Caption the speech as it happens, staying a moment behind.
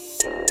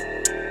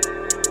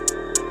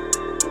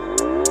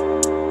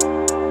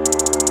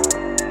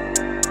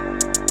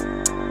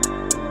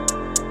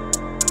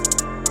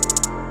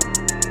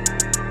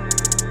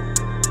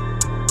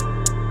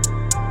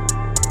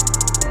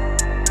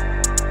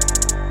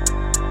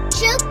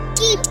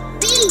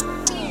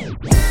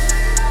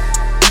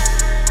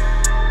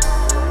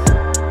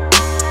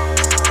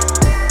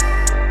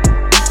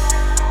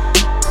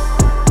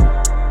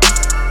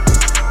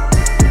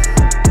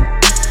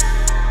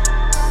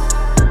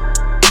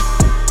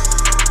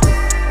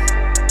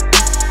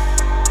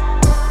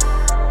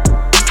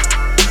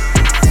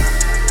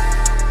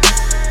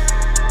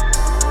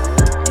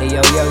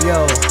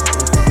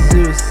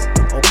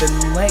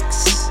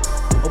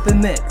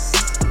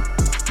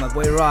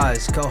boy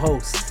Raj,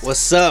 co-host.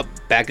 What's up?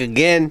 Back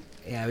again.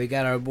 Yeah, we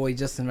got our boy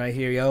Justin right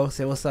here, yo.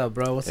 Say what's up,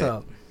 bro. What's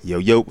up?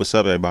 Yo, what's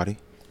up, everybody?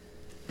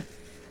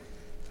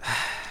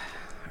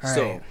 All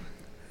right.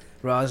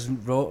 Raj,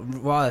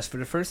 for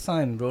the first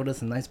time, rolled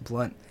us a nice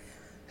blunt.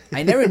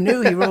 I never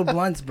knew he rolled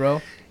blunts,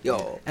 bro.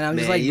 Yo, and I'm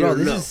just like, bro,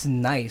 this is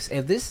nice.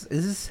 If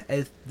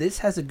this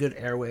has a good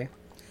airway,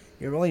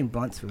 you're rolling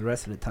blunts for the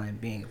rest of the time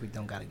being. If we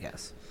don't gotta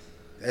guess,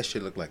 that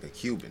shit look like a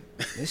Cuban.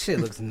 This shit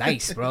looks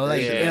nice, bro.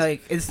 Like, yeah.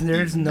 like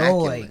there's no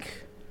like.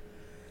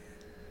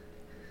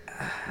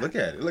 Look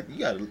at it. Look, you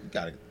gotta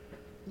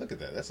look at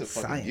that. That's a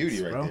fucking Science,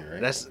 beauty right bro. there,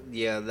 right? That's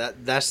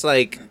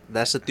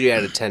a 3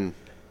 out of 10.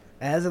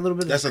 It has a little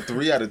bit. That's a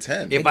 3 out of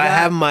 10. If I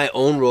have my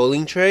own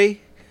rolling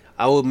tray,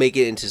 I will make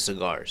it into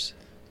cigars,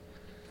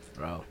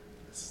 bro.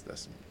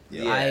 That's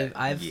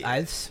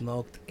I've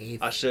smoked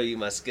eighth. I'll show you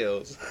my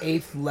skills.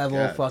 8th level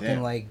God fucking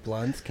damn. like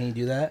blunts. Can you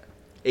do that?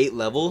 8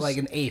 levels? Like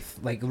an eighth,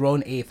 like roll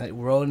an eighth, like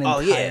roll an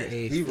entire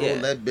eighth. He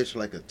rolled that bitch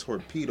like a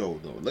torpedo,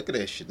 though. Look at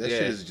that shit. That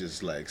shit is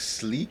just like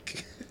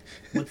sleek.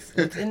 What's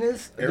in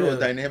this?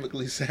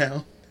 Aerodynamically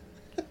sound.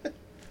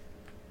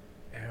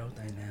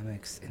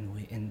 Aerodynamics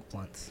in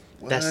blunts.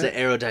 That's the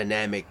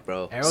aerodynamic,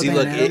 bro. Aerodynamic See,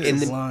 look,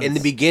 is in the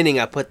beginning,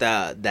 I put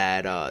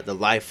the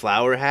live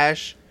flour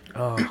hash,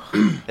 Oh,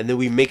 and then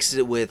we mixed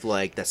it with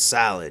like the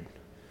salad.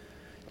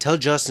 Tell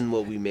Justin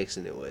what we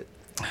mixing it with.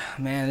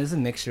 man, there's a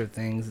mixture of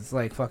things. It's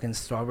like fucking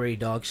strawberry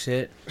dog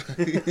shit.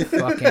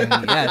 Fucking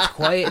yeah,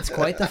 it's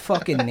quite the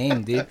fucking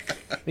name, dude.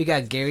 We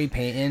got Gary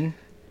Payton.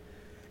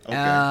 Okay.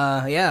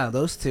 Yeah,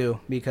 those two,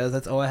 because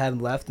that's all I have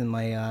left in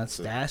my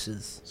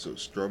stashes. So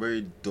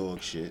strawberry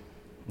dog shit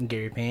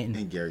Gary Payton.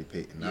 and Gary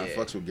Payton. Now I Yeah.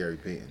 fucks with Gary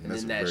Payton. And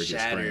That's then a that very good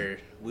shatter, strain.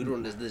 we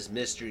don't this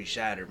mystery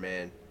shatter,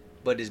 man.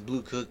 But it's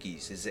blue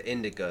cookies. It's an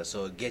indica,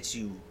 so it gets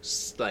you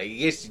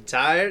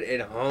tired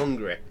and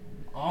hungry.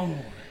 Oh.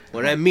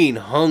 When I mean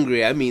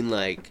hungry, I mean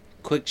like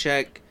quick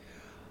check.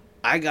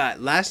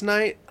 Last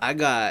night.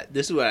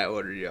 This is what I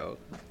ordered, yo.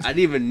 I didn't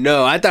even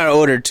know. I thought I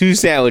ordered 2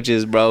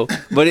 sandwiches, bro,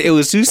 but it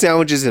was 2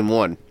 sandwiches in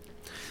one.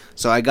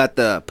 So I got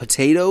the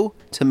potato,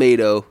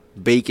 tomato,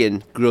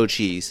 bacon, grilled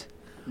cheese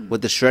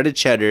with the shredded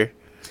cheddar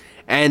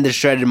and the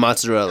shredded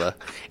mozzarella,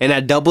 and I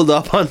doubled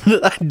up on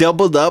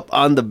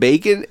the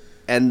bacon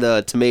and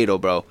the tomato,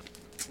 bro.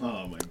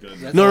 Oh my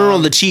goodness.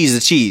 No, the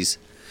cheese.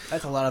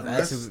 That's a lot of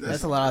acid.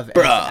 That's a lot of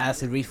Bruh.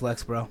 acid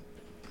reflux, bro.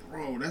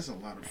 Bro, that's a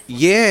lot of fucking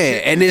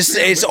Yeah, and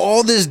it's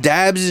all this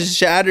dabs and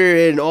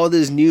shatter and all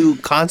this new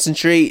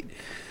concentrate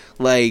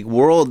like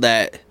world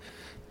that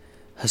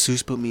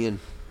Jesus put me in.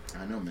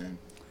 I know, man.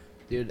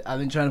 Dude, I've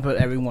been trying to put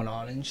everyone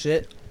on and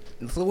shit.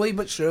 And slowly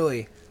but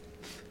surely,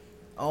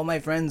 all my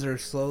friends are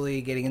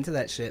slowly getting into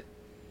that shit.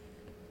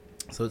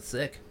 So it's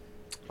sick.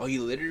 Oh,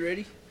 you lit it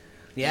already?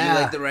 Yeah, You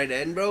like the right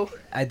end, bro?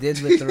 I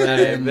did with the right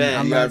end. bet.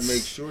 I'm You not gotta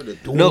make sure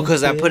that. No,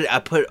 because I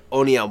put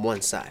only on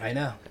one side. I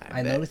know.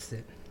 I bet. noticed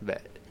it.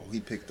 Bet. Oh, he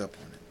picked up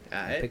on it.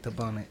 I picked up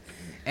on it.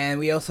 And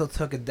we also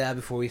took a dab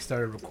before we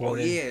started Oh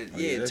recording.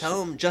 yeah. that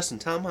Tell him, Justin.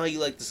 Tell him how you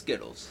like the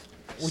Skittles.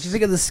 What you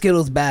think of the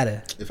Skittles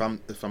batter? If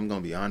I'm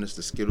gonna be honest,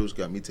 the Skittles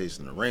got me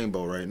tasting the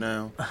rainbow right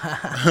now.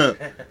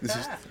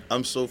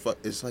 I'm so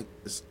it's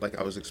like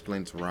I was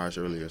explaining to Raj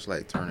earlier. It's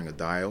like turning a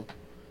dial,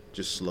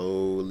 just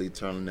slowly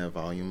turning that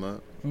volume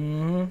up,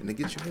 and it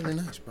gets you really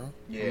nice, bro.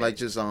 Yeah. Like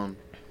just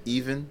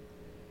even,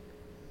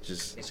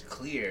 just It's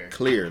clear.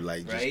 clear,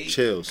 like Right? just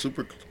chill,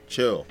 super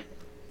chill.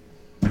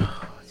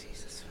 Oh,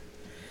 Jesus.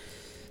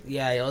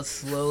 Yeah, yo, it's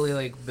slowly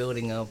like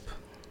building up.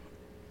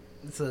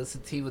 It's a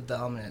sativa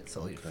dominant,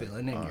 so you're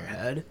feeling it in your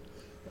head.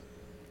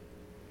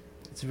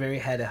 It's very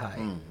head high.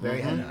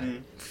 Very head high.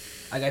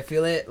 Like, I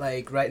feel it,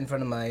 like, right in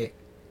front of my,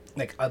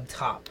 like, up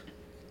top.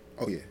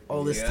 Oh yeah.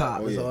 All this Yeah.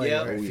 top Oh, is yeah. all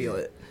Yeah. where I Oh, feel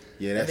yeah. it.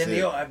 Yeah, And that's then, it.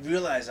 yo, I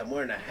realized I'm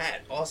wearing a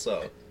hat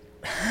also.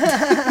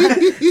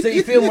 So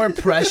you feel more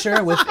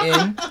pressure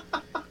within.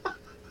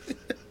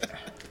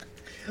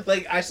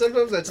 Like, I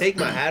take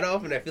my hat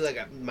off and I feel like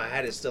my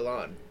hat is still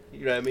on.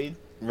 You know what I mean?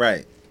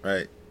 Right.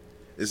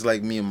 It's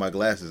like me and my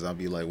glasses. I'll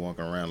be like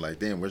walking around like,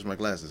 damn, where's my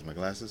glasses? My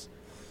glasses?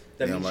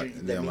 That They on means,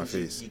 my- they on my you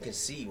face. can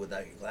see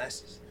without your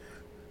glasses.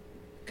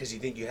 Because you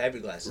think you have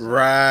your glasses.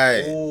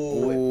 Right.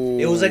 Ooh.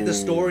 It was like the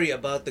story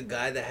about the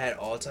guy that had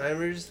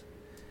Alzheimer's.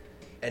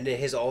 And then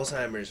his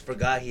Alzheimer's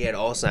forgot he had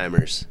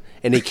Alzheimer's.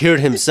 And he cured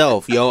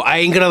himself. Yo, I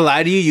ain't gonna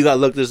lie to you. You gotta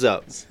look this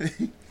up.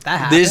 That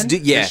happened? This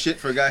dude, yeah. His shit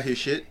forgot his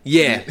shit.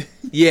 Yeah.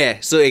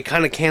 So it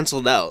kind of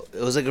canceled out.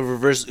 It was like a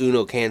reverse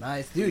Uno cancel.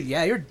 Nice. Dude,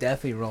 yeah, you're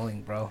definitely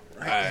rolling, bro.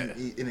 Right.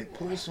 And it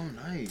pulls so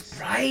nice.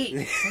 Right?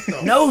 What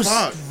the No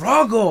fuck?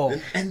 struggle.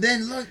 And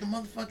then look, the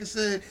motherfucker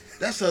said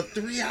that's a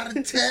 3 out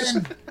of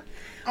 10.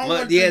 I But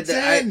want yeah, the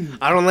 10.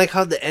 I don't like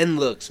how the end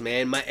looks,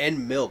 man. My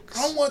end milks.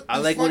 I want the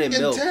like when it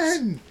fucking milks.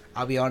 10.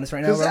 I'll be honest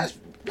right now, 'Cause bro.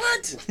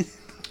 that's what?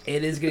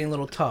 It is getting a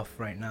little tough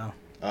right now.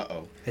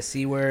 Uh-oh. I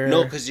see where.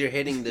 No, because you're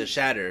hitting the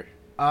shatter.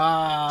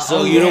 So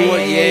So you don't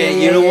want,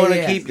 you don't want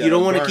to keep, You you don't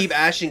gotta want to burn. keep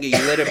ashing it. You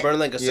let it burn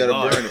like a You gotta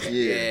cigar. burn it,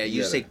 yeah, you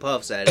you just gotta- take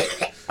puffs at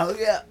it. Oh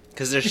yeah.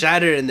 Cause there's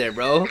shatter in there,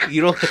 bro.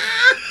 You don't.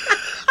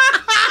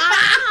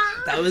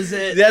 That was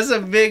it. That's a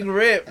big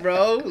rip,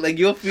 bro. Like,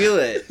 you'll feel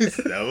it.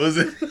 That was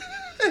it.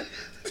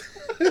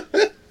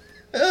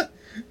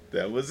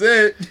 That was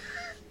it.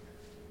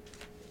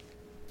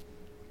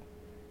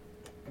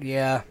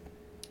 Yeah.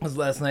 It was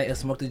last night. I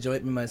smoked a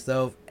joint with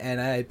myself, and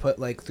I put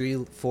like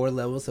 3-4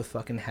 levels of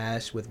fucking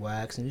hash with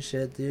wax and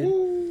shit, dude.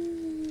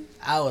 Ooh.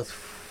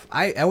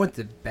 I went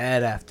to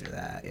bed after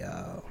that,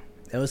 yo.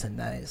 It was a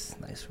nice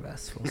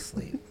restful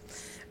sleep.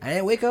 I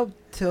didn't wake up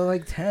till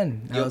like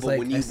 10. Yo, I was but like,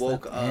 when I you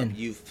slept woke up, in.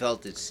 you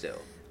felt it still.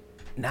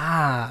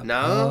 Nah,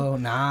 No? bro,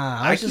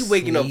 nah. I was keep just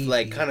waking up, sleepy.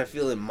 like, kind of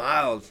feeling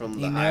mild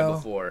from the high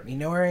before. You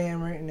know where I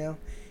am right now?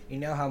 You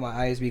know how my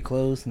eyes be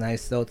closed and I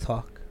still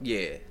talk?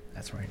 Yeah.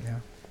 That's right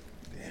now.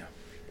 Damn.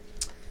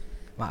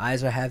 My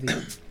eyes are heavy.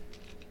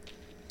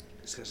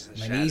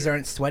 My knees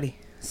aren't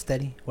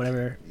steady,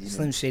 whatever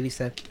Slim Shady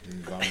said. You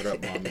vomit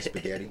up mommy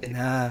spaghetti.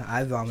 Nah,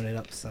 I vomited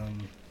up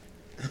some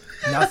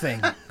nothing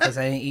because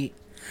I didn't eat.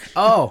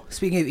 Oh,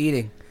 speaking of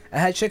eating, I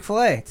had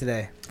Chick-fil-A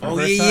today. Oh,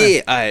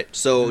 yeah. All right,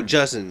 so,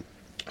 Justin,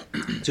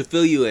 to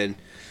fill you in,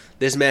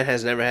 this man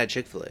has never had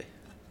Chick-fil-A.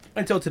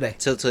 Until today.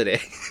 Till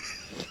today.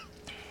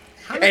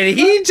 And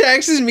he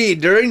texts me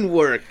during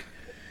work,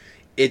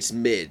 it's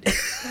mid.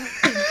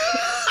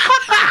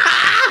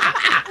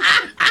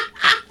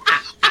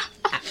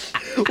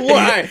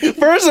 Why?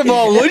 First of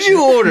all, what'd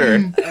you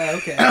order?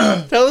 Okay.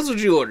 Tell us what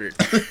you ordered.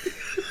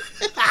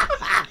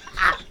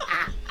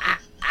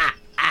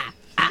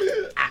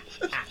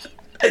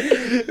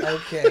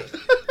 Okay.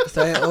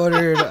 So I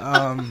ordered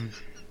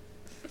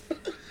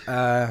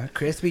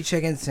crispy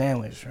chicken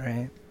sandwich,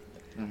 right?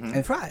 Mm-hmm.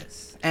 And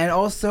fries. And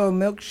also a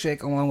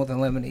milkshake along with a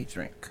lemonade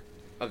drink.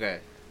 Okay.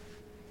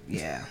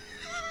 Yeah.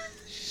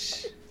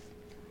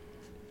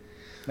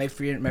 My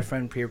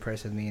friend peer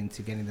pressured me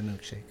into getting the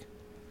milkshake.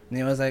 And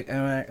he was like,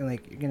 alright,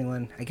 like, you're getting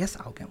one. I guess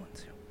I'll get one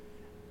too.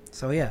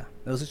 So yeah,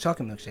 it was a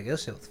chocolate milkshake. That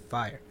shit was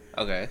fire.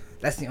 Okay.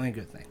 That's the only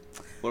good thing.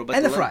 What about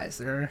And the lemon? fries,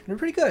 they're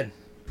pretty good.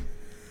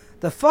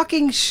 The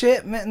fucking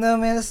shit, man, no,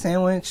 man, the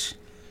sandwich.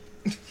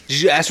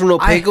 Did you ask for no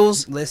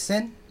pickles?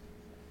 Listen.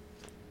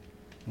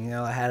 You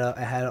know, I had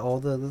all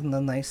the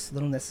nice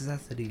little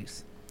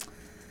necessities.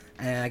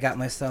 And I got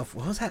myself,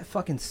 what was that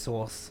fucking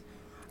sauce?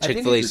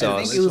 Chick-fil-A sauce.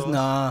 I think it was,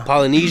 nah.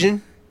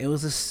 Polynesian? It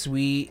was a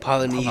sweet.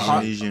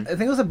 Polynesian. I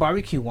think it was a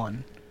barbecue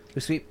one.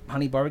 The sweet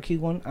honey barbecue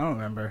one. I don't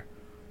remember.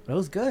 But it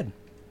was good.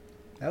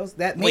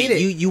 That made Wait, it.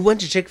 you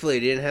went to Chick-fil-A,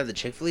 didn't have the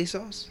Chick-fil-A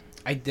sauce?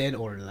 I did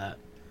order that.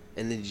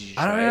 And then did you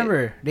I don't try it?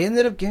 remember. They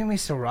ended up giving me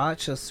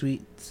sriracha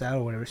sweet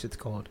sour, whatever shit's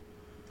called.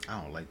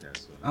 I don't like that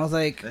stuff. I was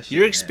like, That shit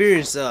Your nasty.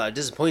 experience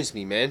disappoints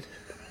me, man.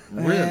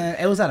 Really?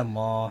 it was at a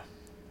mall.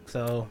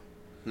 So,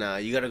 Nah,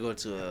 you gotta go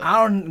to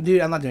a...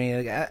 dude, I'm not doing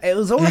it. It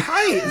was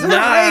overhyped. It was Nah,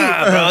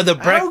 overhyped. bro, the I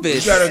don't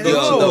breakfast. get it. Yo,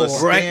 No. the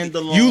breakfast.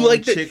 Standalone You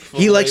like the...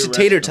 Chick-fil-A He likes the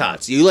tater restaurant.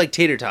 tots. You like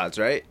tater tots,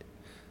 right?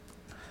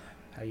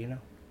 How you know?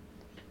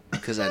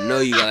 Because I know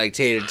you like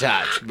tater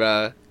tots,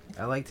 bro.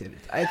 I liked it.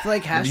 It's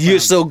like hash You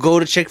browns. so go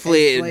to Chick-fil-A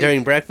It's like-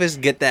 during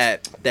breakfast, get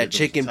that those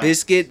chicken tots.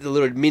 biscuit, the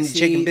little mini See,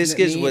 chicken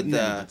biscuits me- with me-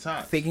 the...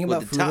 Tots. Thinking with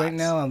about the food right tots.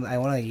 now, I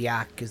want to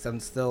yak because I'm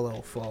still a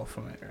little full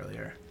from it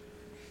earlier.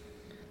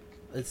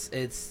 It's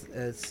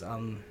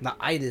the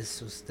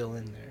itis was still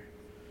in there.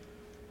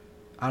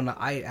 I don't know.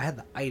 I had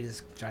the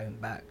itis driving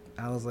back.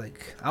 I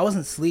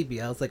wasn't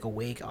sleepy. I was like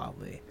awake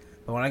oddly.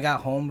 But when I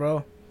got home,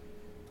 bro,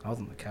 I was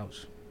on the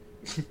couch,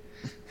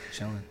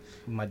 chilling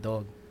with my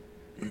dog,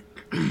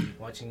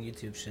 watching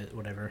YouTube shit,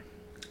 whatever.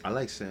 I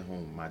like sitting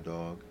home with my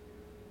dog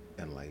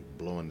and like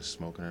blowing the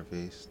smoke in her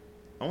face.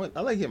 I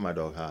like getting my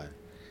dog high.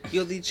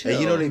 Yo, they chill.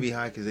 And you know they be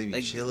high because they be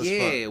like, chill as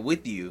yeah, fuck.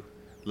 with you.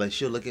 Like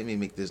she'll look at me,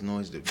 make this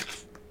noise,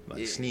 like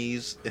Yeah.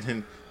 sneeze, and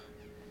then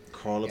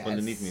crawl up Yeah,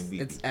 underneath me. And be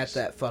It's at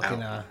that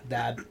fucking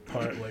dab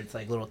part where it's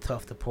like a little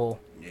tough to pull.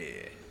 Yeah.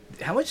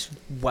 How much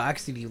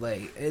wax did you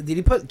like? Did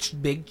he put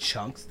big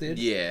chunks, dude?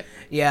 Yeah.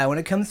 Yeah, when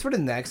it comes for the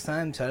next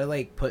time, try to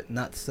like put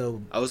not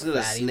so. I was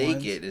gonna fatty snake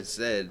ones. it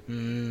instead.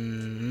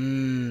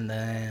 Damn.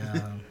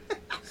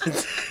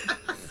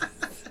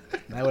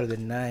 That would have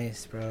been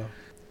nice, bro.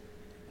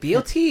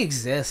 BLT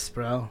exists,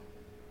 bro.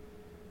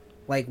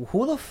 Like,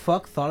 who the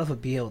fuck thought of a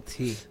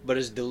BLT? But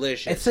it's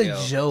delicious. It's a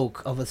yo.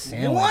 joke of a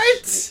sandwich.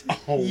 What?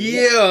 Oh,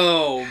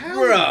 Yo, How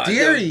bro.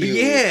 dare you?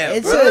 Yeah,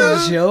 It's bro.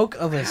 a joke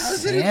of a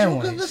How's it a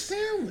sandwich. joke of a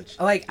sandwich?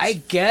 Like, I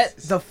get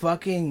the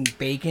fucking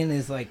bacon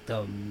is like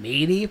the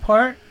meaty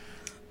part,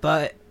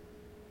 but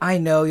I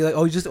know you're like,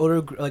 oh, you just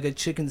order like a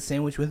chicken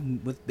sandwich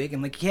with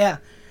bacon. Like, yeah,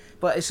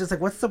 but it's just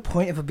like, what's the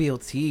point of a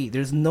BLT?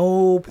 There's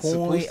no It's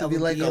supposed point to of be a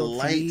like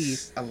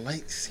BLT. a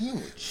light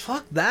sandwich.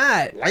 Fuck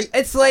that. Light,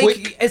 It's like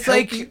quick, it's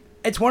healthy. like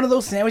it's one of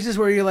those sandwiches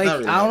where you're like, Not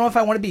really I don't know like if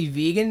I want to be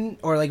vegan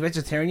or like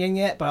vegetarian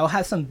yet, but I'll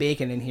have some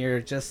bacon in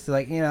here just to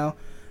like, you know,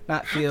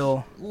 not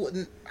feel.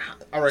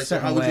 All right, so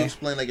certain how would way. you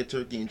explain like a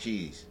turkey and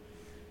cheese?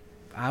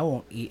 I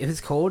won't eat if it's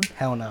cold.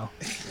 Hell no.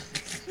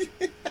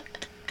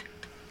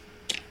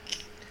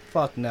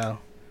 Fuck no.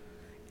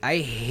 I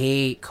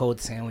hate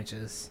cold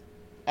sandwiches.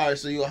 All right,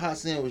 so you're a hot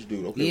sandwich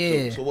dude.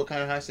 Okay, Yeah. so what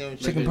kind of hot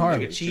sandwich? Chicken you parm. get?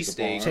 Like a cheese Chicken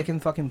steak. parm? Chicken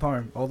fucking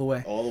parm all the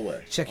way. All the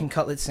way. Chicken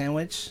cutlet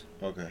sandwich.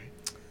 Okay.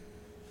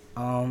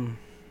 I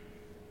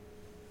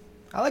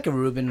like a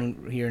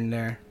Reuben here and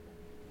there.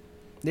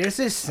 There's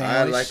this I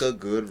sandwich. like a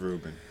good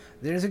Reuben.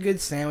 There's a good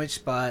sandwich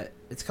spot.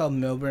 It's called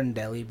Milburn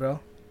Deli, bro.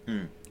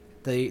 Hmm.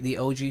 The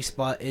OG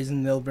spot is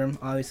in Milburn,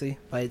 obviously,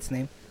 by its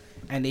name.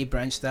 And they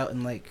branched out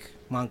in, like,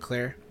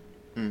 Montclair.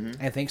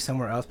 Mm-hmm. I think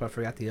somewhere else, but I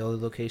forgot the other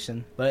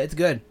location. But it's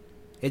good.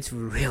 It's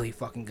really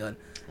fucking good.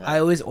 Right. I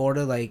always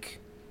order, like,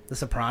 the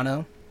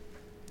Soprano.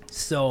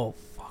 So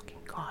fucking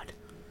god.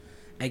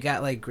 I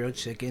got, like, grilled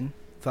chicken.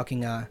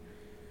 Fucking, I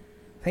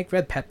think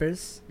red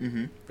peppers.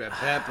 Mm-hmm. Red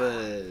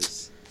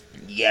peppers.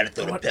 You gotta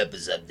throw What- the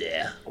peppers up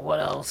there. What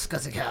else?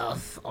 Cause it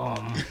have,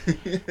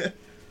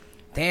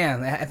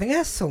 damn, I think it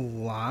has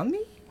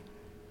salami?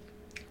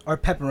 Or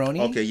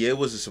pepperoni? Okay, yeah, it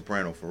was a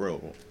Soprano for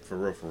real. For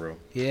real.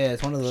 Yeah,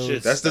 it's one of those.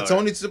 Shit. That's the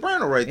Tony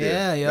Soprano right there.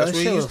 Yeah, yo, That's that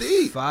what shit he used was to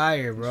eat.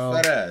 fire, bro.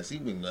 Fat ass. He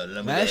been let me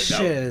That get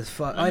shit is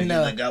fun. I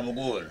know.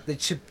 The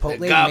Chipotle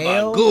The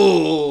mayo,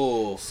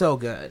 gabagool. so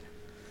good.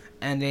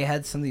 And they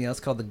had something else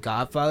called the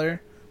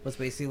Godfather. Was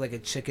basically like a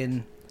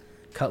chicken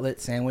cutlet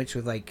sandwich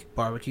with like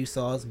barbecue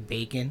sauce,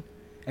 bacon,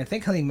 and I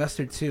think honey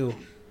mustard too.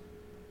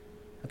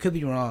 I could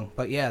be wrong,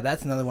 but yeah,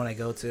 that's another one I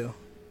go to.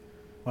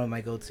 One of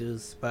my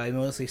go-tos, but I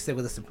mostly stick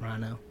with the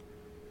Soprano.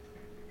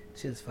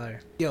 Shit is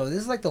fire. Yo, this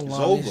is like the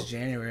longest over.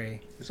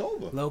 January. It's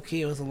over. Low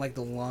key, it was like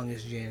the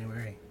longest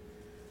January.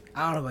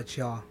 I don't know about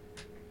y'all,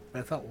 but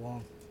it felt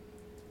long.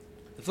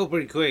 It felt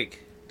pretty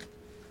quick.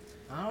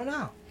 I don't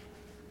know.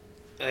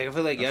 Like, I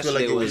feel like I feel yesterday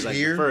like it was was like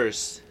here. the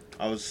first.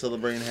 I was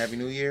celebrating Happy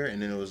New Year,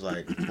 and then it was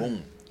like,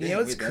 boom. You know what's Damn, we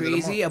at the end of the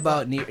crazy month.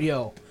 about New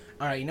Yo,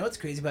 alright, you know what's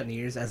crazy about New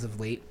Year's as of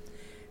late?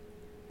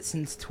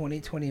 Since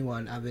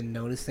 2021, I've been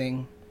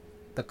noticing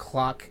the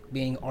clock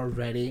being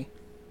already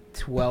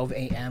 12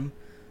 a.m.,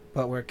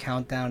 but where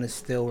countdown is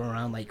still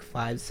around like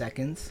 5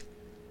 seconds.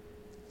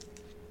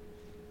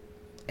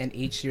 And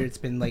each year it's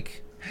been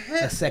like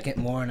a second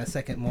more and a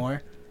second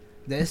more.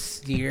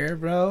 This year,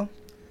 bro,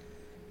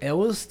 it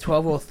was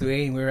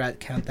 12:03 and we were at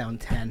countdown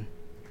 10.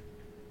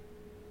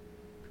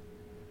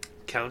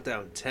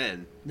 Countdown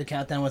 10. The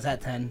countdown was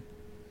at 10,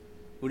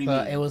 What do you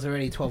but mean? it was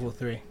already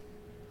 12:03.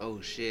 Oh,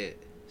 shit.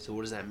 So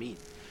what does that mean?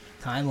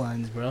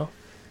 Timelines, bro.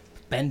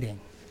 Bending.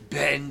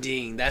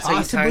 Bending. That's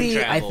Possibly, how you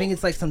time travel. I think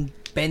it's like some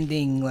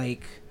bending,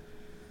 like,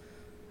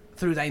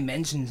 through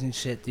dimensions and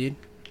shit, dude.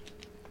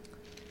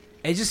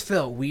 It just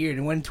felt weird.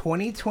 And when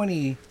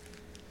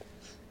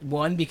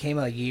 2021 became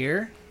a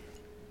year,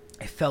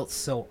 it felt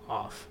so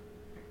off.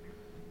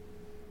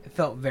 It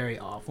felt very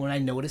off. When I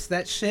noticed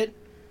that shit,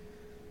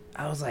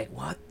 I was like,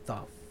 what the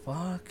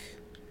fuck?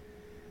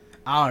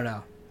 I don't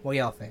know. What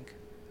y'all think?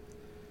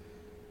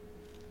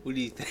 What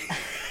do you think?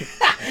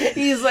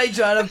 He's like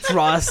trying to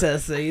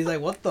process it. He's like,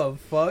 what the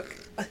fuck?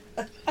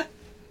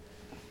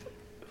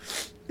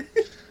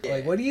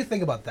 Like, what do you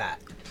think about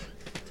that?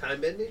 Time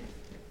bending?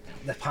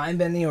 The time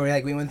bending, or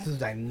like we went through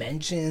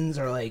dimensions,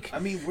 or like I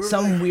mean, we're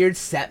some like- weird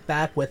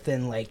setback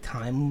within like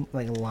time,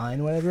 like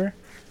line, whatever.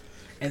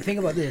 And think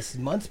about this: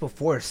 months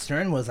before,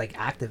 Stern was like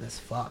active as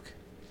fuck,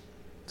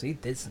 so he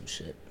did some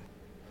shit.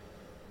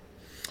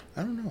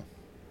 I don't know.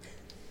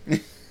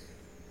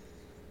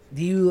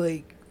 Do you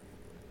like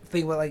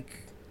think about like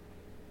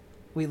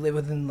we live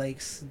within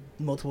like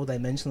multiple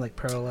dimensions, like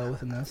parallel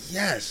within us?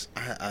 Yes,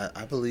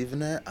 I believe in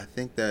that. I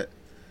think that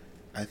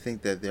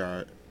there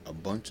are a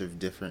bunch of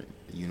different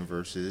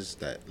universes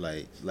that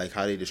like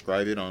how they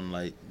describe it on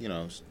like, you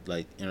know,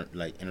 like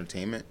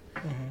entertainment.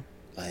 Mm-hmm.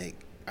 Like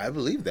I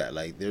believe that,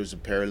 like, there's a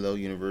parallel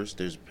universe,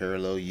 there's a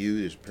parallel you,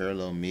 there's a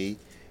parallel me,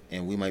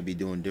 and we might be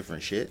doing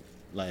different shit.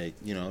 Like,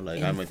 you know,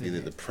 like I might be the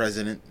Infinite.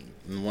 president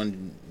in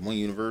one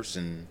universe,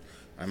 and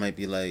I might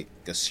be like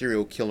a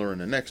serial killer in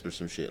the next or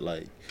some shit.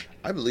 Like,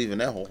 I believe in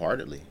that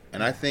wholeheartedly,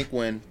 and I think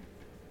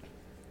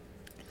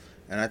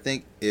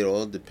it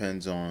all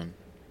depends on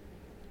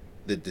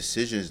the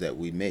decisions that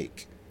we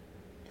make.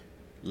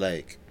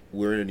 Like,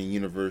 we're in a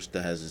universe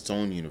that has its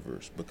own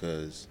universe,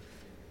 because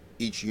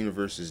each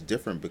universe is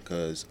different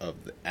because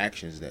of the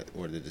actions that,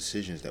 or the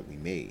decisions that we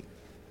made.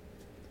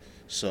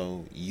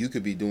 So you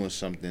could be doing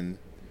something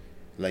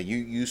like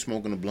you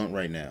smoking a blunt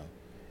right now,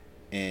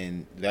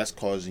 and that's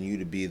causing you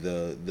to be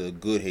the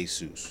good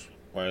Jesus,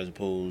 or as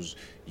opposed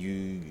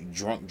you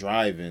drunk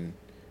driving,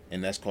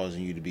 and that's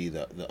causing you to be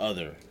the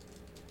other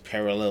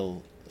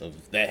parallel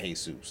of that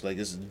Jesus. Like,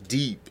 it's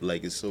deep.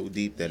 Like, it's so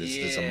deep that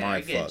it's a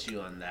mind I get fuck. you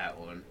on that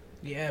one.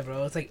 Yeah,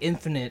 bro. It's like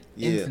infinite,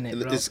 Yeah,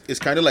 bro. it's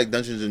kind of like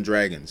Dungeons and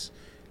Dragons.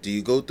 Do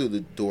you go through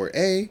the door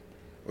A,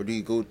 or do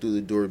you go through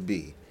the door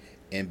B?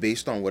 And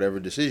based on whatever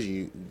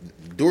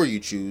door you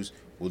choose,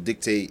 will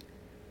dictate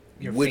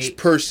Your which fate.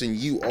 person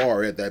you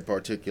are at that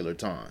particular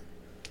time.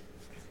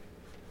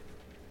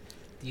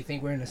 Do you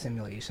think we're in a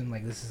simulation?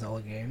 Like, this is all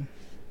a game?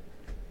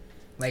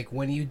 Like,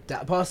 when you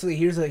die, possibly,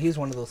 here's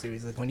one of those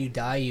theories. Like, when you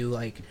die,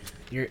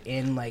 you're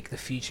in, like, the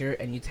future,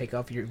 and you take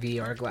off your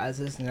VR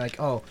glasses, and you're like,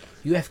 oh,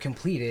 you have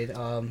completed,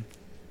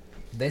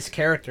 this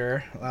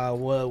character,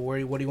 what do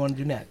you want to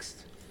do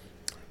next?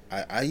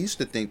 I used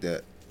to think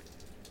that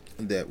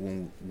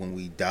when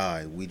we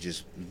die, we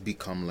just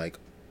become, like,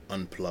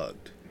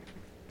 unplugged.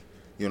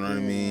 You know what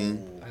I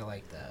mean? I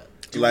like that.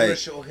 Do you want to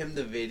show him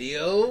the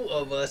video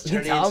of us You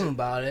turning can tell him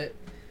about it.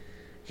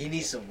 He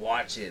needs to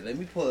watch it. Let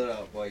me pull it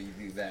up while you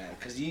do that.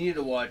 Because you need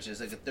to watch it. It's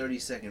like a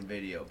 30-second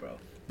video, bro.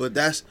 But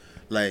that's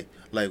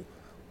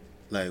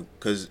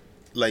because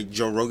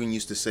Joe Rogan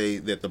used to say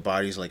that the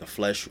body's like a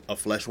flesh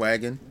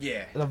wagon.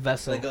 Yeah. A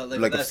vessel. Like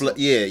a vessel.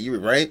 Yeah, you're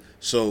right.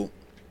 So,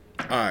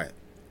 all right.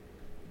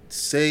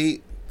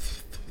 Say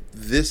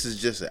this is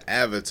just an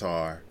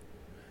avatar,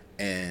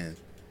 and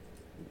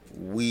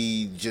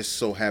we just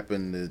so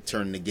happen to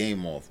turn the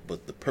game off,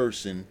 but the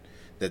person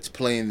that's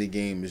playing the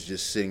game is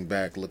just sitting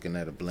back looking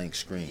at a blank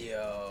screen.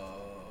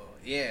 Yo.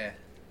 Yeah.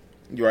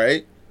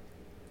 Right?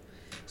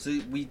 So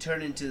we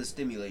turn into the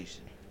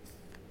simulation.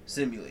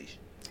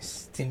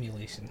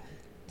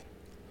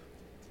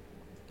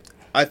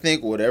 I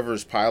think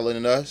whatever's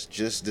piloting us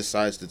just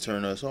decides to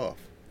turn us off.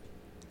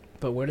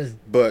 But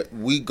But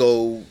we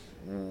go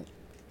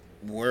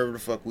wherever the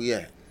fuck we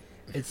at.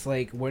 It's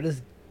like, where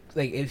does,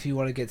 like, if you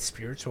want to get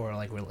spiritual or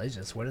like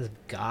religious, where does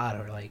God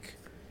or like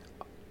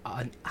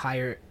a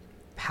higher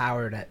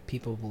power that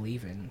people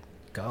believe in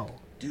go?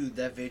 Dude,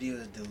 that video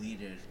is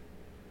deleted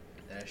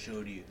that I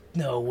showed you.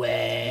 No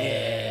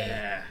way.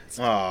 Yeah.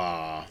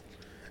 Ah.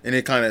 And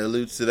it kind of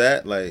alludes to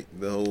that, like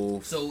the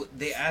whole. So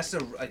they asked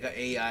an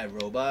AI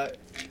robot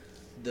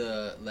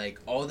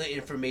all the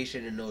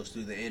information it knows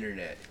through the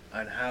internet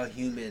on how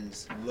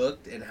humans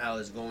looked and how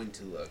it's going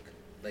to look,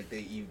 like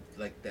the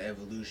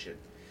evolution.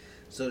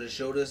 So they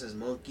showed us as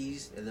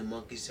monkeys, and then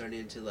monkeys turned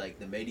into like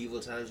the medieval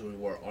times when we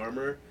wore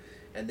armor,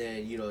 and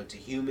then into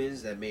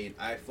humans that made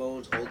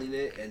iPhones holding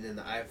it, and then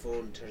the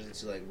iPhone turns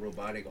into like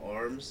robotic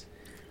arms.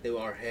 They were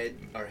our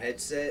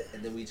headset,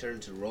 and then we turned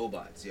into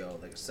robots,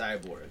 like a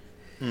cyborg.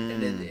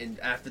 And then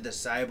after the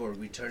cyborg,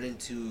 we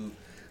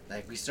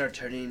start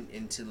turning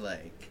into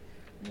like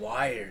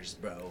wires,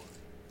 bro.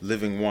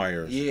 Living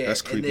wires. Yeah,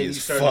 that's creepy and then as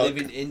you start fuck.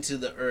 living into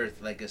the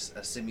earth like a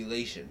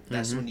simulation.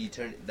 That's when you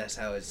turn. That's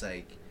how it's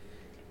like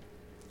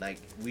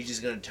we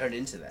just gonna turn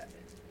into that.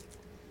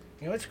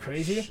 You know what's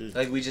crazy? Shit.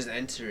 Like we just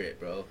enter it,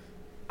 bro.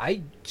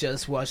 I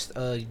just watched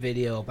a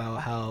video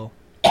about how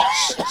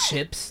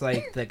chips,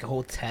 like a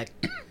whole tech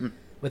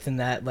within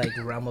that like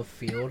realm of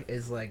field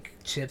is like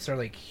chips are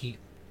like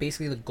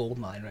basically the gold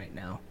mine right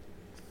now.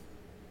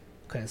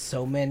 Because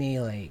so many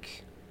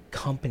like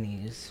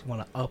companies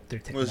want to up their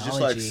technology. Well, it's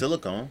just like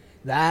silicone.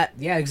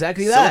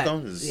 Exactly that.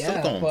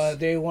 Silicones. But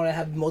they want to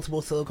have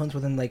multiple silicones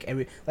within like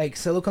every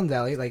Silicon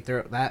Valley, like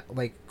they're that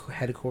like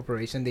head of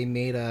corporation. They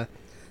made a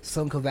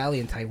Silicon Valley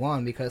in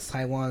Taiwan because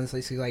Taiwan is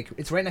basically like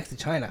it's right next to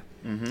China,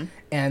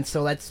 and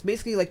so that's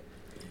basically like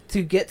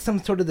to get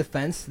some sort of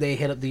defense. They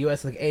hit up the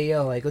U.S. like, hey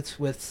yo, like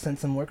let's send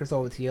some workers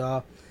over to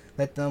y'all,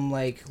 let them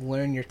like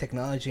learn your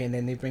technology, and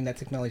then they bring that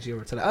technology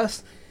over to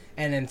us.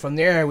 And then from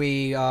there,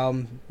 we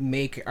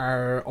make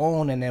our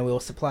own, and then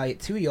we'll supply it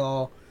to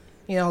y'all,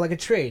 like a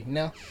trade,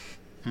 and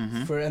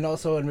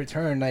also in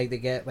return, like they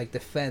get like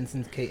defense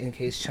in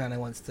case China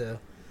wants to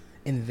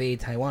invade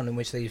Taiwan, in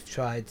which they've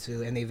tried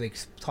to, and they've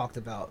talked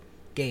about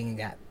getting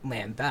that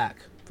land back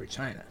for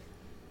China.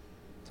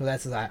 So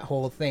that's that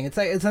whole thing. It's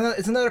like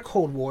it's another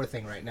Cold War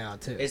thing right now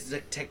too. It's the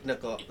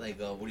technical what do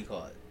you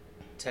call it?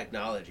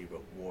 Technology,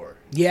 bro. War.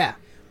 Yeah,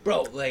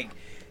 bro. Like.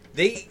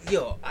 They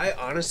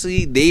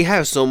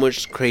have so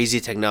much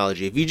crazy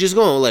technology. If you just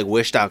go on like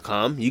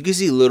Wish.com, you can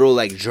see little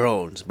like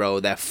drones,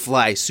 bro, that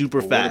fly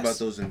super fast. What about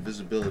those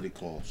invisibility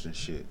cloths and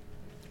shit?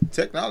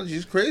 Technology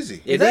is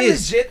crazy. Is that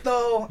legit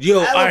though? Yo,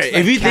 all right.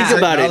 If you think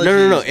about it,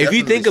 no. If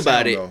you think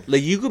about it,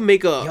 like you could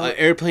make an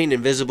airplane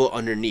invisible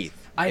underneath.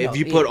 If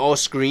you put all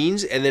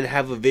screens and then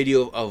have a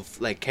video of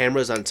like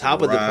cameras on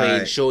top of the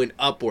plane showing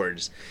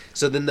upwards,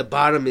 so then the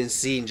bottom is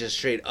seen just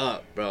straight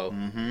up, bro.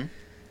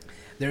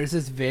 There's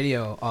this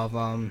video of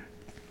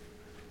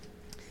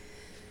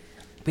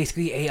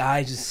basically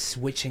AI just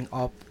switching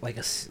up like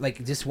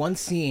just one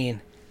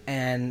scene,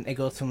 and it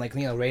goes from like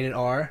rated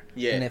R,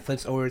 and it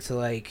flips over to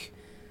like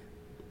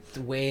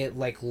the way it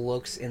like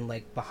looks in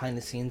like behind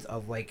the scenes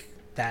of like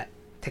that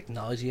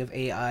technology of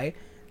AI.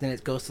 Then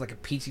it goes to like a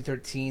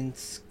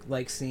PG-13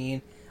 like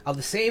scene of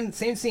the same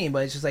scene,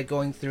 but it's just like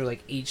going through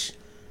like each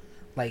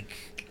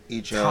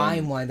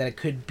timeline that it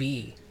could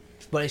be.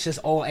 But it's just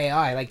all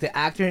AI. Like the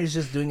actor is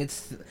just doing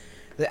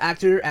the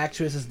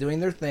actress is doing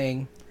their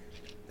thing.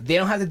 They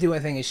don't have to do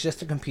anything. It's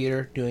just a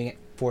computer doing it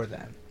for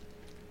them.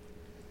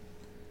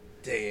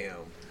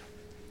 Damn.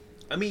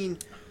 I mean,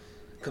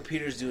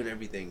 computers doing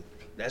everything.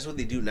 That's what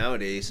they do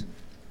nowadays.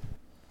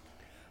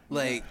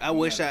 Like I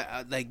wish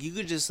I like you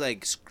could just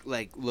like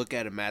look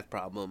at a math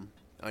problem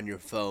on your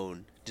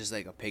phone, just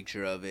like a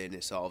picture of it, and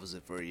it solves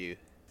it for you.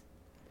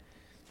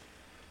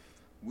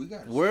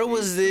 Where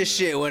was this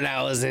shit when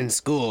I was in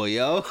school,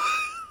 yo?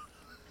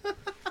 Bro,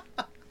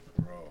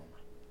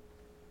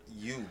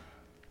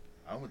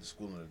 I went to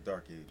school in the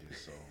dark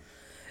ages, so.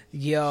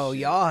 Yo,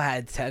 y'all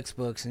had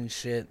textbooks and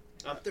shit.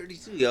 I'm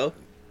 32, yo.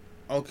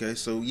 Okay,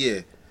 so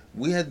yeah,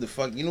 we had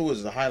what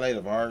was the highlight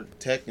of our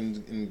tech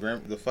in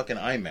the fucking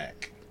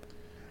iMac.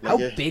 How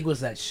big was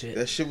that shit?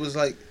 That shit was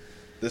like,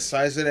 the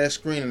size of that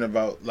screen and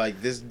about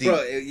like this deep.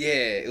 Bro,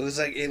 it was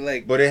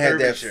like But it had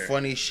curvature. that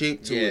funny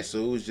shape to Yeah. it,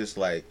 so it was just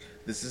like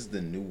this is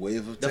the new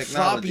wave of The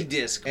technology. floppy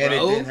disk, bro. And it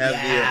didn't have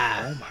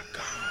Yeah. the. Oh my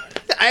god.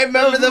 I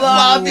remember the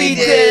floppy floppy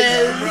disk,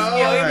 disk, bro. bro.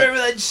 Yo, you remember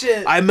that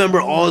shit? I remember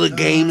all the God.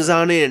 games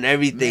on it and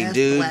everything, Math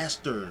dude.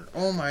 Blaster.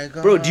 Oh my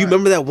god. Bro, do you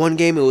remember that one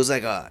game? It was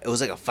like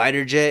a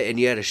fighter jet, and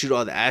you had to shoot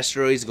all the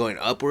asteroids going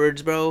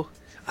upwards, bro.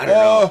 I don't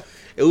know.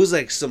 It was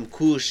like some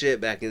cool shit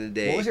back in the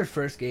day. What was your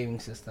first gaming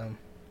system?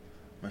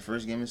 My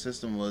first gaming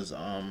system was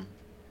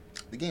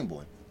the Game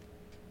Boy.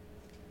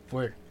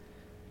 Word.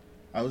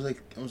 I was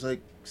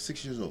like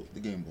 6 years old. The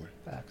Game Boy.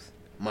 Facts.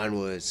 Mine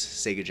was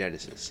Sega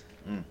Genesis.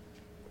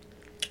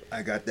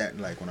 I got that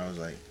like when I was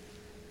like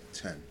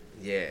 10.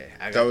 Yeah,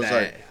 I That got was that.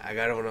 like- I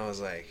got it when I was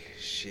like,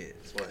 shit,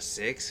 what,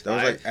 6? That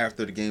was 5? like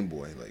after the Game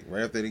Boy. Like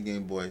right after the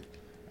Game Boy,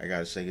 I got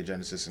a Sega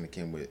Genesis and it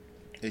came with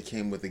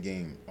the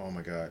game. Oh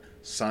my god,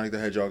 Sonic the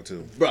Hedgehog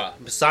 2. Bruh,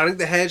 Sonic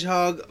the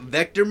Hedgehog,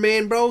 Vector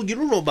Man, bro. You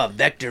don't know about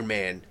Vector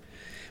Man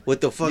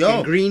with the fucking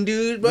Yo, green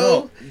dude,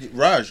 bro. No,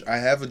 Raj, I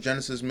have a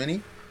Genesis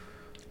Mini.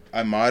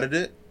 I modded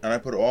it and I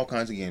put all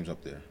kinds of games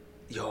up there,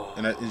 Yo,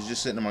 and it's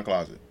just sitting in my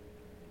closet.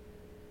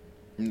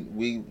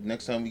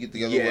 Next time we get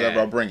together, Yeah. whatever,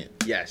 I'll bring it.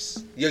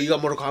 yes. Yo, you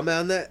got Mortal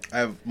Kombat on that? I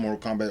have Mortal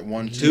Kombat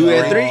 1, 2, 2,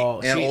 and 3?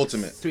 Oh, and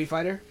Ultimate. Street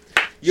Fighter.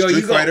 Yo,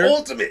 Street you got Fighter?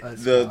 Ultimate.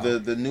 Let's The go.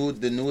 the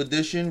new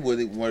edition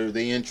where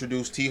they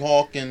introduced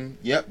T-Hawk and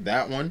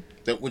that one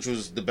which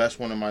was the best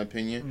one in my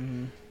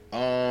opinion.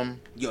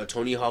 Yo,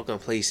 Tony Hawk on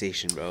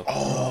PlayStation, bro.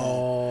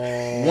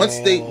 Oh. Once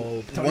Tony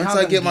Hawk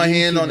I get my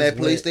hand GameCube on that is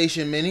lit.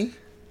 PlayStation Mini,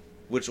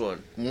 Which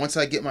one? once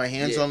I get my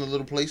hands Yeah. on the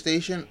little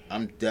PlayStation,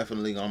 I'm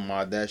definitely gonna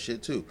mod that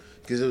shit too.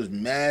 Because it was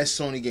mad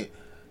Sony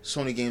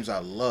games I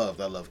loved.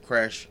 I love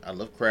Crash.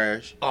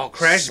 Oh,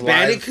 Crash Slide-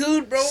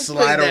 Bandicoot, bro.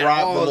 Slider Played that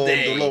Rock, all the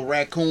day. little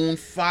raccoon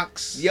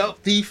fox,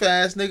 Yup. thief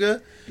ass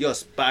nigga. Yo,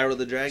 Spyro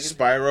the Dragon.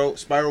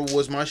 Spyro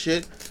was my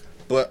shit.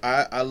 But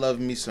I love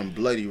me some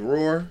Bloody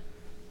Roar.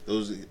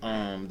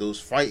 Those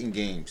fighting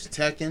games,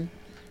 Tekken.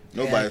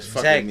 Nobody's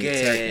fucking with me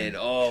Tekken.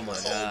 Oh my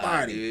god,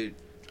 Nobody. dude.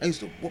 I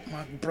used to whoop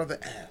my brother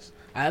ass.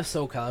 I have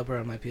Soul Calibur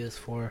on my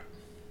PS4.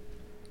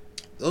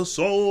 Those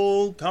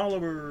Soul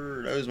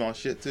Calibur, that was my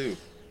shit too.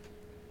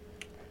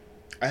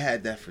 I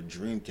had that for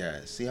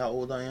Dreamcast. See how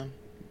old I am?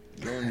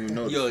 You don't even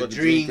know Yo, the fucking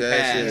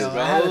Dreamcast, is. Yo,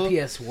 bro. I had a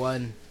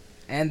PS1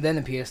 and then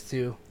a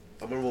PS2.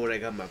 I remember when I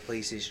got my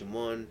PlayStation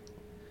 1,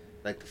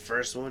 like the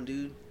first one,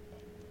 dude.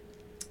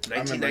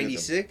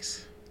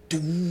 1996 or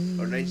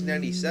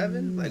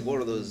 1997, like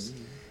one of those.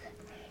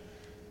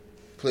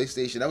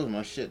 PlayStation, that was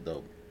my shit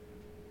though.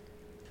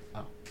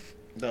 Oh.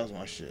 That was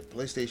my shit.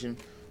 PlayStation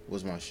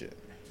was my shit.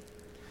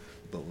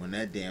 But when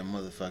that damn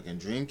motherfucking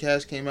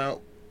Dreamcast came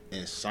out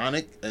and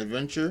Sonic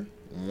Adventure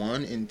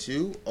 1 and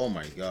 2, oh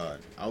my god,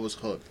 I was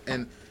hooked.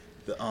 And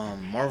the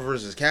Marvel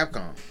vs.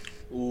 Capcom.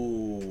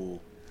 Ooh.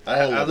 All I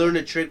of learned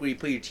a trick where you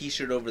put your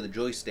t-shirt over the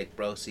joystick,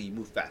 bro, so you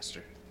move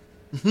faster.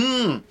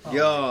 Oh,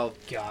 Yo,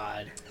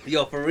 God.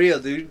 for real,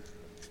 dude.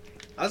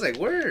 I was like,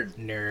 word.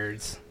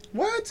 Nerds.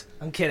 What?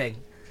 I'm kidding.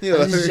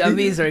 Yeah. I'm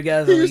being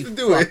sarcastic. He used to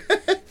do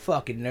it.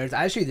 Fucking nerds.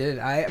 I actually did.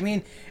 I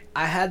mean,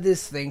 I had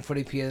this thing for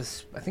the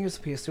I think it was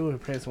the PS2 or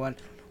PS1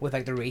 with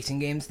like the racing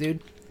games,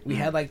 dude. We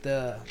had like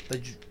the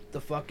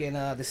fucking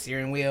the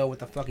steering wheel with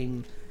the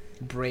fucking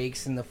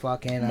brakes and the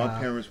fucking. My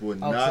parents would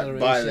not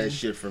buy that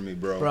shit for me,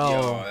 bro. Bro.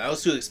 Yo, that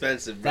was too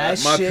expensive, bro.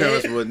 That My shit-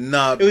 parents would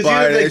not It was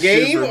buy either that the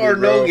shit game for me, or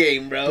bro. no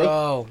game, bro.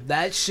 Bro,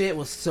 that shit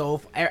was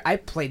so. I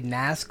played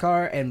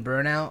NASCAR and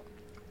Burnout,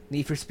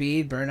 Need for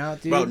Speed,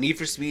 Burnout, dude. Bro, Need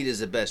for Speed is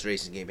the best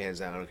racing game, hands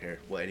down. I don't care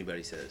what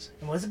anybody says.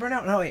 Was it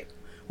Burnout? No, wait.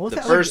 What was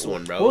The that first other-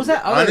 one, bro. What was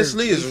that? Other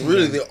Honestly, it's racing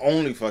really game? the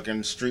only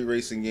fucking street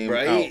racing game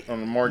Right? out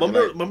on the market.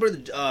 Remember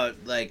the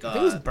like I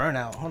think it was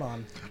Burnout. Hold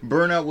on.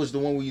 Burnout was the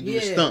one where you do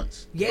the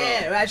stunts.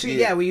 Yeah, Bro, actually,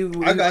 yeah.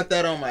 I got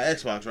that on my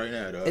Xbox right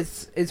now, though.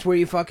 It's where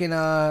you fucking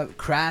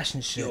crash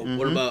and shit. Yo,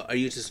 what about? Are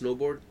you into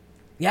snowboard?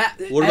 Yeah.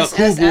 What about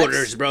Cool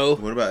Boarders, bro?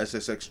 What about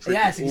SSX Tricky?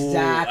 Yes, Ooh,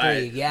 exactly.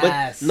 alright.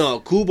 Yes. But no,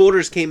 Cool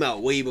Boarders came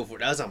out way before.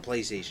 That was on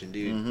PlayStation,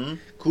 dude. Mm-hmm.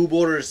 Cool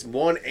Boarders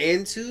 1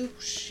 and 2.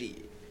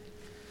 Shit.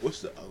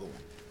 What's the other one?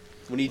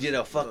 When he did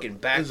a fucking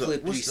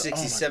backflip what's the- 360 oh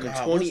my God,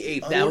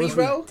 728 That was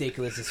bro.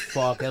 ridiculous as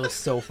fuck. That was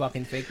so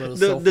fucking fake, but it was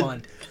The- so the-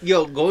 fun.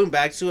 Yo, going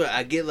back to it,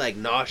 I get like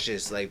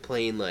nauseous, like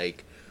playing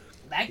like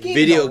That game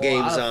video is a lot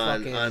games of on,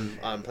 fucking-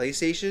 on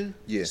PlayStation.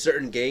 Yeah.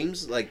 Certain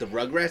games, like the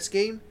Rugrats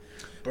game.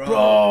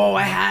 Bro,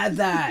 I had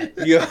that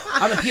Yo,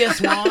 on the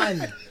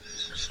PS1.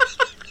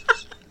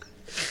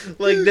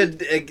 like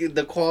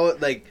the quality,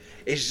 like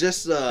it's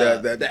just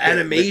the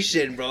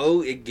animation,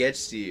 bro. It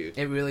gets to you.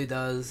 It really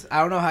does. I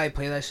don't know how I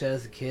played that shit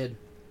as a kid.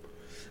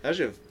 That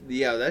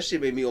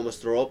shit made me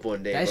almost throw up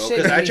one day, That bro. shit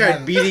Because I made me tried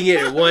have- beating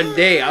it in one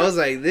day. I was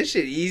like, this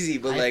shit easy,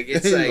 but like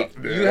it's like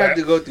you have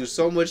to go through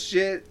so much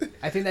shit.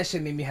 I think that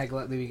shit made me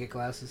get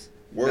glasses.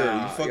 Word,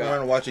 Nah, you fuck yo. around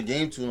and watch a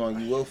game too long,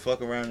 you will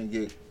fuck around and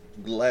get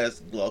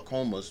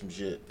glaucoma or some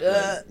shit.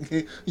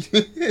 Homie,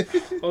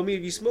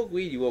 if you smoke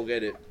weed, you won't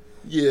get it.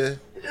 Yeah.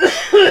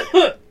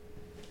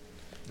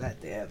 God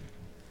damn.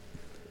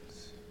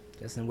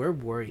 Listen, where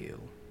were you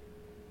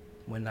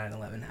when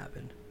 9/11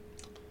 happened?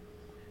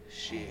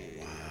 Shit.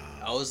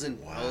 Wow. I was in.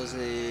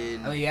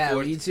 Oh yeah,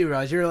 fourth. you too,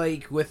 Raj. You're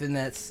like within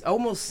that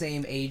almost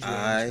same age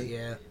range.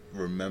 Yeah.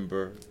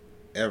 Remember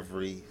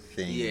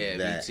everything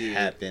that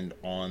happened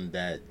on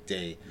that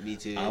day. Me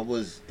too. I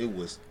was in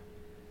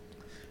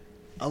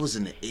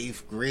the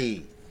 8th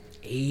grade.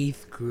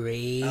 8th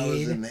grade. I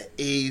was in the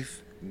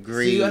 8th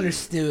grade. So you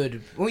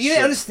understood. Well, you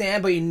didn't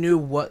understand, but you knew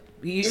what.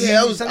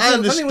 I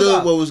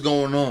understood what was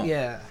going on.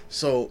 Yeah.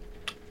 So,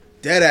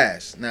 dead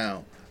ass.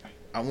 Now,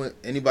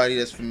 anybody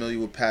that's familiar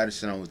with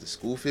Patterson, I went to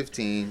School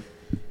 15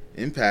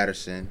 in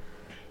Patterson,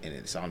 and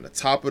it's on the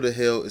top of the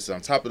hill. It's on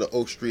top of the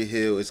Oak Street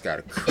Hill. It's got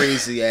a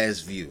crazy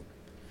ass view.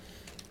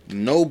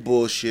 No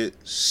bullshit.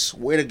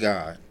 Swear to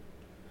God,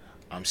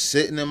 I'm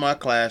sitting in my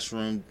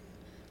classroom,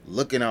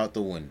 looking out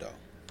the window.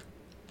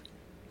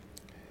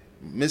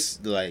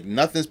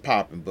 Nothing's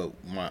popping, but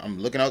I'm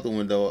looking out the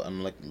window.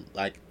 I'm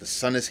like the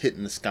sun is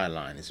hitting the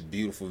skyline. It's a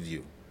beautiful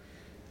view.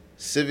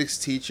 Civics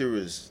teacher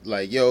is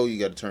like, yo, you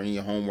got to turn in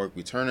your homework.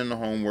 We turn in the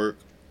homework.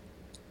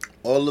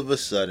 All of a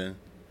sudden,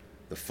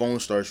 the phone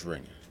starts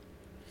ringing.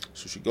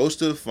 So she goes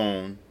to the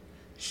phone.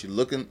 She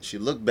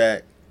looked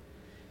back.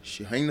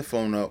 She hung the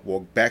phone up,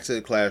 walked back to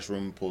the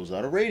classroom, and pulls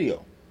out a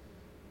radio.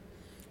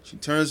 She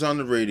turns on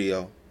the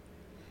radio,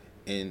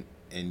 and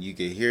you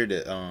can hear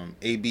the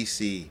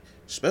ABC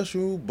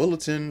special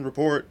bulletin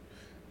report.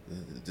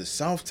 The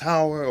South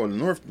Tower or the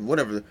North,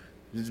 whatever,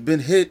 has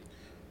been hit.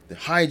 The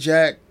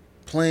hijack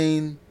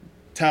plane,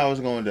 tower's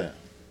going down.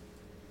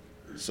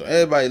 So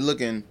everybody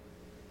looking.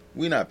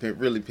 We're not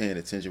really paying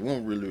attention. We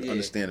don't really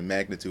understand the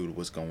magnitude of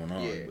what's going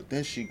on. Yeah. But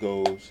then she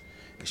goes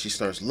and she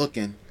starts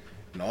looking,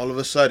 and all of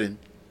a sudden,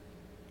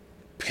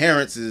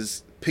 parents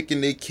is picking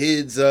their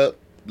kids up,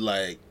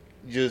 everybody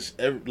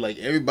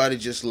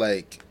just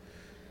like,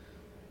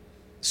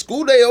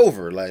 school day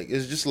over. Like,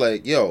 it's just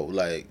like, yo,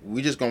 like,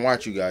 we just gonna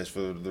watch you guys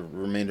for the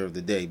remainder of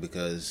the day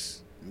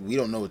because we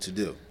don't know what to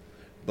do.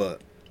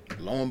 But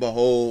lo and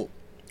behold,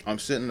 I'm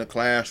sitting in the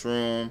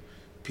classroom.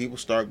 People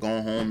start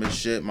going home and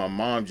shit. My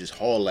mom just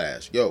haul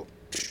ass. Yo,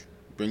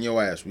 bring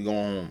your ass. We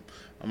going home.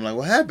 I'm like,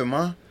 what happened,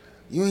 Ma?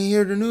 You ain't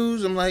hear the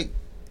news? I'm like,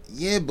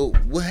 yeah,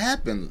 but what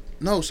happened?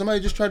 No, somebody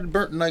just tried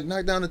to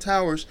knock down the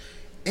towers,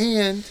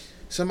 and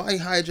somebody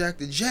hijacked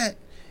the jet,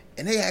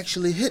 and they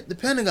actually hit the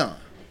Pentagon.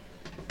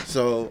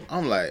 So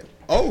I'm like,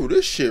 oh,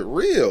 this shit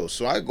real.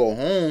 So I go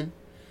home,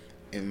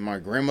 and my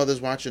grandmother's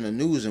watching the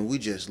news, and we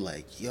just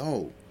like,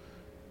 yo,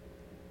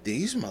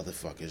 these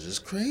motherfuckers is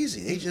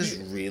crazy. They just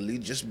really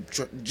just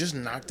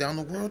knocked down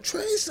the World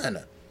Trade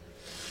Center.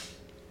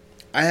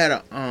 I had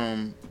a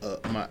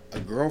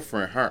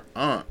girlfriend. Her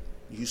aunt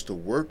used to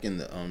work in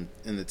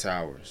the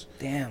towers.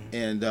 Damn.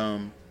 And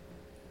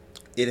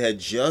it had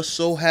just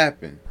so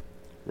happened,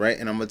 right?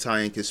 And I'm gonna tie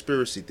in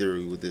conspiracy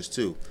theory with this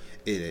too.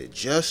 It had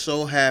just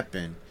so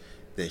happened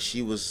that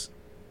she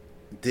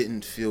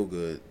didn't feel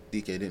good.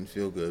 DK didn't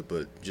feel good,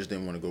 but just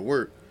didn't want to go to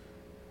work.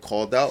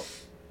 Called out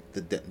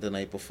the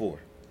night before.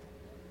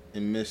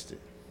 And missed it.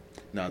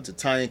 Now, to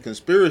tie in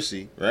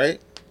conspiracy,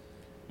 right?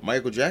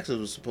 Michael Jackson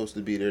was supposed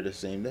to be there the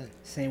same day.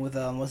 Same with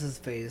what's his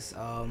face,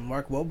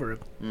 Mark Wahlberg.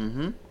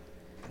 Mm-hmm.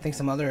 I think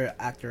some other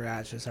actor or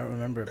actress, I don't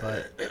remember,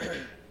 but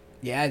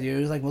yeah, dude,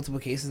 there's like multiple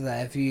cases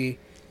that if you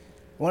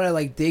want to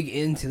like dig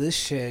into this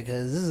shit,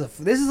 because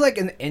this is like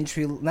an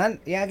entry,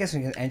 I guess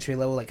an entry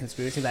level like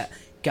conspiracy that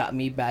got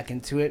me back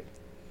into it.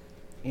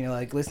 You know,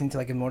 like listening to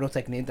like Immortal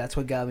Technique, that's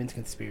what got me into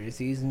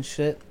conspiracies and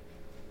shit.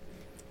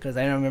 Because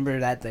I remember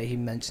that he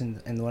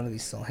mentioned in one of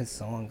his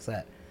songs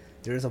that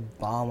there was a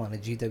bomb on a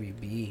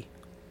GWB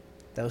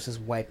that was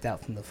just wiped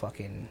out from the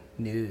fucking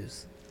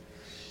news.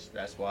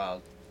 That's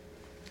wild.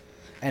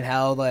 And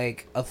how,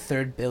 like, a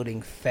third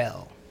building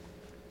fell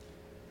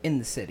in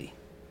the city.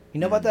 You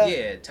know about that?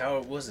 Yeah,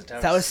 Tower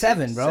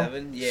 7, bro.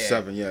 7, yeah.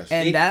 7, yes.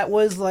 And that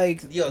was,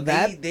 like...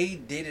 they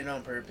did it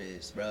on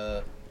purpose,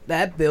 bro.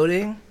 That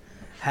building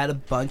had a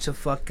bunch of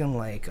fucking,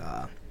 like,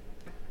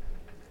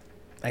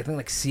 I think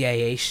like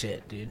CIA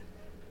shit, dude.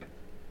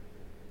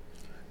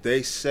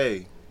 They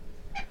say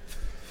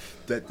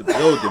that the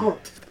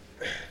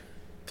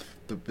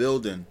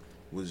building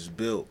was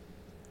built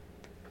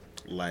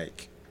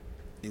like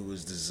it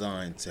was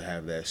designed to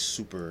have that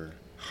super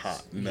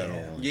hot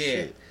metal. Yeah.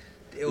 Shit.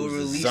 It would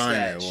release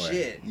that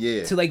shit.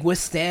 Yeah. To like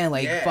withstand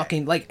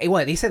fucking like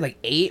what they said like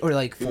 8 or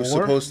like 4. It was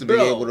supposed to be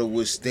able to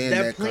withstand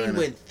that plane kind of,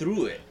 went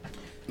through it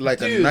like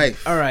dude, a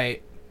knife. All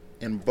right.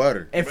 And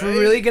butter. If we're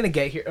really gonna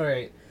get here, all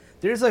right.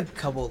 There's a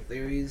couple of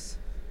theories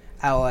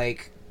how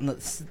like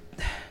this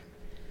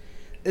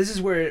is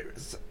where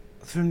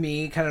for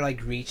me kind of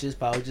like reaches,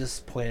 but I'll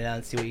just point it out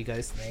and see what you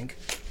guys think.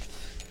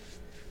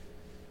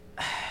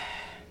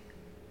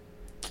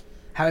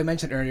 How I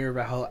mentioned earlier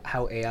about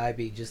how AI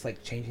be just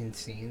like changing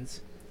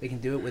scenes. They can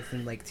do it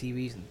within like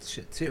TVs and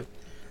shit too.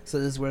 So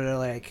this is where they're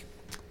like,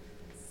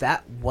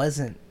 that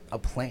wasn't a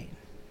plane.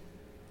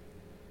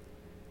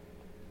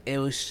 It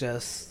was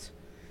just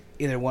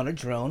either a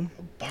drone,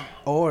 a bomb.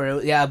 or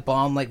a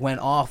bomb like went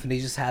off and they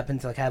just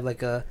happened to like have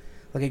like a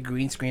like a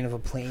green screen of a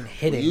plane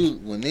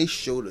hitting. When they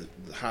showed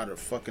how the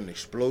fucking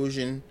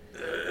explosion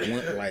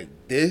went like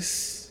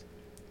this,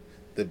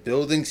 the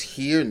buildings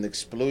here and the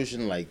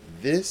explosion like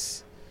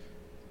this,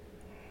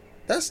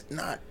 that's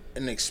not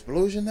an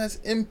explosion, that's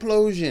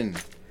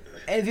implosion.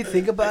 And if you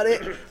think about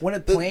it, when a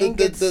plane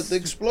gets... The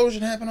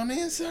explosion happened on the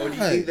inside. Or do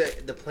you think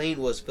that the plane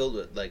was filled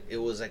with, like, it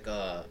was like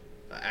a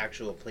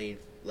actual plane,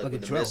 like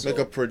with a drone. missile? Like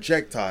a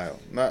projectile,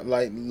 not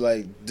like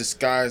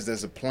disguised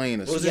as a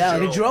plane or something. Yeah,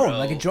 like a drone, bro.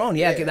 like a drone.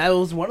 Yeah, that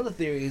was one of the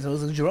theories. It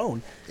was a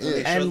drone. So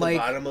they And showed like, the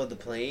bottom of the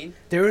plane?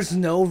 there was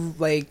no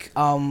like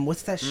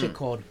what's that shit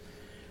called?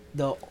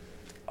 The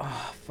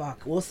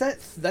fuck. What's that?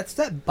 That's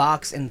that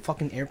box in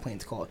fucking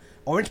airplanes called.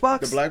 Orange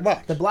box? The black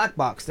box. The black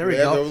box. There we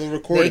Yeah, go. the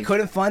recording. They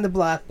couldn't find the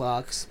black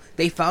box.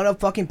 They found a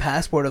fucking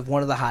passport of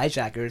one of the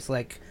hijackers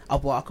like a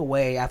block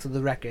away after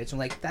the wreckage. I'm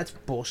like, that's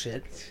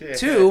bullshit.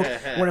 Two,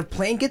 when a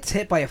plane gets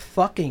hit by a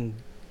fucking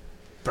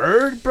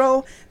bird,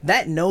 bro,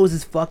 that nose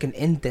is fucking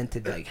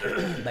indented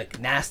like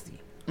nasty.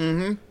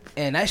 Mm-hmm.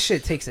 And that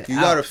shit takes it You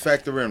out. gotta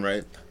factor in,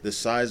 right, the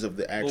size of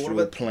the Well, what actual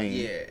about- plane.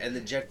 Yeah, and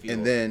the jet fuel.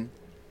 And then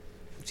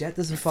Jet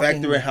doesn't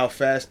fucking... factor in how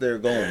fast they're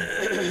going.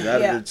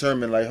 That'll Yeah.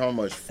 determine like how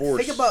much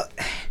force. Think about...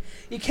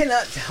 You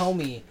cannot tell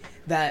me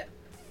that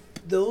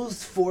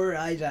those 4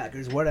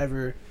 hijackers,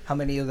 whatever, how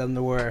many of them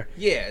there were,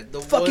 yeah, the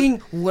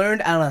fucking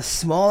learned on a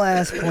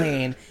small-ass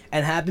plane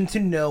and happened to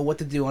know what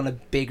to do on a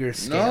bigger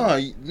scale. Nah,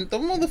 the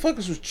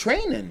motherfuckers was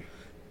training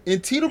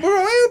in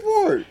Teterboro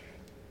Airport.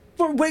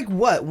 For like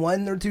what,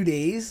 1 or 2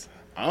 days?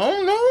 I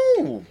don't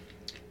know.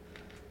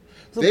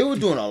 So- They were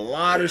doing a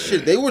lot of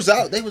shit. They was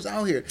out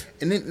here.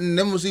 And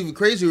then what's even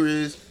crazier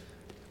is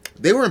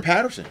they were in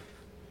Patterson.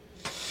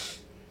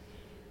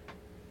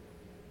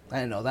 I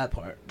didn't know that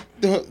part.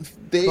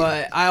 They,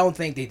 But I don't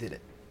think they did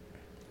it.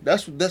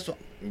 that's what,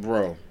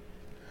 bro.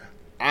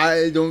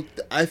 I think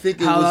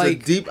it How, was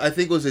like- I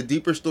think it was a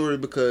deeper story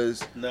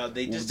because No,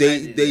 they just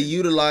they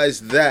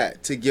utilized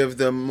that to give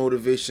them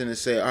motivation to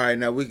say, all right,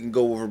 now we can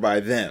go over by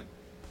them.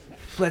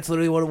 That's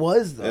literally what it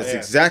was, though. That's Yeah.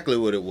 exactly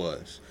what it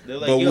was. They're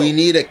like, But yo. we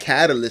need a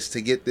catalyst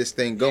to get this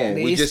thing going.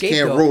 they We need a just can't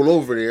scapegoat. roll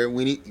over there.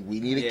 We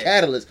need a Yeah.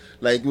 catalyst.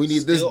 Like we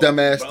need this Still,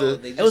 dumbass bro, to.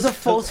 they It was a just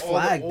false took all the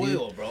flag,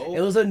 oil, dude. bro.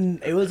 It was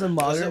a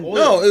modern... oil.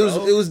 No, it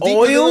was bro. deeper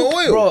Oil? than the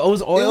oil. Bro, it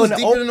was oil It was and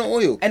deeper than the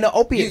oil. and the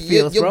opiate Your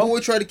fields, bro. boy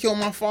tried to kill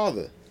my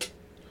father.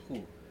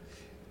 Who?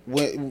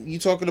 When you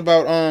talking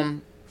about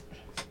oh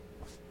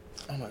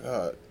my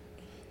god,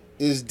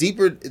 it's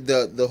deeper.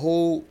 The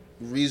whole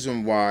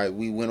reason why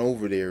we went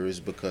over there is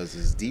because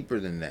it's deeper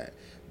than that.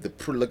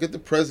 Look at the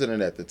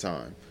president at the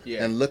time,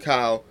 Yeah. and look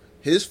how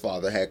his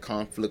father had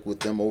conflict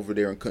with them over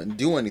there and couldn't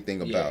do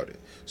anything about it.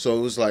 So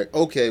it was like,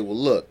 okay, well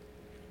look,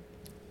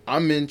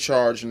 I'm in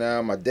charge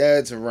now. My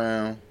dad's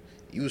around.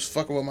 You was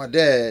fucking with my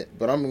dad,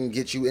 but I'm gonna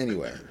get you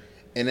anyway.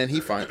 And then he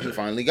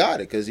finally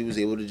got it because he was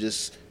able to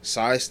just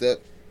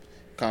sidestep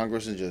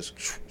Congress and just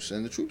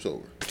send the troops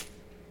over.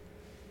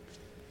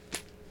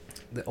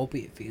 The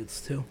opiate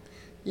fields, too.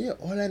 Yeah,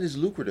 all that is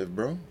lucrative,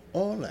 bro.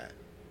 All that.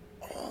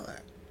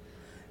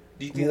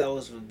 Do you think that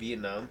was from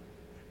Vietnam?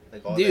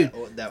 Like all Dude,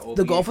 that The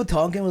opiate- Gulf of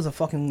Tonkin was a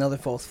fucking another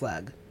false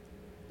flag.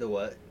 The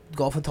what?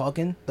 Gulf of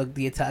Tonkin,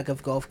 the attack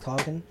of Gulf of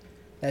Tonkin,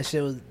 that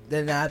shit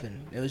didn't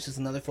happen. It was just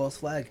another false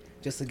flag,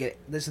 just to get.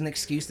 There's an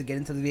excuse to get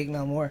into the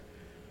Vietnam War,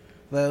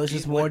 but it was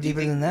just more What do you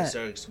deeper think than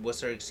that.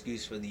 What's our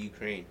excuse for the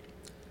Ukraine?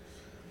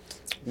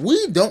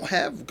 We don't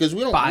have because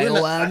we don't. we're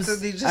not- Biolabs. thought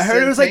they just I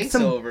heard it was sent like tanks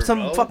over, some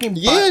bro. fucking.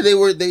 Yeah,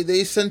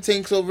 they sent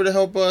tanks over to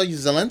help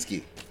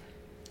Zelensky.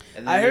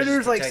 And I they're heard there just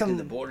was, like, protecting some-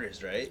 the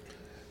borders, right?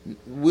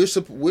 We're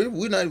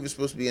not even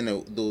supposed to be in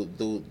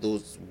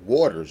those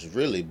waters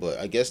really, but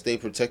I guess they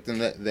protecting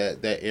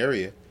that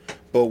area.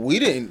 But we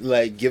didn't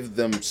like give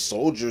them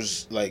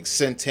soldiers, like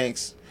send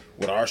tanks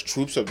with our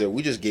troops up there.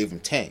 We just gave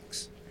them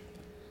tanks,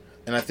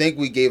 and I think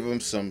we gave them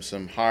some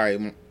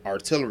high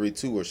artillery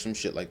too, or some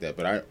shit like that.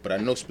 But I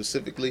know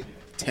specifically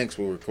tanks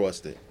were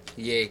requested.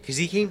 Yeah, because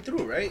he came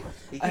through, right?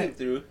 He came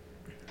through.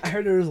 I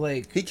heard there was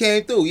like. He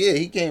came through. Yeah,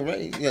 he came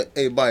right. Yeah,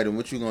 hey Biden,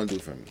 what you gonna do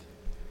for me?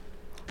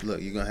 Look,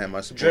 you're gonna have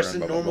my support. Dressed in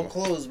blah, blah, normal blah.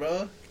 clothes,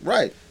 bro.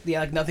 Right. Yeah,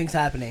 like nothing's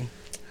happening.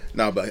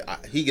 No, but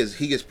he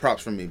gets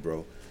props from me,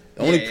 bro.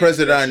 The Yeah, only yeah,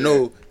 president for I sure.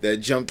 know that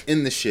jumped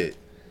in the shit.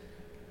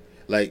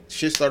 Like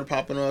shit started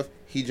popping off,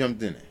 he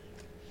jumped in it.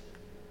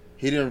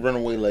 He didn't run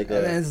away like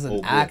And this is an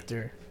old boy.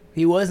 actor.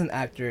 He was an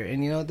actor,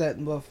 and you know that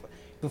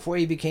before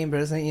he became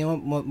president, you know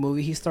what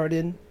movie he starred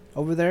in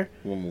over there?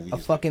 What movie? A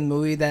fucking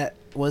movie that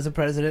was a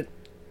president.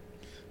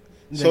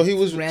 So he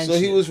was. ran So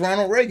he shit. was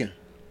Ronald Reagan.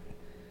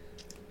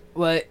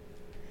 But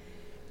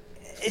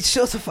it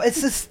shows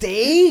it's a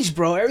stage,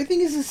 bro.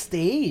 Everything is a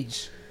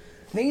stage.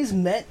 Everything is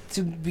meant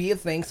to be a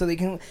thing, so they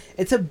can.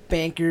 It's a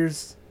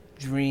banker's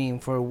dream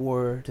for a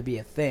war to be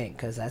a thing,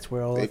 because that's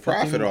where all They the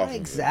fucking, profit off of it.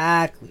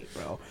 exactly,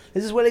 bro.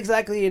 This is what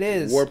exactly it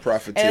is. War And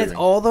profiteering. it's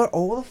all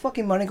the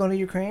fucking money going to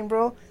Ukraine,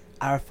 bro.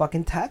 Our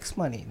fucking tax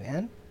money,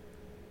 man.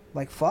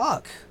 Like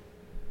fuck.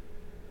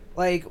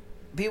 Like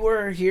people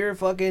are here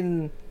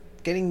fucking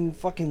getting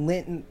fucking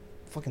lit. I'm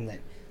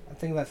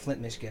thinking about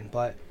Flint, Michigan,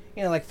 but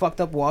you know, like fucked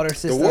up water The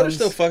systems. water's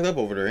still fucked up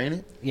over there, ain't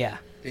it? Yeah.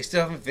 They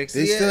still haven't fixed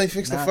They it still yet? ain't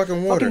fixed Nah. the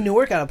fucking water. Fucking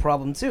Newark got a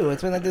problem too.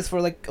 It's been like this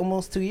for like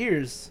almost 2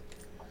 years.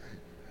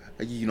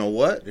 You know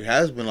what? It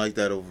has been like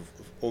that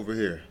over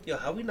here. Yo,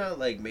 how we not,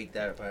 like, make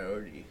that a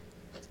priority?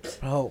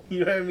 Bro, You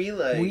know what I mean?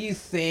 Like, what do you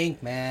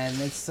think, man?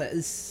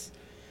 It's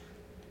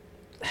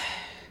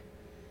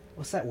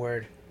what's that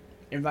word?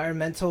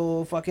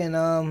 Environmental fucking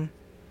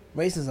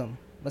racism.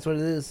 That's what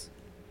it is.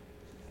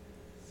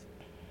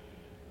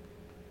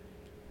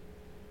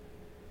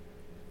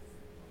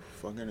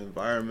 Fucking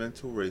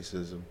environmental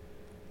racism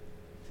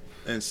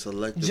and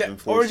selective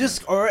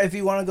enforcement. Or if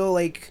you want to go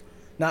like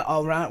not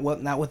all around,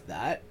 not with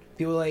that.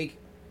 People like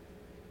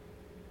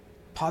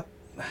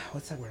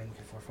what's that word I'm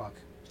looking for? Fuck,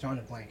 it's drawing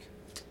a blank.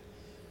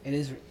 It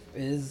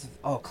is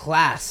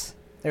class.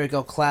 There we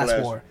go.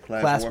 Class war.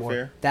 Class war.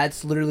 warfare?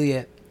 That's literally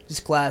it.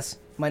 Just class.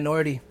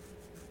 Minority.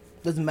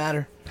 Doesn't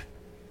matter.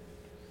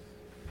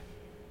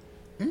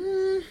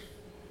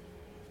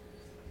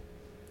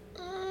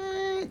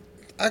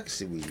 I can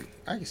see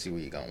where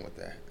you're going with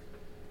that.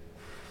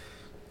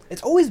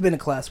 It's always been a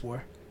class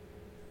war.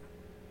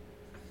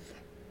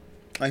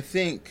 I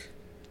think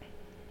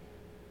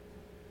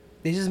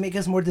They just make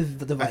us more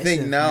divisive.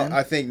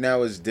 I think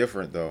now it's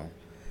different though.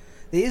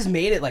 They just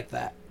made it like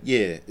that.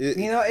 Yeah,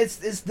 You know,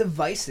 it's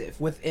divisive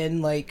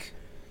within like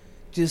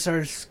just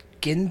our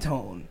skin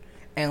tone,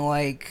 and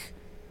like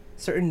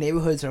certain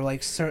neighborhoods are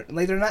like certain,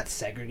 like they're not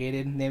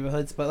segregated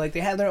neighborhoods, but like they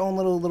have their own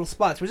little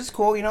spots, which is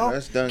cool. You know,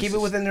 That's done keep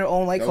it within their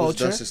own like that was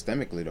culture. done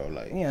systemically though.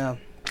 Like Yeah,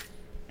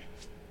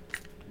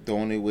 the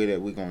only way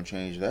that we're gonna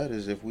change that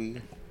is if we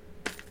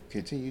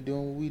continue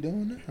doing what we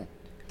doing now.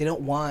 they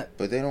don't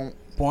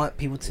want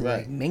people to Right.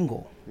 like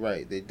mingle.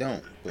 Right, they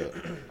don't. But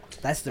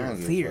That's I their don't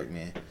give a fear. fuck,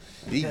 man.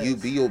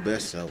 Be your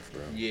best self,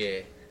 bro. yeah.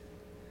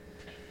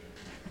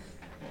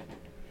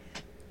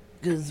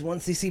 Because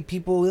once they see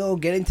people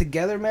getting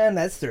together, man,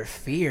 that's their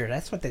fear.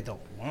 That's what they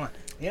don't want.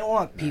 They don't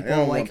want Nah, people they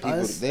don't like want people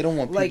us. they don't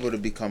want like, people to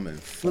become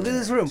informed. Look at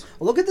this room.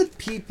 Look at the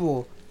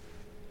people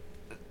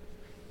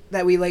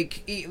that we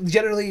like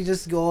generally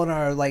just go on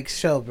our like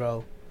show,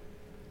 bro.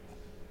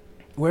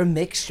 We're a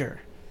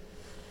mixture.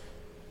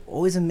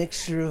 Always a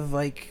mixture of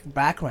like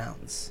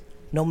backgrounds,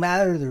 no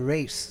matter the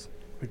race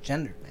or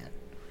gender, man.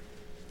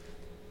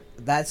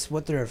 That's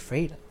what they're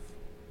afraid of.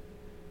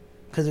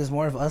 Because there's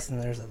more of us than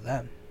there's of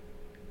them.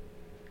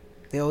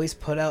 They always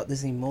put out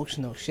this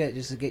emotional shit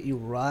just to get you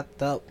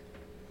wrapped up.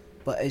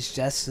 But it's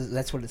just,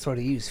 that's what it's sort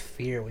of use,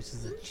 fear, which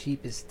is the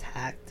cheapest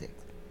tactic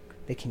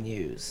they can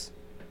use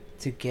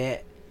to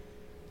get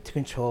to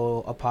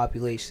control a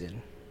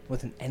population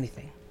within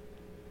anything.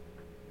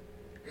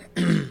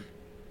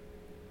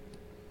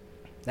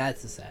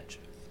 That's the sad truth.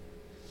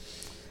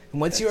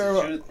 And That's the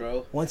truth,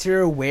 bro. once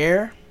you're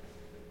aware,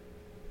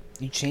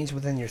 you change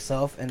within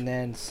yourself and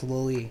then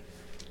slowly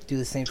do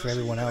the same for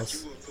everyone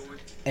else.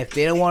 If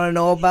they don't want to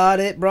know about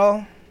it,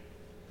 bro,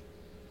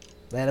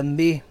 let them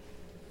be.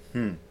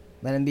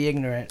 Let them be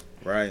ignorant.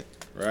 Right.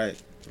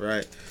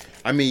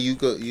 I mean,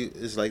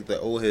 it's like the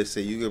old head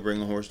say, you could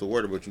bring a horse to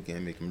water, but you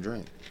can't make him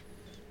drink.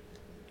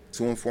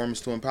 To inform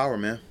is to empower,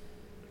 man.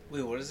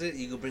 Wait, what is it?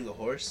 You could bring a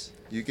horse?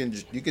 You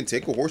can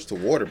take a horse to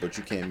water, but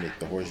you can't make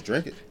the horse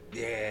drink it.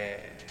 Yeah.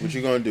 What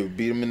you gonna do?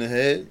 Beat him in the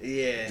head?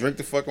 Yeah. Drink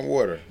the fucking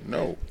water?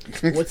 No.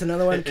 What's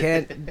another one?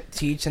 Can't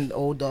teach an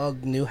old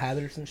dog new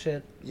habits and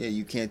shit. Yeah,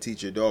 you can't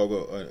teach your dog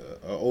a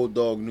old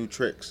dog new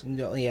tricks.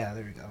 No, yeah,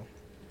 there we go.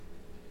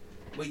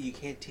 Wait, you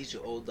can't teach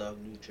an old dog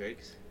new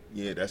tricks?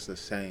 Yeah, that's the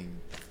saying.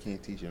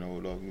 Can't teach an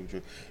old dog new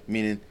tricks.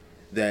 Meaning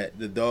that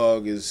the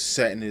dog is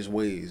set in his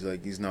ways,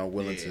 like he's not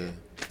willing to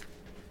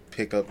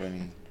pick up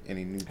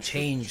any new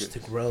Change tricks. to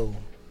grow.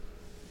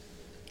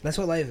 That's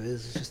what life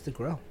is. It's just to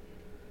grow.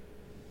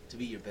 To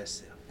be your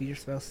best self. Be your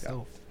best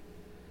self.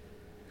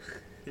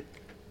 And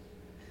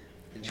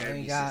We try to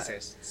only be got-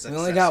 successful. We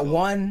only got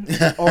one,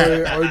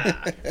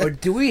 or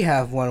do we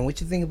have one? What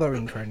you think about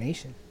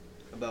reincarnation?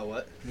 About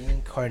what?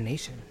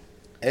 Reincarnation.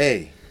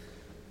 Hey,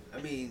 I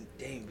mean,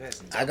 dang,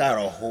 best. I got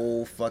a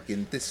whole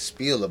fucking this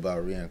spiel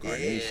about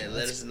reincarnation. Yeah,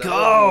 let us know,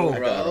 go. I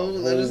got a bro.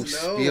 Let whole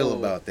us know. spiel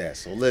about that.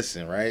 So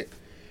listen, right?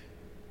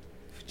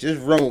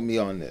 Just run with me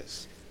on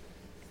this.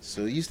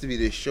 So it used to be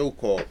this show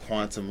called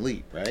Quantum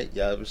Leap, right?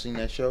 Y'all ever seen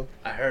that show?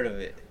 I heard of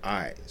it. All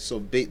right. So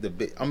I'm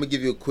gonna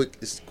give you a quick.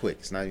 It's quick.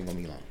 It's not even gonna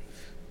be long.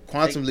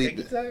 Quantum Leap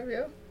Take your time,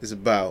 yo. is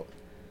about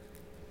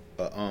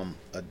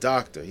a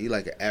doctor. He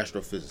like an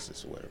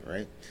astrophysicist or whatever,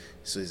 right?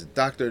 So he's a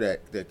doctor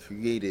that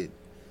created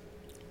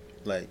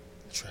like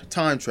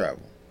time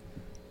travel.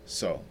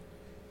 So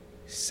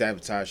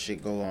sabotage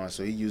shit go on.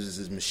 So he uses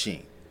his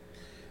machine.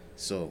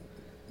 So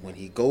when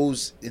he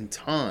goes in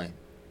time,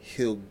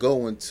 he'll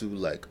go into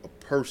like a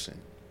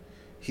person.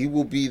 He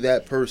will be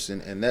that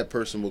person, and that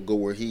person will go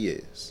where he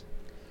is.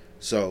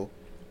 So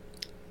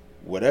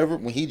whatever,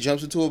 when he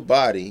jumps into a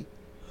body,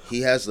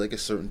 he has like a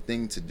certain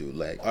thing to do.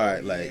 Like,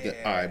 all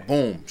right,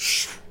 boom,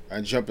 I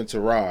jump into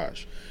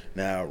Raj.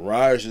 Now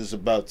Raj is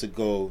about to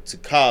go to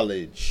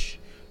college,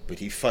 but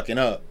he fucking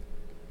up.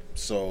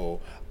 So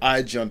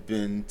I jump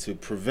in to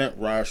prevent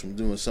Raj from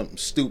doing something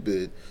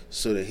stupid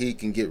so that he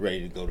can get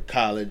ready to go to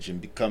college and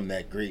become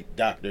that great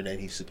doctor that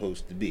he's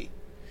supposed to be.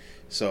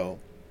 So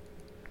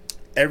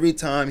every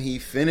time he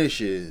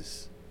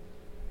finishes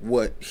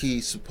what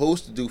he's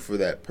supposed to do for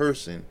that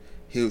person,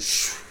 he'll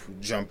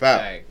jump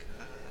out. Like,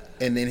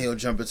 And then he'll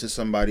jump into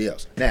somebody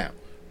else. Now,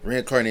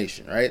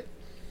 reincarnation, right?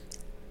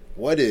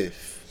 What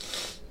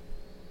if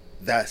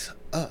that's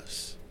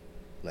us?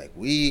 Like,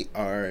 we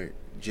are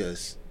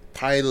just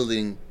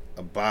piloting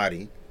a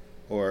body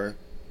or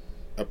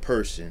a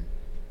person,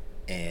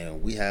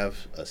 and we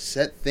have a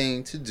set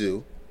thing to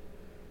do,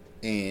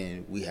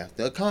 and we have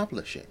to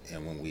accomplish it.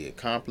 And when we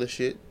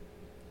accomplish it,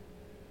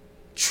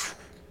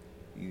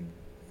 you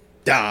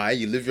die,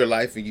 you live your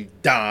life and you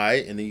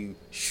die, and then you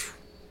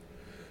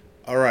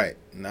all right,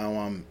 now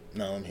I'm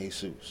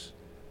Jesus.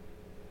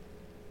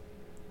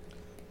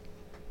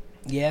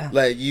 Yeah.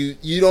 Like you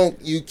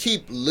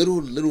keep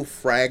little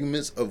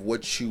fragments of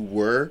what you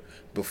were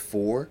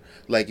before.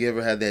 Like, you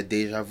ever had that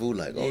deja vu,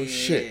 like, oh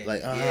shit,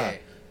 like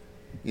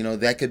you know,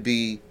 that could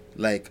be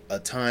like a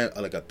time,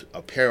 like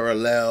a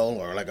parallel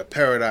or like a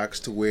paradox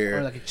to where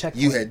Or like a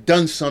checkpoint. you had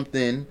done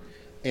something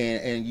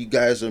and you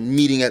guys are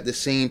meeting at the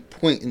same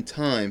point in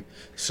time,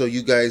 so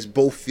you guys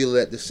both feel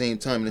it at the same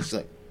time, and it's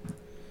like,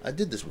 I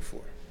did this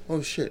before.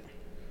 Oh shit.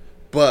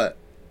 But,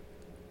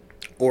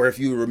 or if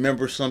you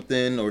remember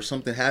something or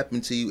something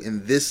happened to you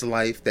in this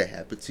life that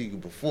happened to you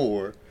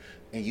before,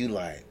 and you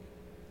like,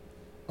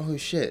 oh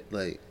shit,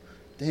 like,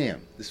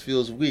 damn, this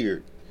feels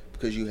weird,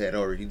 because you had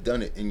already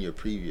done it in your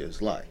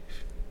previous life.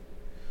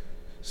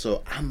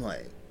 So I'm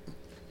like,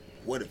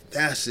 what if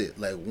that's it?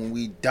 Like, when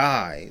we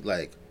die,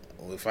 like,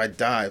 if I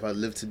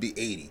live to be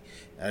 80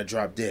 and I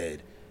drop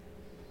dead,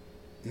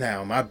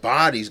 now my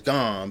body's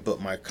gone,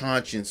 but my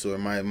conscience or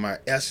my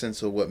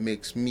essence or what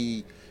makes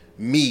me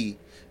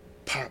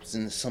pops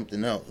into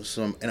something else,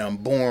 and I'm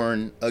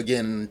born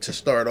again to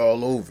start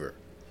all over.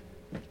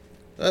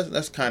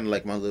 That's kind of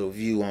like my little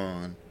view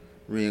on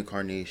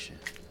reincarnation.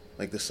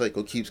 Like, the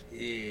cycle keeps,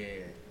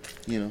 you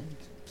know.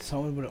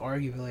 Someone would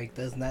argue, like,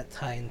 doesn't that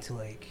tie into,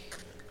 like,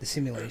 the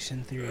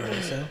simulation theory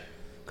also?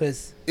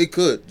 Because it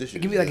could. It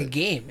could be like a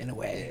game in a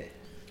way.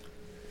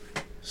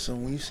 So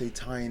when you say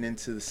tying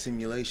into the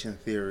simulation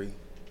theory,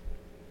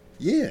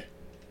 yeah,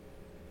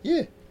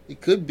 it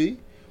could be.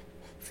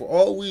 For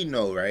all we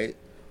know, right?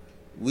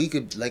 We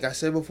could, like I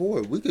said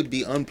before, we could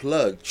be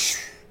unplugged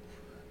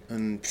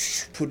and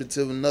put it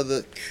to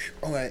another.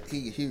 All right,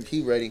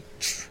 he ready.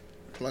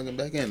 Plug him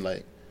back in.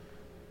 Like,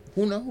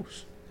 who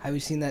knows? Have you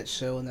seen that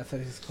show on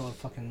Netflix? It's called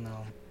fucking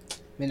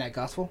Midnight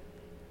Gospel.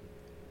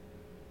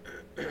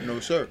 No,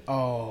 sir.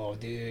 Oh,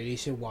 dude, you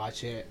should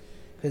watch it.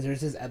 Because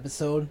there's this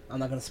episode. I'm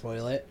not gonna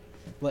spoil it,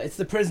 but it's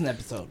the prison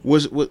episode.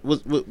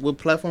 What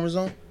platform is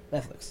on?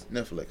 Netflix.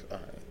 All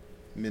right.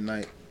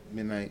 Midnight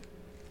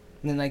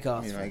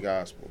Gospel. Midnight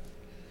Gospel.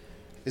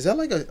 Is that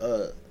like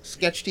a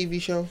sketch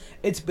TV show?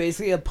 It's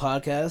basically a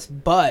podcast,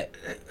 but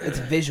it's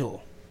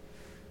visual.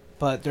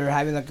 But they're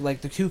having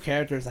like the two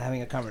characters are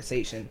having a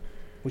conversation,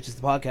 which is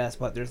the podcast.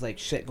 But there's like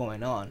shit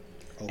going on,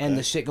 and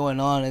the shit going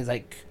on is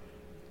like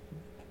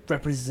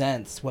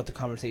represents what the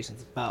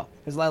conversation's about.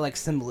 There's a lot of like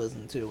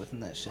symbolism too within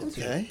that shit.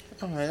 Okay,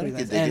 too. all right, I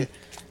get And it.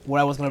 what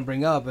I was gonna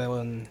bring up,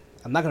 and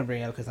I'm not gonna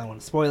bring it up because I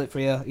want to spoil it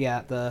for you.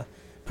 Yeah, the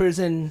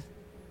prison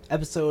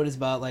episode is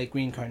about like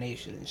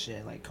reincarnation and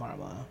shit, like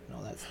karma and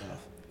all that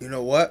stuff. You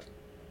know what?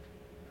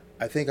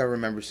 I think I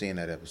remember seeing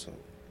that episode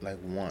like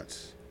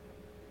once.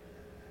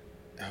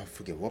 I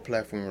forget what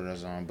platform it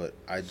was on, but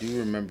I do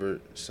remember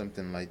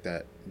something like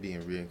that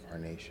being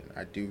reincarnation.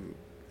 I do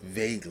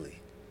vaguely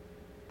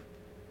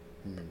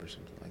remember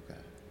something like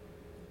that.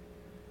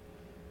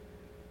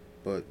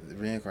 But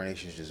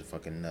reincarnation is just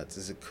fucking nuts.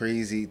 It's a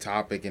crazy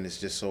topic, and it's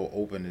just so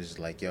open. It's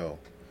like, yo,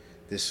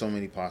 there's so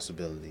many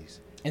possibilities.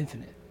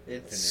 Infinite.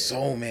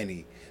 So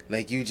many.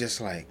 Like, you just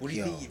like, what do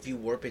you think if you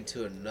warp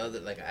into another,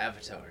 like an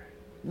avatar?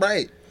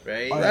 Right.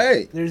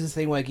 Right. There's this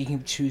thing like you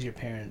can choose your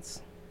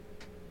parents.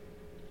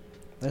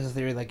 There's a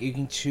theory like you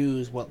can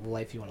choose what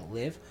life you want to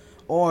live,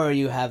 or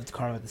you have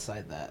karma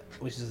decide that,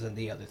 which is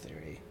the other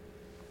theory.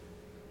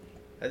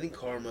 I think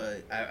karma.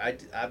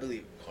 I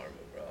believe karma,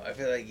 bro. I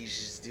feel like you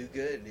should just do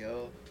good,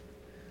 yo.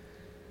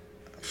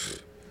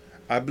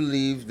 I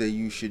believe that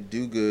you should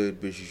do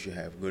good, but you should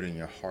have good in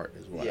your heart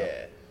as well.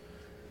 Yeah.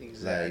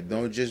 Exactly. Like,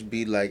 don't just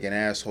be like an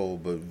asshole,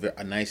 but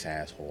a nice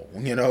asshole.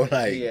 You know,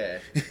 like, yeah.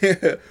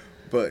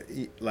 But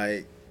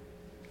like,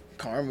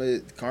 karma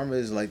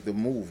is like the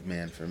move,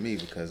 man, for me,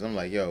 because I'm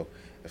like, yo,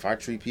 if I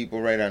treat people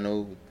right, I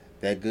know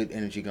that good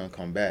energy gonna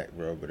come back,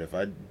 bro. But if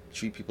I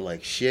treat people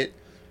like shit,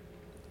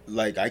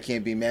 like, I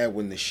can't be mad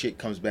when the shit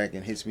comes back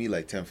and hits me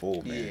like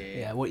tenfold, man.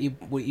 Yeah, what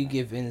you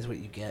give in is what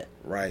you get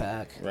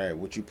back. Right.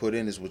 What you put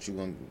in is what you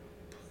gonna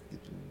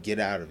get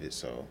out of it.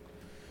 So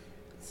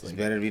it's like,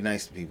 better to be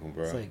nice to people,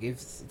 bro. It's like,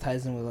 if it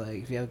ties in with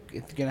like if you're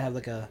gonna have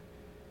like a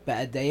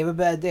bad day, you have a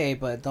bad day,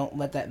 but don't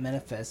let that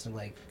manifest and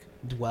like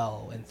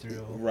dwell and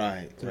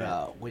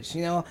throughout. Which,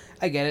 you know,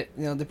 I get it.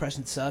 You know,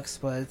 depression sucks,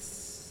 but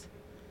it's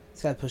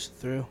gotta push it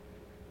through.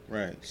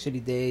 Right.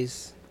 Shitty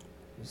days.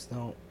 Just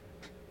don't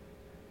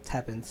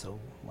tap in so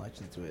much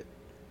into it.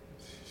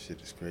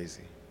 Shit is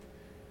crazy.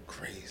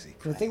 Crazy.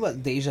 The thing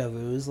about deja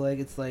vu is like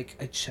it's like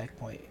a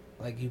checkpoint.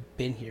 Like you've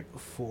been here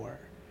before.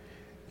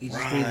 You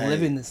just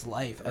reliving this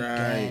life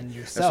again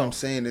yourself. That's what I'm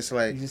saying. It's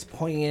like you're just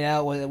pointing it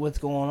out what's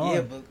going on.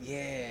 Yeah, but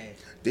yeah.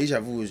 Deja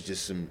vu is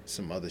just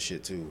some other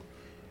shit too.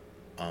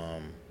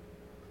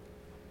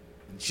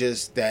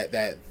 Just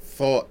that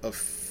thought of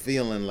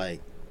feeling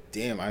like,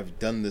 damn, I've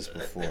done this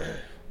before,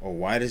 or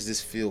why does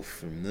this feel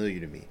familiar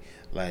to me?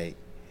 Like,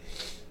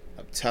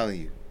 I'm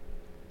telling you,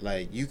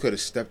 like you could have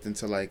stepped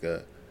into like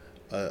a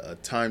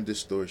time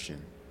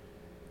distortion,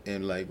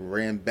 and like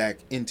ran back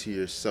into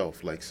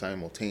yourself like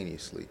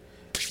simultaneously,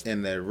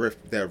 and that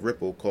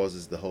ripple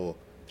causes the whole,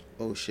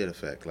 oh shit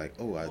effect. Like,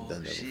 oh, I've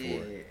done that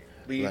before.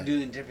 But you're like,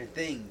 doing different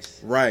things.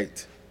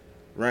 Right.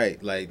 Like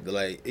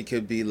it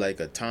could be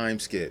like a time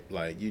skip.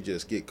 Like you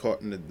just get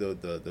caught in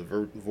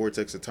the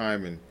vortex of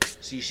time, and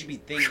so you should be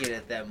thinking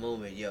at that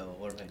moment, yo,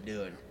 what am I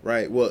doing?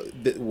 Right. Well,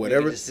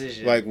 whatever.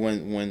 Decision. Like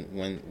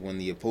when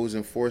the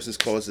opposing forces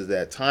causes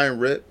that time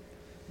rip,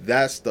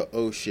 that's the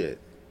oh shit.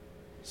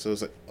 So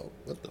it's like, oh,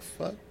 what the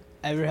fuck?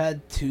 Ever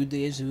had 2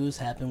 deja vus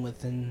happen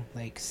within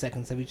like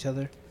seconds of each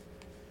other?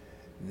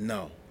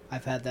 No.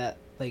 I've had that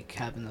like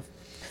happen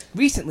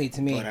recently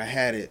to me. But I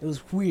had it. It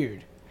was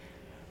weird.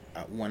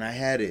 When I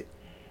had it,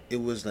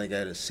 it was like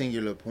at a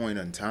singular point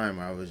in time.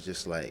 I was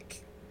just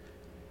like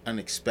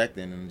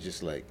unexpected, and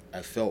just like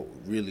I felt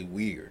really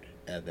weird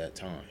at that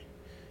time.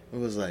 It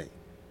was like,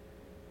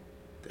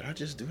 did I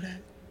just do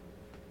that?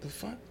 The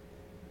fuck?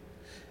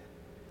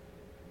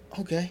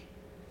 Okay.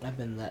 I've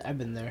been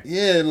there.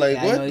 Yeah, like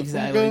yeah, what? I know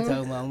exactly what you're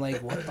talking about. I'm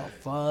like, what the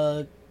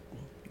fuck?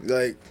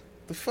 Like,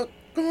 the fuck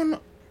going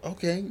on?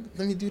 Okay,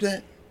 let me do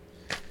that.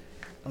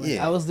 Like,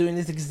 I was doing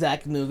this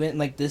exact movement, and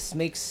like this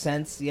makes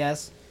sense.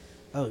 Yes.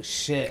 Oh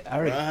shit! I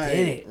already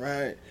did it.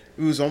 Right.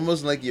 It was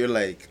almost like you're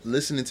like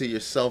listening to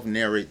yourself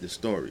narrate the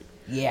story.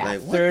 Yeah.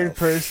 Like, third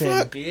person.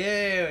 Fuck?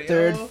 Yeah.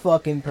 Third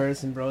fucking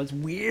person, bro. It's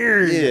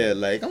weird. Yeah.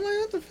 Like I'm like,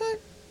 what the fuck?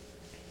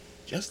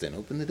 Justin,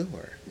 open the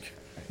door.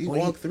 He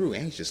walked through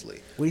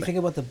anxiously. What do you think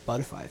about the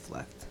butterfly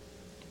effect?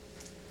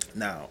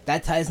 Now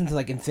that ties into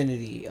like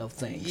infinity of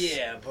things.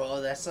 Yeah,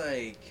 bro. That's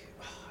like.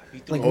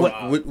 Like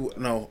what?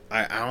 No,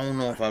 I don't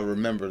know if I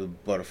remember the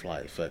butterfly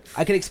effect.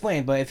 I can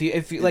explain, but if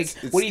you like,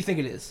 what do you think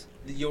it is?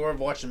 You ever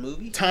watch a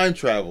movie? Time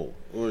travel,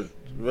 or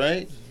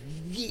right?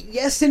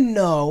 Yes and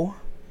no.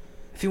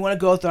 If you want to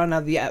go down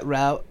that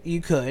route,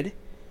 you could,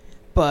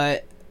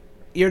 but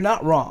you're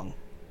not wrong.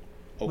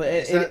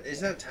 Okay. But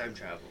it's not time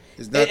travel.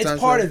 It's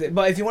part of it.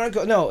 But if you want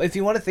to if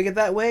you want to think it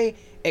that way,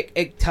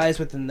 it ties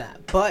within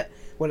that. But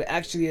what it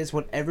actually is,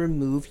 whatever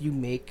move you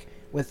make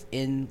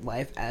within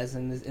life, as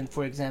in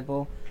for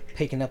example,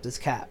 picking up this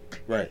cap.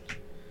 Right.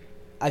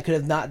 I could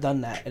have not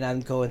done that, and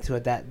I'm going to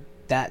that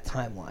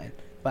timeline.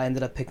 But I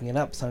ended up picking it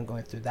up, so I'm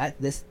going through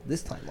this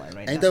timeline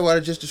right now. Ain't that what I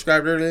just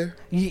described earlier?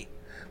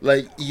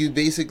 Like you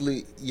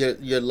basically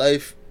your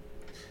life,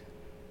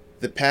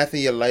 the path of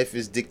your life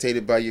is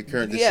dictated by your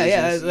current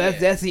decisions. Yeah.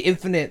 That's the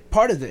infinite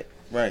part of it.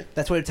 Right.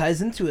 That's what it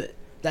ties into it.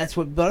 That's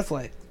what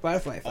butterfly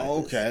effect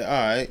okay, is. all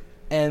right.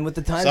 And with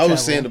the time travel, I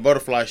was saying the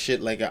butterfly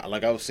shit like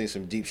I was saying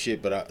some deep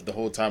shit, but the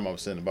whole time I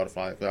was saying the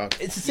butterfly.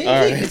 It's the same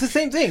thing. Right. It's the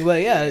same thing.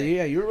 But yeah,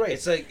 you're right.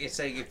 It's like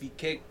if you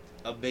kick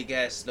a big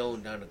ass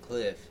stone down a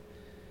cliff,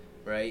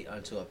 right,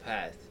 onto a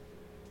path,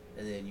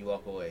 and then you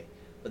walk away.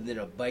 But then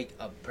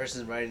a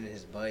person riding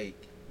his bike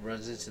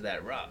runs into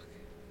that rock,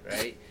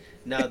 right?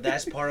 Now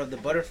that's part of the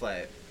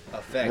butterfly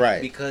effect,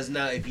 right? Because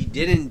now if you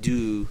didn't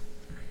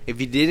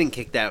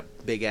kick that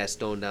big ass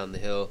stone down the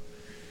hill,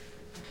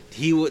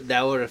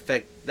 that would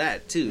affect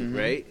that too,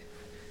 right?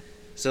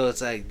 So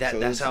it's like that. So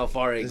that's how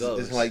far it goes.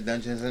 It's like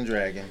Dungeons and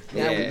Dragons.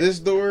 Go to this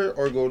door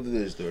or go to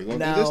this door. Go to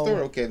this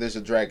door. Okay, there's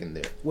a dragon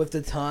there. With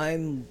the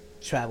time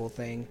travel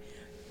thing,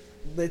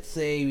 let's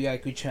say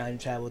we try and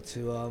travel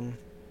to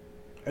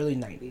early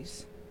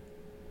 90s.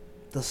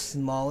 The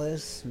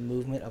smallest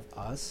movement of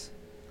us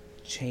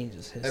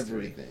changes history.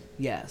 Everything.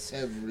 Yes.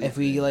 Everything. If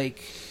we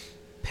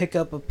pick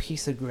up a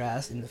piece of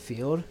grass in the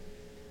field,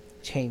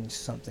 change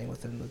something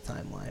within the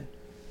timeline.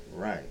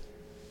 Right.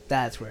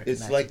 That's where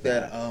it's like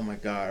that. Oh my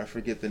god, I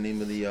forget the name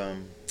of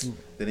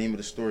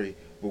the story,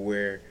 but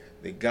where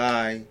the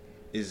guy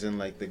is in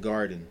like the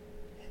garden,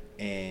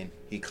 and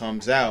he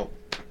comes out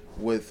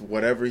with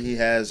whatever he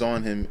has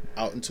on him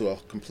out into a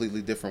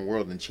completely different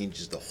world and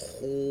changes the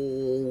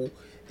whole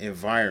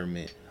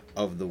environment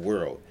of the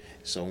world.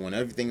 So when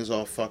everything is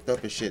all fucked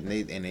up and shit,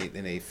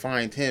 and they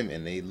find him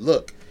and they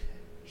look,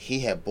 he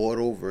had bought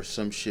over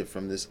some shit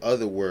from this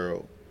other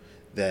world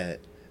that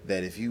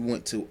if you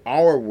went to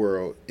our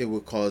world, it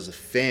would cause a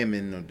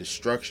famine or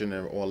destruction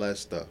or all that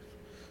stuff.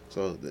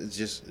 So it's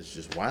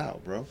just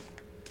wild, bro.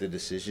 The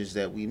decisions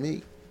that we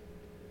make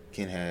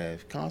can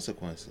have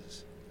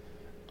consequences.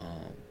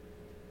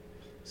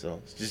 So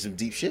it's just some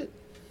deep shit.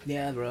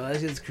 Yeah, bro,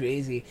 that's just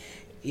crazy.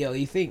 Yo,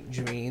 you think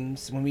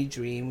dreams, when we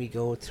dream, we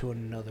go to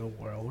another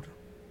world?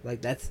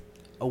 Like, that's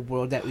a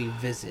world that we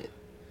visit.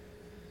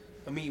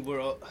 I mean, we're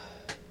all.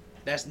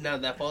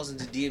 That falls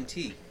into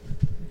DMT.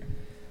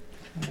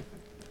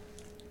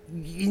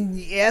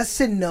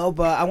 Yes and no,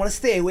 but I want to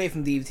stay away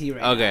from DMT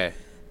right now. Okay.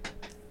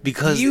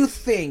 Because You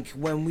think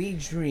when we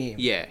dream,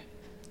 yeah,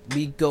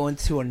 we go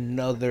into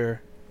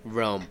another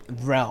realm.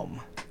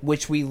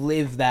 which we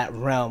live that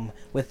realm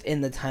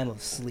within the time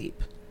of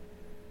sleep.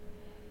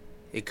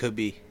 It could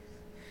be.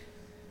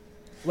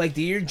 Like,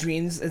 do your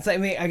dreams? It's like,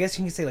 I mean, I guess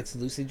you can say like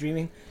lucid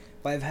dreaming,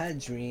 but I've had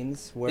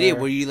dreams where Yeah,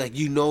 where you like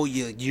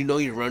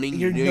you're running,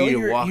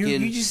 you're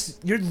walking.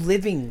 You're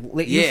living.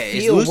 Like, yeah,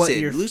 you feel it's what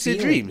lucid. you're Lucid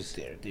feeling dreams,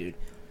 there, dude.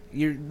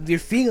 You're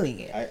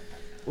feeling it.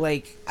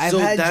 I've So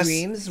had that's-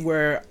 dreams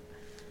where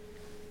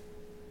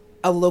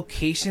a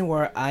location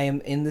where I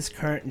am in this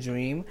current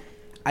dream,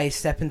 I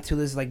step into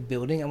this like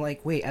building. I'm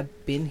like, wait,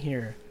 I've been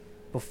here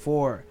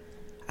before.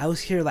 I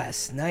was here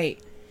last night.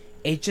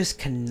 It just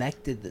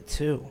connected the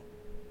two.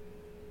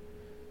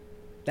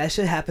 That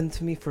shit happened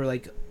to me for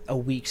like a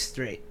week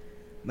straight.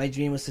 My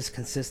dream was just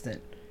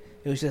consistent.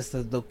 It was just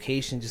the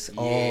location, just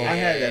all. I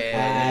had that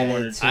added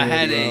one or to two, I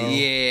had bro. it.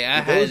 Yeah, I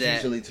But had those that.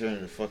 usually turn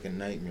into fucking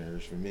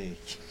nightmares for me.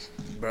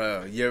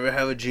 Bro, you ever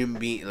have a dream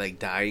being like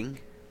dying?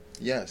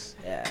 Yes.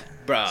 Yeah.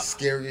 Bro,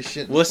 Scariest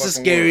shit. In what's the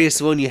fucking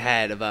scariest one you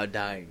had about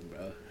dying,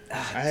 bro? I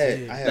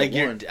had Like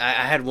one. I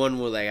had one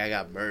where like I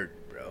got murdered,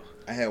 bro.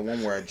 I had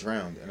one where I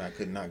drowned and I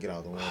could not get out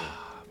of the water.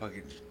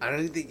 Fucking, I don't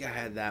even think I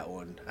had that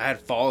one. I had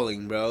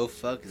falling, bro.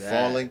 Fuck that.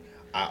 Falling.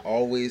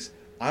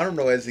 I don't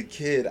know, as a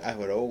kid, I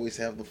would always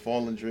have the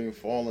falling dream,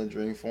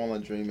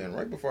 and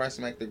right before I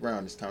smack the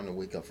ground, it's time to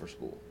wake up for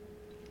school.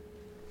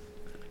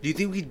 Do you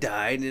think we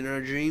died in our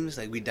dreams?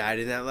 Like we died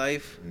in that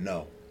life?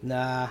 No.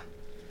 Nah.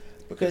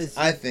 Because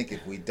I think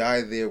if we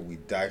die there, we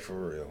die for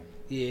real.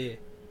 Yeah.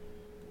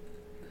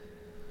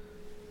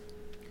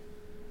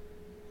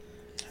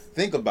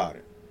 Think about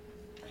it.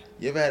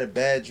 You ever had a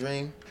bad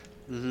dream?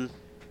 Mm-hmm.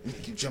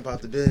 You jump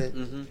out the bed?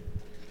 Mm-hmm.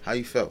 How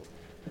you felt?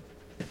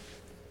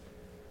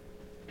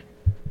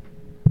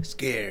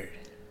 Scared.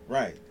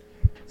 Right.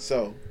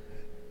 So,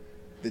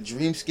 the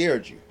dream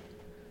scared you.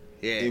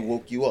 Yeah. It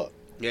woke you up.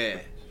 Yeah.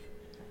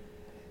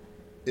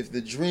 If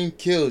the dream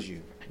kills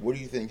you, what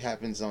do you think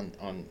happens on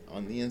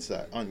the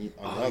inside, on the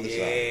other side?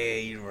 Yeah,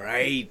 you're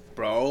right,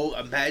 bro.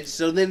 Imagine.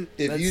 So then,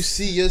 If you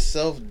see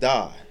yourself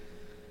die,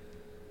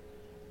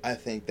 I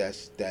think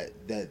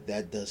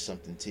that does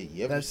something to you.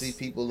 You ever see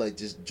people like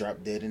just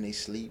drop dead in their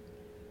sleep?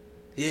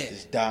 yeah,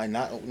 Just die,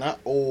 not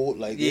old,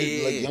 like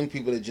Yeah. like young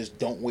people that just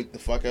don't wake the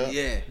fuck up.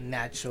 yeah.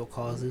 Natural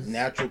causes.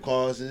 Natural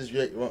causes,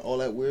 all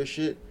that weird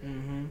shit.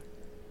 Mm-hmm.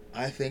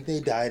 I think they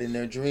died in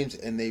their dreams,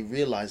 and they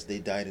realized they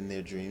died in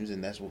their dreams,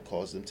 and that's what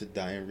caused them to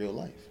die in real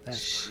life.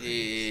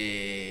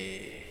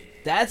 Shit.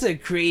 That's a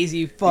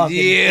crazy fucking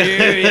Yeah.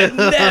 theory. I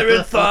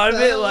never thought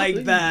of it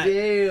like that.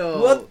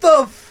 Damn. What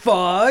the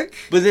fuck?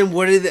 But then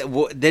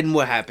then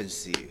what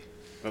happens to you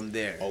from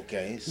there?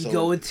 Okay, so You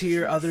go into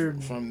your other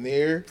from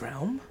there.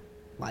 realm?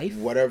 Life?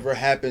 Whatever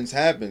happens.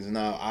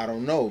 Now I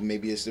don't know.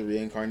 Maybe it's the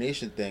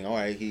reincarnation thing. All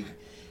right,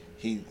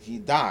 he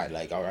died.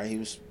 Like, all right,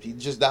 he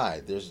just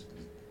died. There's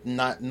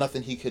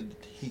nothing he could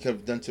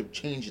have done to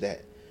change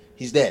that.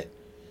 He's dead.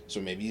 So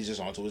maybe he's just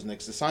on to his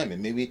next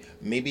assignment.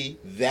 Maybe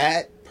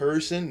that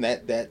person,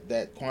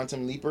 that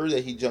quantum leaper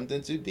that he jumped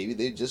into, maybe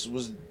they just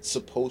was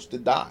supposed to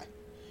die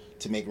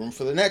to make room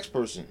for the next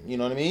person. You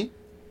know what I mean?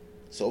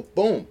 So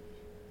boom,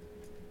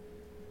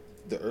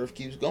 the earth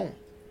keeps going.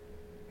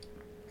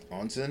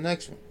 On to the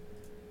next one.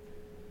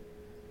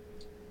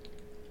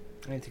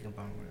 I need to take a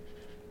bong rip.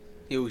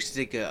 Yeah, we should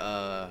take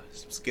some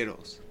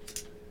Skittles.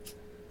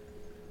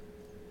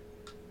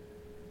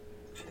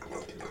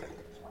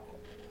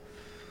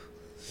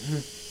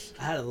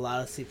 I had a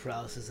lot of sleep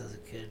paralysis as a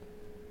kid.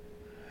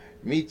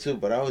 Me too,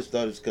 but I always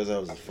thought it's because I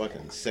was a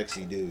fucking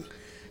sexy dude.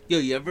 Yo,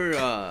 you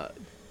ever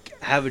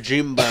have a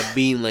dream about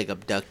being like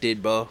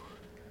abducted, bro?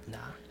 Nah,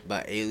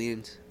 By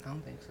aliens? I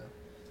don't think so.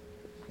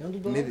 You don't do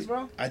balloons, Maybe,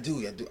 bro? I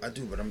do,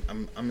 but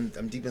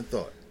I'm deep in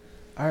thought.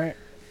 All right.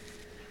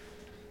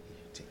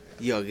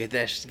 Yo, get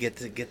the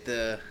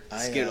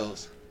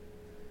Skittles.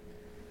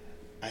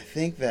 I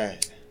think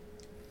that.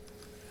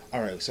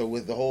 All right, so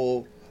with the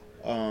whole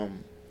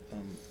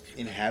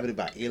inhabited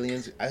by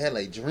aliens, I had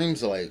like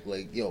dreams of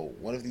like yo,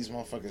 what if these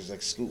motherfuckers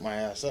like scoop my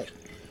ass up,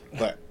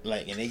 but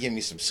like, and they give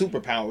me some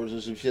superpowers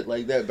or some shit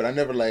like that. But I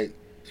never like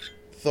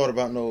thought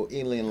about no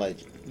alien like,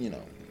 you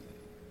know,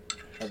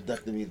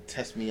 abducting me to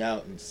test me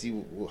out and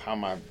see how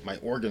my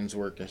organs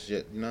work and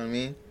shit. You know what I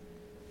mean?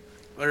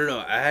 I don't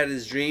know. I had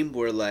this dream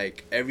where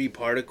like every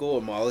particle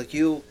or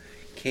molecule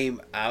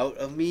came out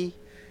of me,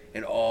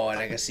 and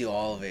I could see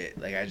all of it.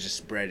 Like I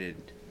just spreaded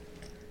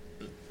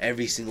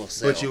every single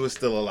cell. But you were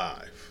still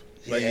alive.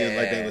 Like,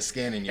 like they were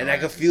scanning you. And I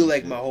could feel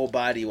like my whole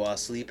body while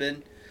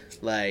sleeping,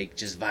 like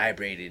just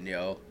vibrating,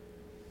 yo.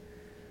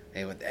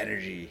 And with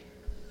energy,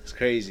 it's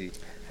crazy.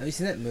 Have you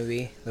seen that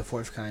movie, The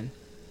Fourth Kind?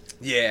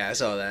 Yeah, I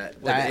saw that.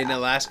 In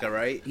Alaska,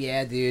 right?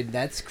 Yeah, dude,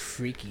 that's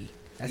freaky.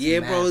 That's Yeah,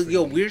 mad bro.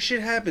 Yo, freaky. weird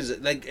shit happens.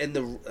 Like in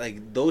the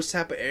those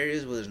type of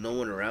areas where there's no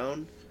one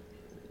around,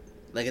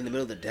 like in the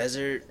middle of the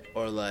desert.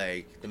 or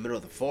like the middle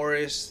of the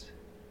forest.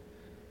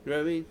 You know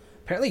what I mean?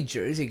 Apparently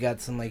Jersey got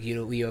some like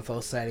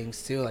UFO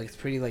sightings too. Like it's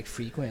pretty like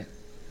frequent.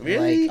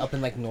 Really? Like up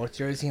in like North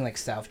Jersey and like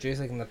South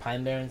Jersey, like in the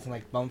Pine Barrens and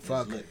like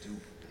bumfuck. It's lit, dude.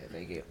 Yeah,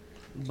 thank you.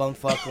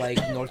 Bumfuck like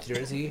North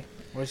Jersey,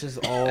 where it's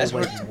just all That's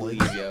hard like to woods.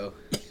 believe, yo.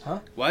 Huh?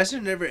 Why is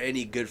there never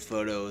any good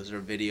photos or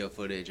video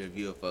footage of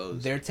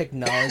UFOs? Their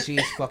technology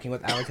is fucking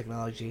with our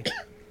technology.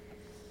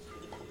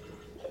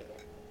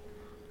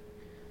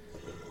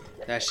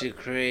 That shit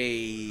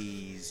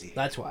crazy.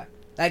 That's why.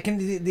 That can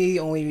be the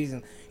only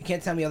reason. You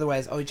can't tell me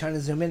otherwise. Oh, you're trying to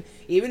zoom in?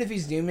 Even if you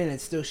zoom in,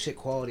 it's still shit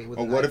quality. With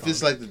Or an what if iPhone.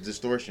 it's like the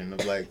distortion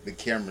of like the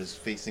cameras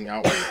facing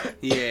outward?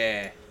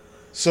 Yeah.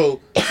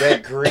 So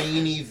that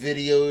grainy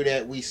video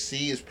that we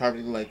see is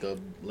probably like a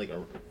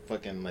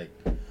fucking like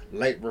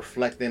light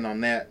reflecting on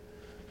that,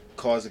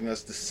 causing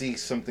us to see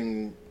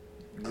something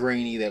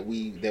grainy that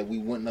we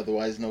wouldn't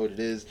otherwise know what it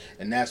is,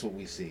 and that's what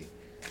we see.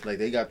 Like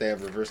they got that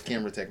reverse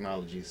camera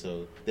technology,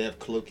 so they have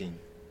cloaking.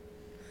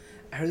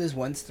 I heard this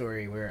one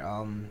story where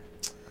damn,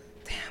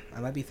 I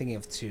might be thinking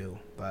of two,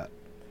 but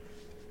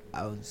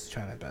I was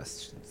trying my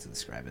best to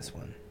describe this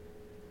one.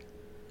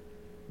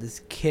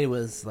 This kid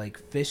was like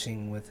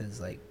fishing with his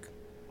like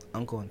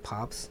uncle and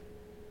pops.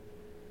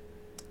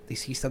 They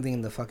see something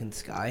in the fucking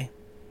sky,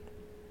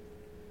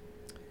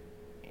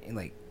 and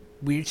like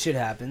weird shit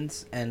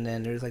happens, and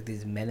then there's like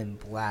these men in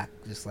black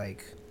just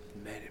like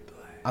Men in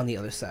Black. on the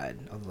other side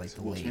of like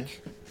the Will lake,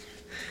 Smith?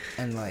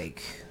 and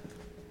like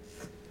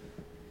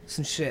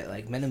some shit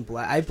like Men in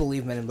Black. I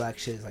believe Men in Black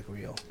shit is like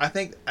real. I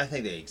think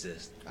they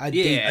exist. They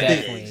Yeah, I think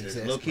definitely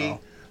exist.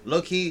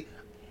 Low key,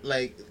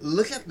 like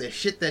look at the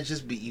shit that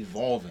just be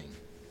evolving.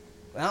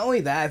 Not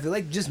only that, I feel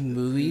like just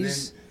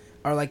movies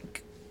are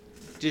like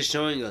Just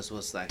showing us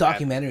what's like.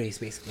 documentaries,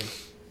 basically.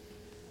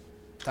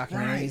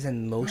 Documentaries Right,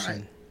 in motion.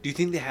 right. Do you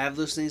think they have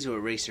those things to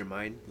erase your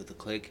mind with a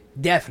click?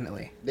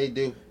 Definitely. They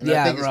do. And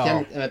Yeah, I think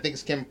bro. and I think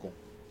it's chemical.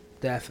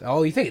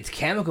 Oh, you think it's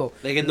chemical?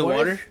 Like in the What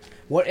water?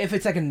 What if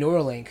it's like a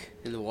Neuralink?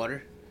 In the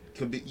water?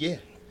 Could be, yeah.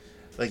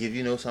 Like if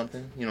you know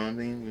something, you know what I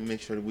mean. We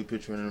make sure that we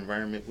put you in an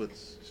environment with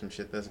some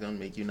shit that's gonna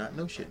make you not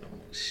know shit no more.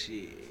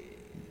 Shit.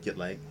 Get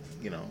like,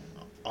 you know,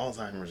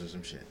 Alzheimer's or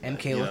some shit.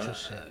 MK you know? Ultra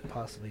shit,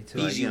 possibly too.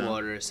 Like, Easy you know,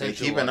 water, they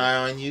essential keep water. an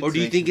eye on you. Or to do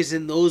you make think sure- it's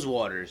in those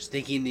waters,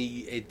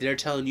 thinking they're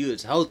telling you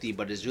it's healthy,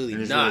 but it's really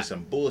and it's not? really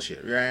some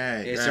bullshit,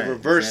 right? It's right, a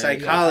reverse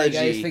exactly. psychology.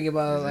 You guys think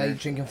about like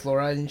Exactly. drinking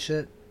fluoride and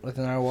shit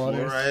within our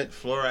waters?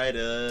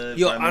 Fluoride.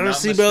 Yo, if I'm not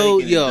honestly, bro,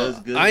 mistaken, it yo, does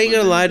good, I ain't but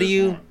gonna then lie it to does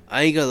you. harm.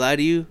 I ain't gonna lie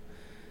to you.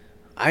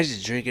 I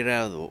just drink it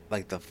out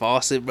of the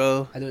faucet,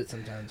 bro. I do it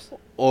sometimes.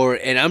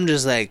 And I'm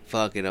just like,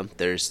 fuck it, I'm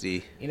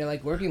thirsty. You know,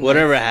 like working.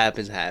 Whatever with-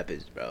 happens,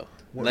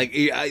 like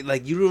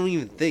you don't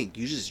even think,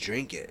 you just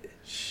drink it.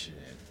 Shit.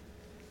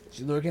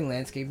 You working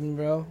landscaping,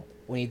 bro.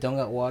 When you don't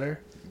got water,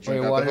 or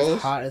Drink your out the water's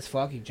hose? hot as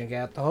fuck, you drink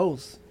out the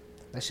hose.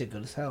 That shit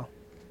good as hell.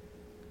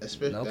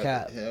 Especially, No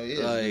cap. Hell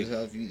yeah. Like-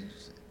 If you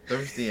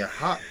thirsty and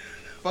hot,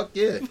 fuck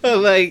yeah. But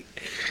like,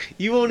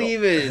 you won't No,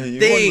 even you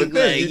think, wouldn't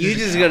think. like, you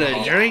just gonna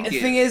Oh. drink The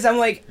it. thing is, I'm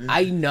like,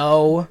 I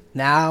know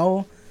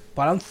now,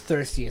 but I'm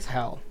thirsty as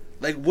hell.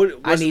 Like,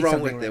 what's need wrong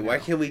something with it? right Why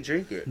now. can't we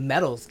drink it?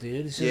 Metals,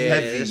 dude. It's just Yeah,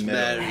 heavy it's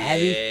metal. metal.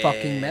 Heavy Yeah.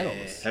 fucking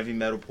metals. Heavy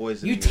metal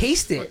poisoning. You is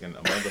taste it. fucking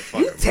a motherfucker,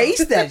 You bro.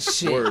 taste that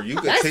shit. Word, you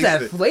can That's taste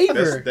that it.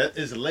 flavor. That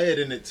is lead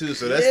in it too,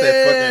 so that's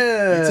that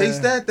fucking. You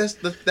taste that? That's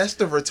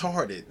the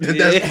retarded.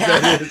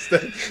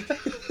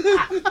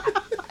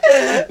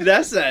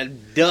 That's a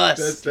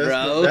dust,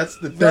 bro. That's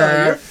the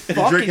Bro, you're thing.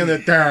 You're drinking the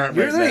thing You're right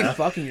really now.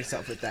 fucking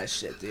yourself with that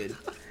shit, dude.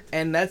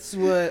 And that's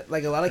what,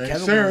 like, a lot of Hey,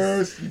 chemicals.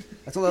 sirs.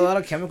 That's what a lot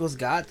of chemicals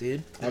got,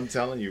 dude. I'm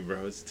telling you,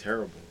 bro, it's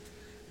terrible.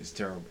 It's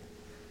terrible.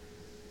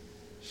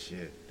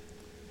 Shit.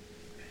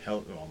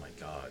 Hell, oh my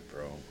god,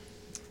 bro.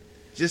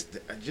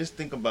 Just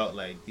think about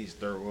like these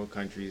third world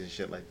countries and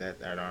shit like that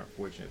aren't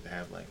fortunate to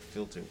have like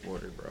filtered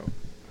water, bro.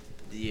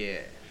 Yeah.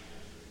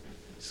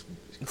 It's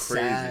It's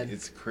crazy. sad.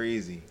 It's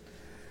crazy.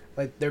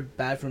 Like, their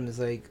bathroom is,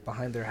 like,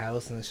 behind their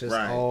house, and it's just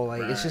Right, all,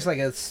 like, it's just right.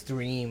 like a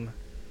stream.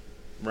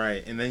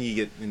 Right, and then you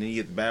get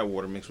the bad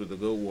water mixed with the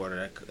good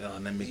water,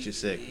 and that makes you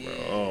sick, bro.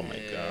 Oh my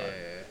god,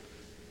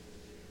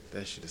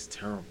 that shit is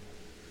terrible.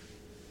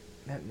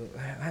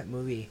 That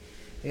movie.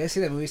 You guys see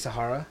that movie,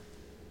 Sahara?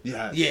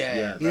 Yes, Yeah.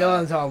 yes. You know what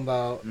I'm talking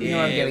about. You know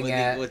what I'm getting with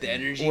at. with the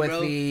energy, With bro.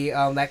 the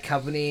that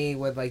company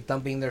with like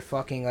dumping their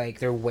fucking like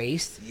their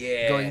waste,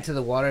 Yeah. going into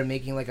the water and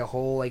making like a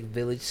whole like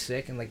village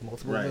sick and like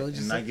multiple Right, villages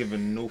and sick. not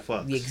giving no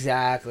fucks.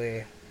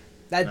 Exactly.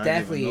 That Not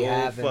definitely giving no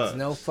happens. fucks.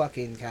 No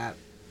fucking cap.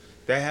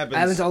 That happens,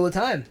 Happens all the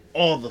time.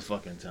 all the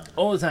fucking time.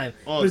 All the time.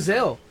 All the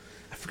Brazil.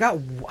 I forgot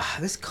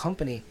this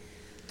company.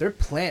 Their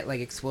plant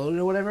like exploded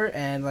or whatever,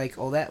 and like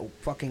all that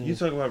fucking. You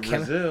talk about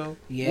Brazil.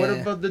 Yeah. What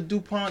about the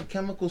DuPont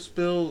chemical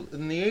spill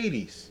in the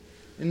 80s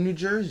in New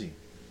Jersey?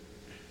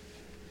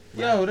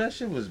 Yo, that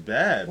shit was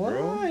bad, Well,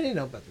 bro. I didn't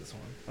know about this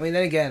one. I mean,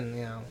 then again,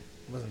 you know,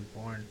 I wasn't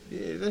born.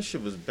 Yeah, that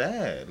shit was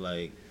bad.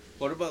 Like,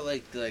 What about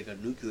like a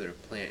nuclear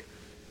plant?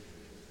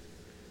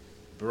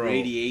 bro,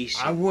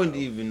 Radiation. I wouldn't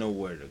bro. even know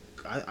where to.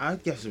 I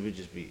guess it would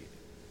just be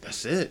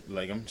that's it.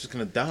 Like, I'm just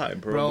gonna die,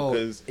 bro. Bro,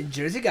 Because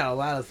Jersey got a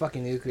lot of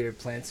fucking nuclear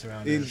plants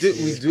around us.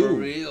 we For do.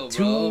 real, bro.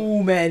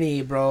 Too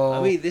many, bro.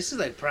 I mean, this is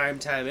like prime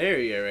time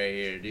area right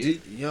here,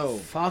 dude. Yo,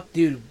 fuck,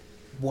 dude.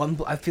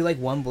 I feel like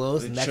one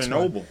blows, the next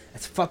Chernobyl. one.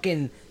 It's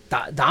fucking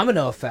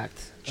domino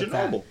effect.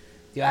 Chernobyl.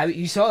 Yeah,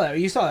 you saw that.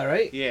 You saw that,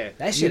 right? Yeah.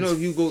 That shit. You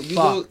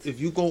know, if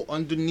you go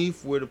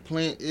underneath where the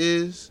plant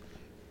is,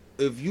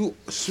 as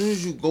soon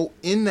as you go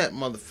in that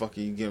motherfucker,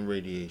 you getting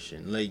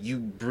radiation. Like, you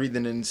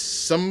breathing in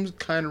some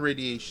kind of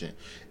radiation.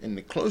 And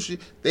the closer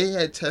they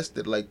had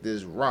tested like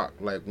this rock,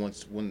 like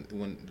once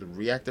when the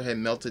reactor had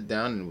melted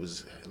down and it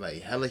was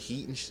like hella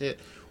heat and shit,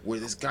 where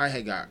this guy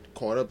had got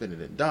caught up in it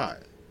and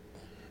died,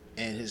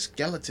 and his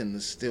skeleton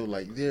is still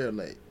like there,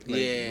 like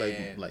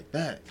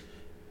that.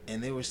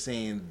 And they were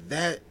saying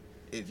that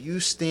if you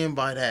stand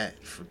by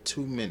that for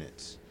 2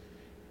 minutes,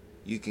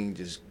 you can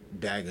just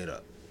bag it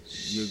up.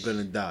 You're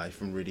gonna die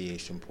from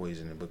radiation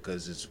poisoning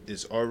because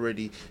it's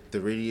already, the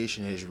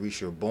radiation has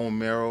reached your bone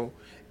marrow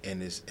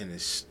and it's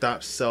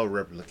stopped cell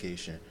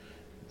replication.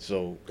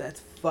 So That's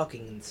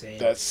fucking insane.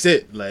 that's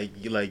it. Like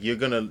you're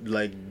gonna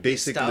like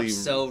basically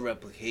Stop cell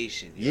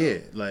replication. Yo. Yeah,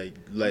 like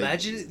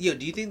Imagine, yo.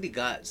 Do you think they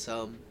got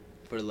some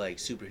for like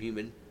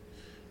superhuman?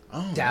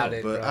 I don't Doubt know,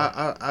 it, but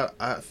bro.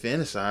 I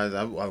fantasize.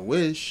 I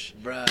wish.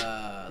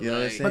 Bruh. You know what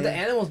I'm like, saying? But the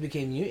animals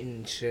became mutant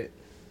and shit.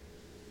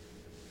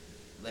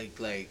 Like,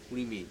 what do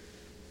you mean?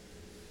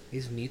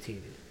 He's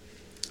mutated.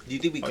 Do you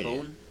think we Oh, yeah.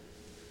 clone?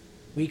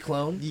 We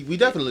clone? We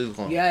definitely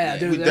clone. Yeah, Yeah,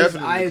 dude. we I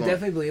clone.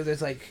 definitely believe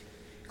there's like.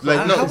 Like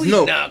How we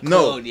not no.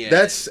 clone yet?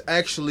 That's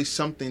actually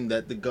something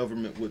that the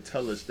government would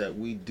tell us that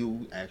we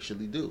do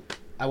actually do.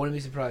 I wouldn't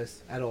be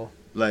surprised at all.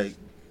 Like,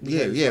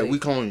 Because, yeah, like, we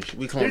clone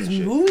There's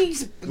shit.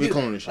 movies. We dude,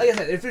 clone shit. Like I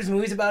said, if there's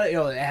movies about it,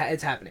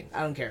 it's happening.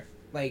 I don't care.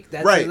 Like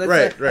that's Right.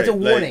 That's a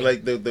warning.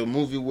 Like the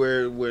movie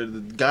where the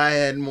guy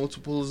had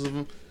multiples of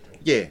them.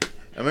 Yeah,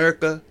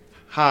 America.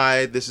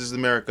 Hi, this is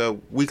America.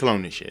 We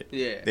clone this shit.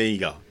 Yeah. There you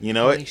go. You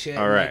know Cloning it. shit,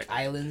 All right. like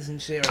islands and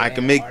shit. Or I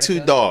can make 2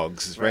 Antarctica.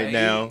 dogs right Right.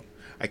 now.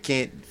 I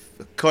can't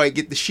quite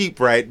get the sheep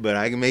right, but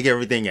I can make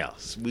everything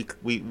else. We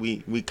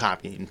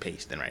copy and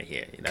pasting right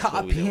here. That's what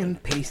we Copy doing.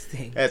 and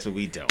pasting. That's what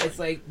we doing. It's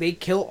like they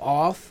kill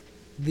off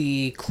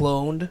the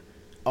cloned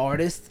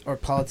artist or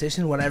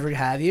politician, whatever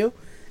have you,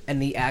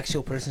 and the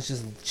actual person's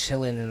just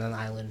chilling in an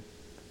island.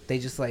 They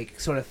just like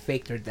sort of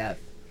fake their death,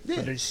 Yeah.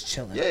 but they're just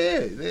chilling.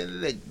 Yeah.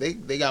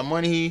 They got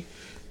money.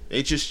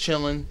 They just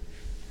chilling.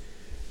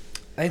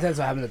 I think that's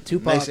what happened to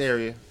Tupac. Nice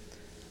area.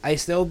 I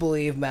still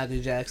believe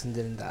Michael Jackson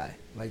didn't die.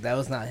 Like that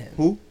was not him.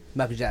 Who?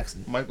 Michael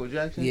Jackson. Michael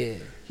Jackson? Yeah.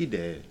 He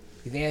dead.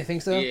 You think I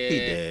think so? Yeah. He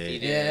dead. He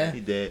Yeah. did. He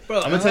dead.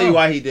 Bro, I'm gonna tell you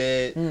why he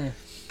dead. Mm.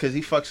 Cause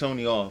he fucked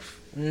Sony off.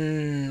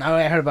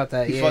 I heard about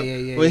that. He Yeah, fucked,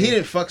 yeah. Well, he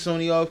didn't fuck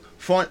Sony off.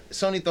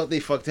 Sony thought they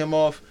fucked him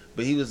off,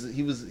 but he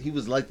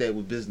was like that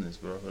with business,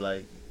 bro.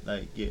 Like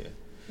yeah.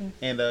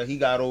 And he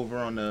got over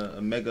on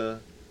a mega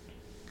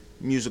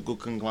musical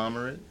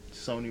conglomerate,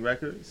 Sony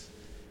Records,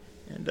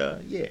 and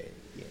yeah.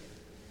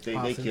 They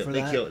Awesome killed for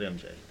they that. killed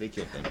MJ. They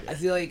killed I MJ.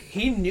 feel like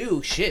he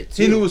knew shit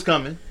too. He knew it was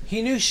coming.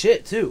 He knew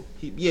shit too.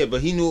 Yeah,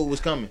 but he knew it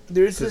was coming.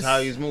 There's Because this how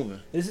he was moving.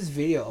 There's this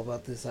video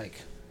about this like.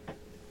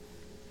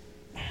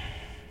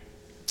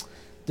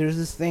 There's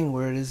this thing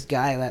where this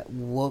guy that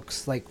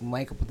looks like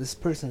Michael, but this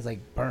person's like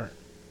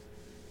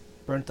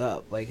burnt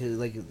up, like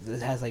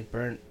it has like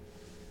burnt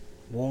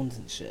wounds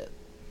and shit,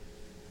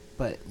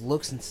 but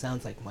looks and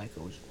sounds like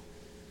Michael.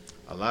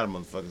 A lot of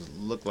motherfuckers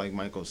look like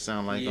Michael,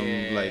 sound like him,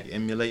 Yeah. like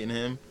emulating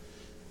him.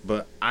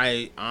 But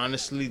I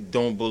honestly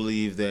don't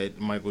believe that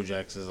Michael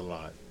Jackson's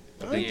alive.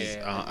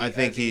 I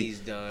think he's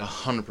done.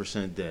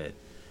 100% dead.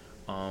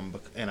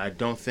 And I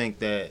don't think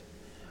that.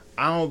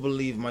 I don't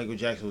believe Michael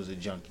Jackson was a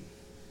junkie.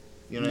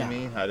 You know what I Nah.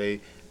 mean? How they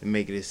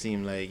make it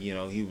seem like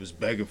he was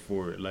begging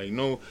for it. Like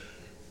no,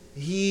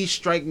 he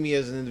strike me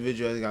as an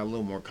individual that got a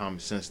little more common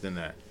sense than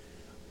that.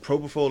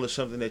 Propofol is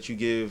something that you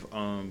give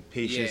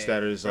patients Yeah,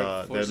 that is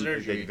right before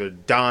surgery. they're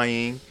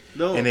dying.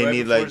 No, And they right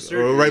need before like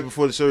surgery. or right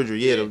before the surgery,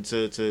 yeah,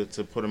 Yeah.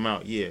 to put them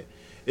out, yeah.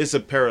 It's a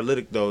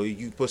paralytic though.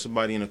 You put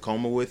somebody in a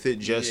coma with it,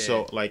 just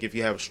so Yeah. like if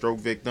you have a stroke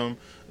victim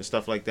and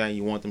stuff like that,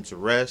 you want them to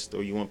rest,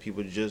 or you want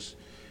people to just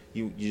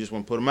you just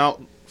want to put them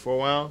out for a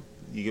while.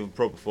 You give them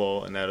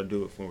propofol, and that'll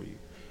do it for you.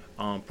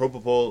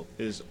 Propofol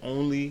is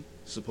only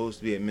supposed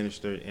to be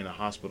administered in a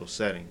hospital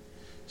setting.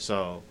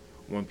 So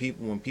when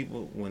people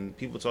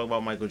talk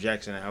about Michael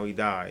Jackson and how he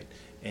died,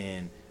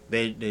 and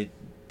they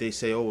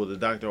say, oh, the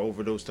doctor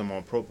overdosed him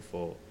on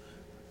propofol.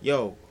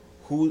 Yo,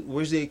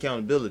 where's the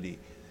accountability?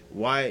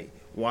 Why?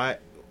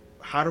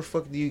 How the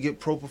fuck do you get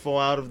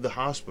propofol out of the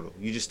hospital?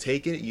 You just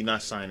take it. You're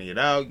not signing it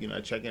out. You're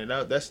not checking it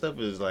out. That stuff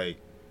is like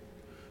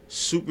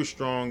super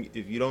strong.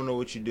 If you don't know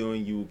what you're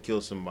doing, you will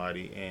kill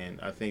somebody. And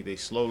I think they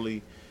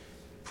slowly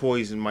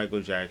poisoned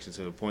Michael Jackson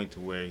to the point to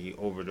where he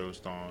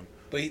overdosed on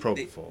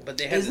propofol. But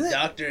they have Isn't the it-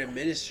 doctor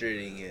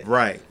administering it.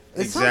 Right.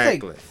 It sounds like-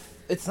 Exactly.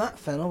 It's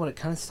not fentanyl, but it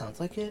kind of sounds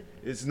like it.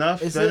 It's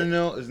not Is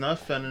fentanyl. It's not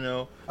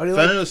fentanyl. Are they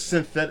like- Fentanyl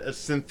is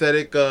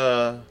synthetic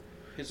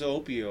It's an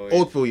opioid.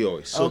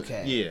 opioid. So,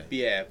 Okay. Yeah.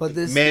 Yeah. But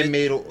this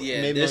Man-made. Yeah,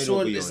 man-made this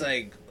one opioid. is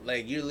like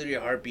like you're literally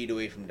a heartbeat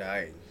away from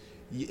dying.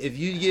 If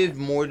you give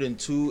more than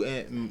two,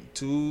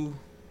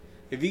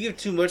 If you give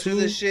too much of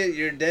this shit,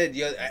 you're dead.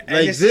 You're Like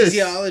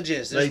anesthesiologist.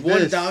 this. There's Like one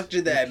this.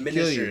 doctor that It can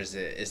kill you. administers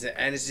it. It's the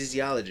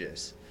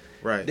anesthesiologist.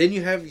 right? Then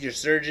you have your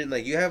surgeon.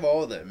 Like you have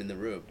all of them in the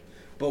room,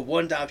 but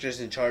one doctor's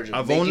in charge of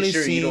I've making only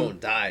sure you seen- don't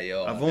die,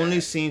 yo. I've only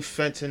seen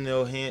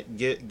fentanyl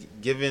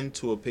given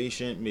to a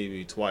patient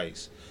maybe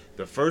twice.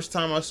 The first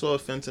time I saw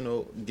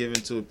fentanyl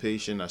given to a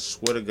patient, I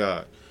swear to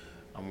God,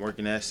 I'm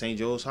working at St.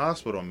 Joe's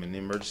Hospital. I'm in the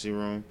emergency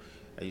room.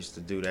 I used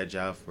to do that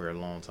job for a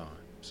long time.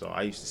 So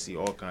I used to see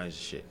all kinds of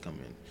shit come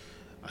in.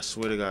 I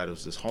swear to God, it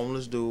was this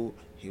homeless dude.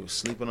 He was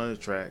sleeping on the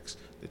tracks.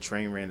 The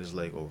train ran his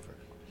leg over.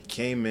 He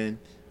came in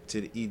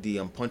to the ED.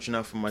 I'm punching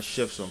out for my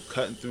shift, so I'm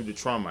cutting through the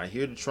trauma. I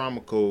hear the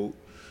trauma code.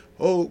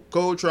 Oh,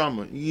 cold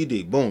trauma,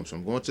 ED, boom. So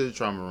I'm going to the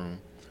trauma room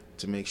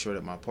to make sure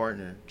that my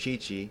partner,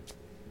 Chi-Chi,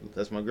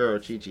 that's my girl,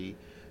 Chi-Chi,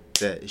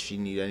 that if she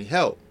need any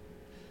help.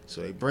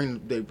 So they bring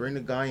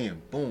the guy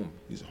in, boom.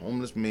 He's a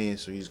homeless man,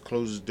 so his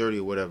clothes is dirty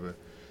or whatever.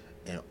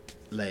 And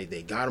like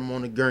they got him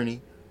on the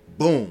gurney,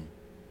 boom.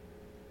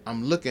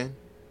 I'm looking.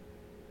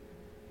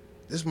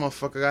 This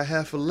motherfucker got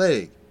half a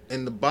leg,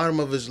 and the bottom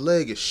of his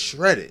leg is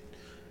shredded.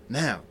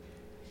 Now,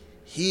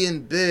 he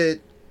in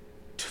bed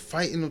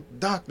fighting with the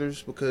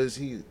doctors because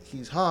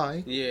he's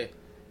high. Yeah.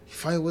 He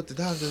fight with the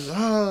doctors.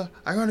 I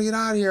gotta get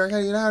out of here. I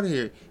gotta get out of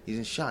here. He's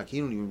in shock. He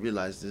don't even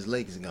realize his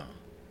leg is gone.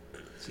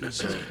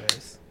 Jesus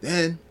Christ.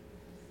 Then,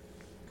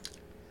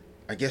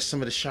 I guess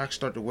some of the shock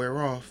start to wear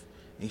off,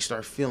 and he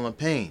start feeling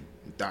pain.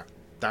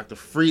 Dr.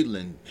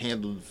 Friedland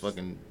handled the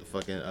fucking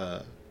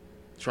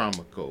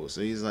trauma code.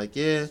 So he's like,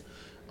 yeah,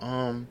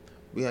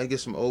 we gotta get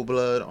some old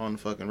blood on the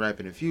fucking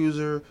rapid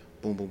infuser.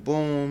 Boom, boom,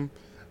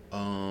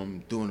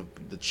 boom. Doing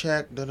the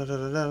check,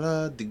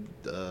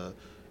 the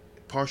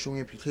partial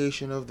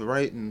amputation of the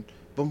right, and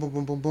boom, boom,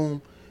 boom, boom,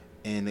 boom,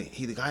 and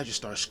the guy just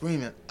starts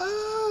screaming,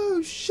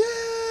 "Oh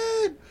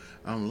shit!"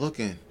 I'm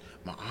looking,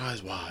 my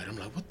eyes wide. I'm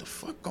like, "What the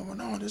fuck going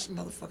on? This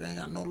motherfucker ain't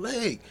got no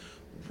leg."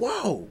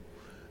 Whoa!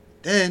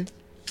 Then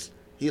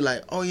he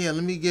like, "Oh yeah,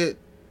 let me get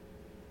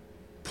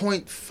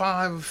 0.5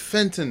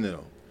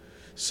 fentanyl."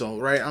 So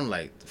right, I'm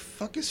like, "The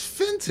fuck is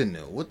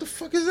fentanyl? What the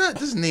fuck is that?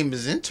 This name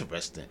is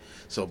interesting."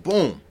 So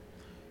boom.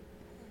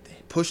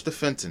 Push the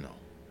fentanyl.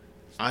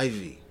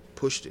 IV.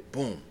 Pushed it.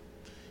 Boom.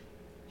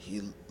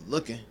 He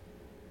looking.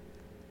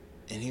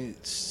 And he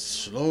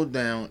slowed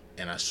down.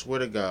 And I swear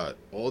to God,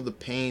 all the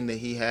pain that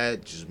he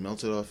had just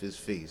melted off his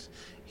face.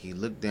 He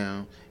looked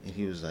down and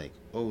he was like,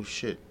 "Oh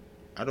shit,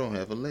 I don't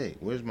have a leg.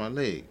 Where's my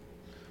leg?"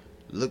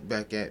 Looked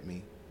back at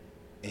me.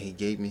 And he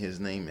gave me his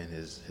name and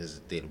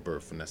his date of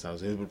birth. And that's how I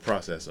was able to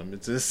process him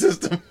into the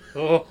system.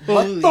 Oh,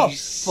 What the shit.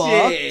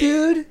 fuck,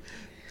 dude?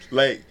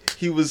 Like,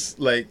 he was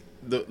like,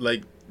 the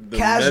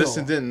Casual.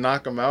 medicine didn't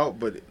knock him out,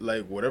 but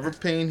like whatever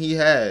pain he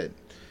had,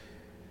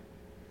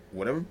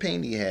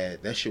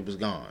 that shit was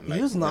gone. Like,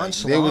 He was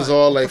nonchalant. They was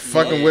all like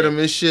fucking Yeah. with him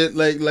and shit,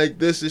 like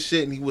this and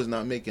shit, and he was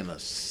not making a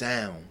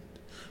sound,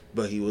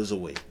 but he was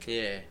awake.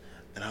 Yeah.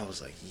 And I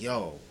was like,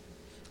 yo,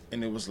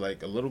 and it was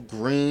like a little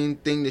green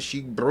thing that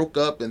she broke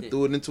up and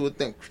threw it into a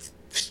thing.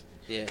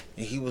 Yeah.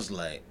 And he was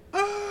like,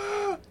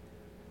 I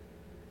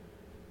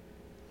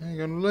ain't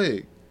got no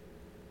leg.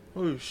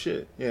 Oh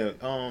shit. Yeah,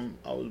 I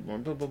was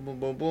born boom boom boom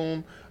boom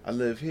boom. I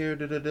live here,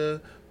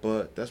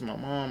 but that's my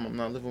mom. I'm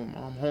not living with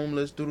my mom,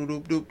 homeless, doop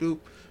doop doop doop.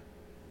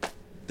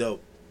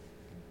 Dope.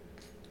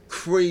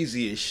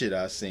 Craziest shit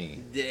I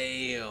seen.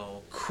 Damn.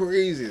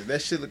 Crazy.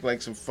 That shit looked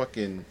like some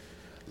fucking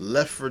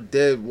Left 4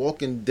 Dead,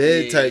 Walking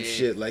Dead type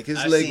shit. Like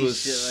his leg seen was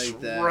shit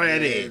like that,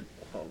 shredded. man.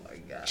 Oh my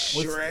god.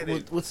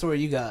 Shredded. What story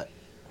you got?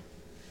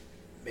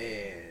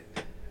 Man.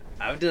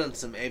 I've done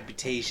some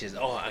amputations.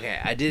 Oh, okay.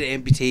 I did an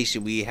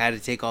amputation. We had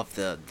to take off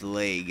the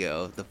leg,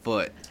 the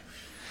foot.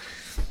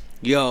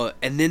 Yo,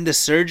 and then the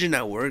surgeon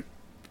I worked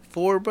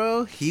for,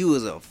 bro, he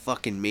was a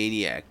fucking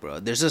maniac, bro.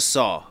 There's a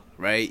saw,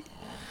 right?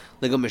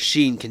 Like a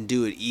machine can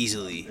do it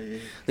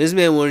easily. This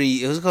man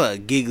it was called a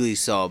giggly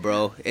saw,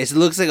 bro. It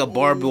looks like a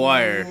barbed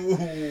wire.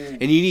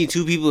 And you need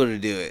two people to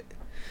do it.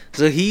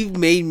 So he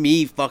made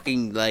me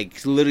fucking,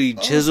 like, literally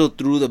chisel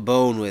through the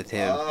bone with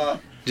him.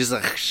 Just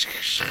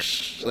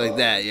like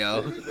that,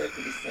 yo.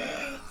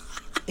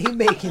 He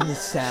making the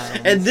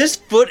sound. And this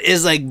foot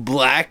is like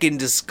black and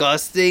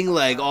disgusting,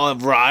 like all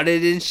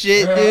rotted and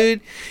shit,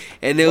 dude.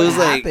 And it what was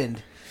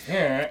happened?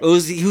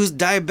 he was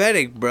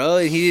diabetic, bro,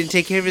 and he didn't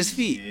take care of his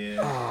feet.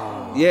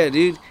 Yeah,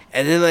 dude.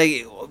 And then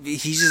like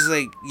he's just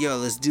like, yo,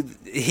 let's do.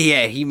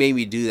 Yeah, he made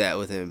me do that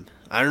with him.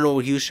 I don't know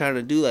what he was trying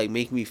to do, like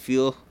make me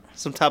feel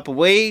some type of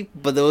way.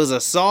 But there was a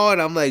saw,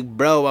 and I'm like,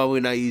 bro, why are we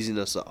not using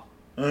a saw?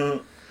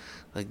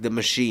 Like the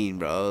machine,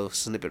 bro.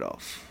 Snip it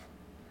off.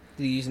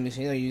 Did you use the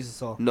machine or you use the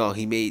saw? No,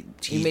 he made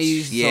you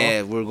use the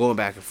saw? We're going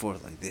back and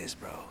forth like this,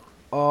 bro.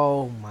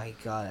 Oh my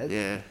god.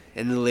 Yeah.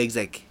 And the legs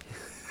like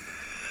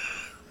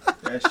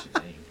That shit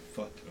ain't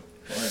fucking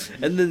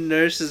funny. and the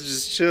nurse is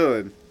just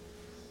chilling.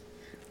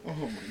 Oh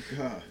my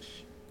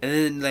gosh. And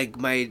then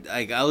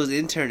like I was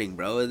interning,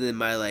 bro, and then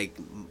my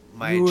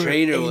my You were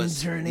trainer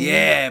was. interning?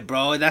 Yeah,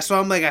 bro. That's why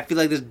I'm like, I feel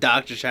like this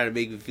doctor's trying to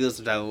make me feel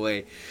some type of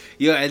way.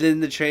 Yo, and then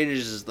the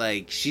trainer's just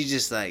like, she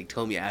just like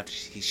told me after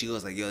she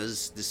goes like, yo,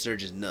 this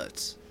surgeon's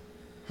nuts.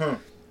 Huh.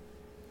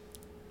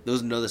 There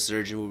was another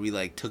surgeon where we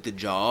like took the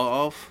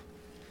jaw off.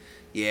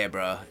 Yeah,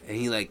 bro, and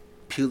he like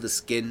peeled the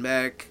skin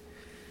back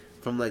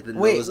from like the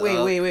nose up.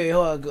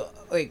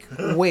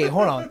 Wait,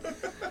 hold on.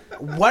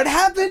 What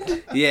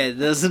happened? Yeah,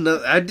 there's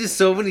another. I did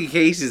so many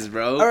cases,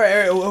 bro. All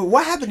right,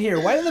 what happened here?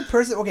 Why did the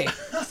person? Okay,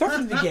 start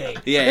from the beginning.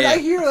 Yeah, 'Cause yeah. I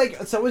hear like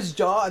someone's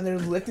jaw and they're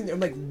lifting. I'm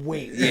like,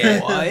 wait, Yeah.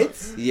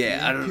 what? Yeah,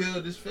 I He don't.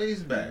 peeled his face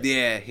back.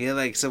 Yeah, he had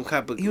like some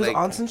kind of He was like.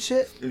 on some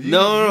shit. If you-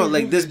 No, if you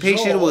like move this the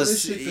patient jaw, was.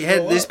 this shit He could had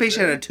go this up,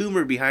 patient man. had a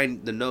tumor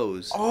behind the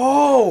nose.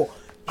 Oh,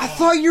 I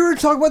thought you were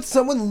talking about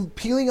someone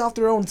peeling off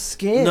their own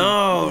skin.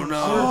 No.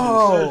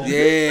 Oh.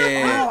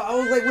 Yeah. Oh, I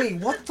was like, wait,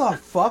 what the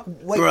fuck?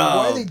 Like, why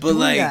are Bro, they but doing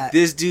like that?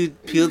 this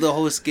dude peeled the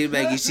whole skin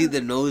back. You see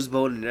the nose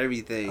bone and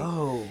everything.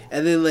 Oh.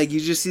 And then like you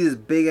just see this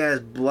big ass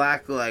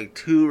black like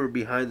tumor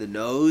behind the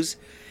nose,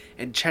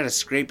 and trying to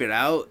scrape it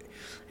out.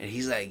 And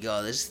he's like,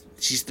 yo,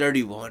 she's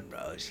 31,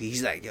 bro.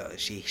 He's like, yo,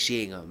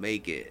 she ain't gonna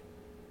make it.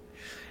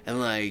 And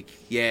like,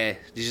 yeah,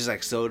 they just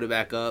like sewed it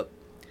back up.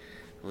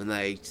 When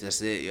like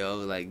that's it, yo.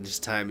 Like this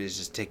time is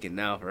just ticking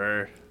now for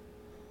her.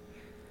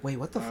 Wait,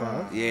 what the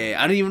fuck? Yeah,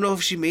 I don't even know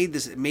if she made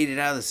it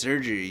out of the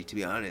surgery. To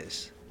be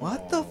honest.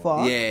 What the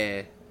fuck?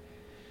 Yeah.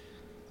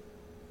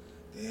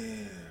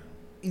 Damn.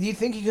 Do you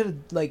think he could have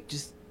like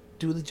just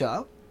do the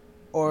job?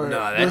 Or No,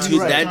 was that he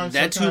tu- right?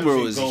 that Sometimes tumor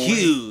you was go in,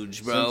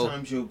 huge, bro.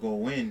 Sometimes you'll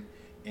go in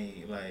and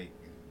like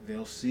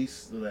they'll see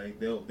like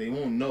they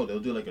won't know. They'll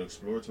do like an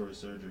exploratory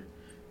surgery.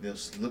 They'll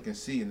look and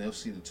see, and they'll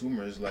see the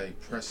tumor is like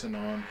pressing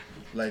on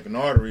like an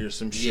artery or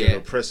some shit, Yeah. or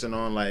pressing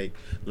on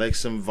like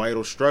some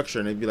vital structure,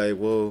 and they'd be like,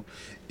 well,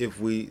 if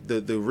we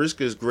the risk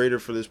is greater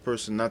for this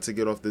person not to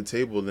get off the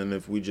table than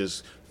if we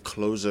just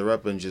close her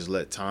up and just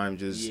let time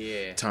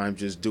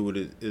just do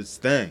its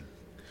thing.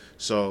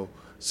 So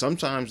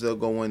sometimes they'll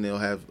go in, they'll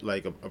have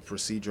like a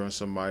procedure on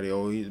somebody.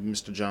 Oh,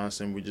 Mr.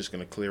 Johnson, we're just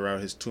gonna clear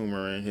out his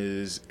tumor in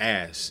his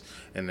ass,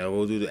 and they'll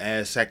go do the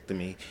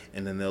assectomy,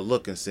 and then they'll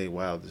look and say,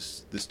 wow,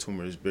 this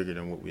tumor is bigger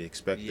than what we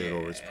expected,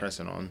 or it's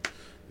pressing on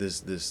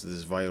this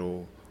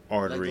vital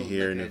artery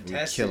here, and if we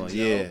kill it,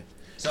 yeah.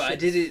 So I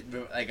did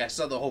it, like I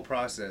saw the whole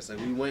process. Like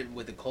we went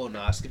with the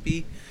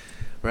colonoscopy,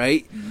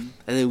 right? Mm-hmm.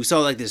 And then we saw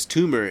like this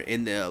tumor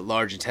in the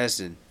large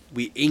intestine.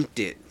 We inked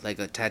it like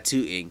a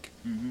tattoo ink.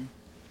 Mm-hmm.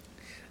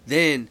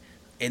 Then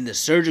in the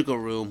surgical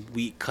room,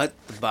 we cut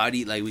the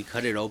body, like we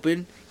cut it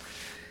open,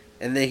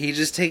 and then he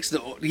just takes the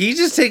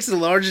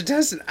large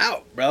intestine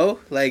out, bro.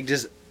 Like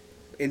just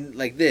in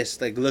like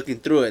this, like looking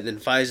through it, then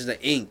finds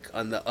the ink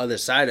on the other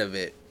side of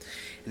it,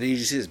 and then you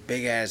just see this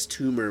big ass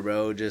tumor,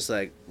 bro, just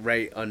like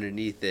right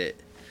underneath it,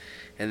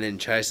 and then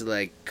tries to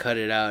like cut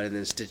it out and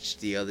then stitch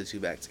the other two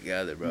back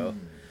together, bro.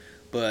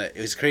 But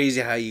it was crazy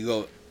how you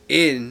go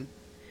in,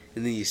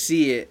 and then you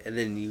see it, and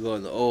then you go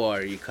in the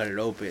OR, you cut it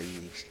open, and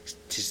you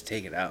just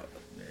take it out.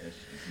 Yeah, it's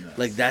just nuts.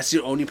 Like that's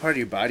the only part of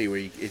your body where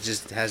it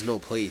just has no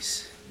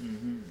place.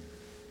 Mm-hmm.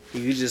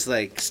 You could just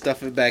like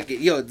stuff it back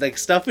in. Yo, like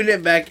stuffing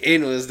it back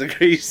in was the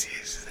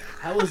craziest.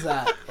 How was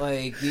that?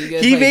 Like, do you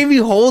guys, He like, made me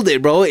hold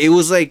it, bro. It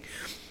was like,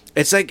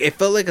 it's like it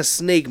felt like a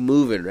snake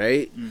moving,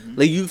 right? Mhm.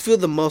 Like you feel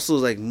the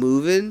muscles like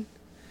moving.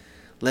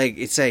 Like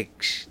it's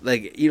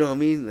like you know what I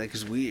mean? Like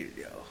it's weird,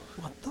 yo.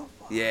 What the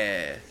fuck?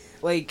 Yeah.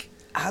 Like,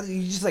 how do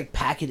you just like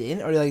pack it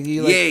in, or like do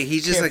you like? Yeah, he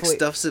just like carefully-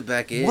 stuffs it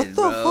back in. What the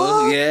bro.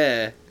 fuck?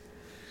 Yeah.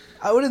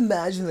 I would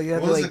imagine like you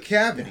have Well, to it's like. a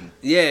cavity.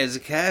 Yeah, it's a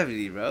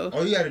cavity, bro.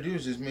 All you gotta do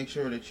is just make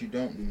sure that you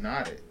don't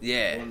knot it.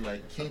 Yeah. Or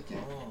like kink it.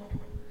 Oh.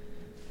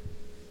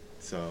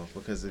 So,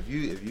 because if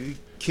you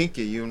kink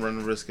it, you run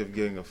the risk of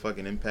getting a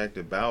fucking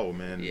impacted bowel,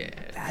 man. Yeah.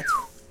 That's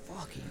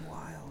fucking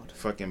wild.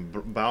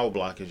 Fucking bowel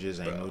blockages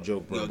ain't Bro. no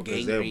joke, bro. Yo,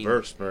 Because gangrene. they'll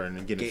burst, bro,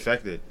 and get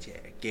infected. Yeah,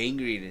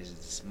 gangrene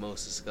is the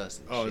most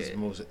disgusting Oh, shit. it's the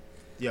most.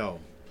 Yo,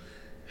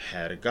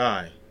 had a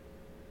guy,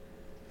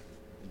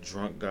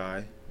 drunk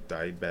guy,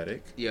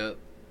 diabetic, Yep.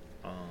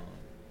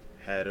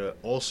 had an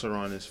ulcer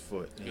on his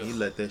foot, and he Ugh.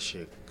 let that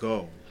shit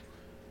go,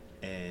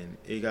 and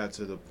it got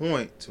to the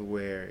point to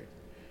where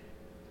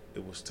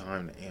it was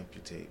time to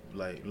amputate.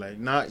 Like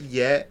not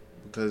yet,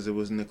 because it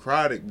was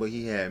necrotic, but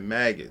he had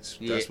maggots.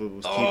 Yeah. That's what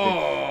was keeping.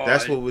 Oh,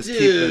 That's what was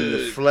keeping the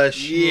dude.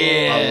 flesh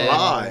Yeah.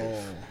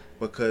 alive,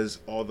 because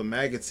all the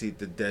maggots eat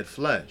the dead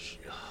flesh.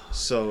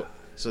 So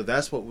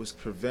that's what was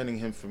preventing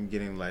him from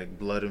getting like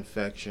blood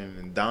infection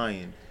and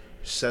dying,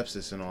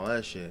 sepsis and all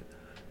that shit.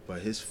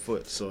 But his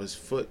foot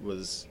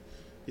was,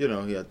 he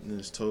had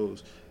his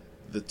toes.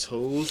 The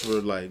toes were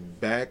like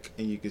back,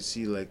 and you could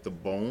see like the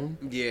bone,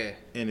 Yeah.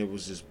 and it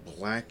was just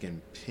black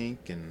and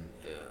pink and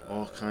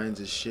all kinds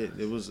of shit.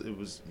 It was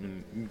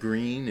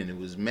green, and it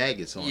was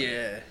maggots on it.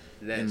 Yeah.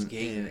 That's And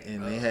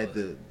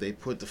gangrene. they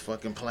put the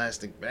fucking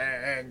plastic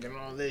bag and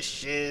all this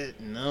shit,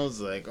 and I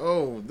was like,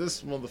 oh,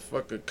 this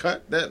motherfucker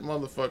cut that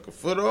motherfucker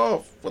foot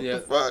off. What Yeah.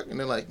 the fuck? And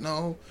they're like,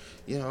 no,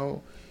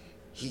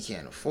 he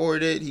can't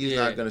afford it. He's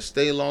not gonna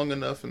stay long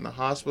enough in the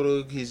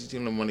hospital. He's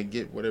gonna want to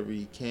get whatever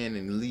he can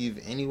and leave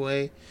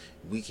anyway.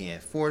 We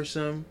can't force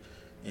him.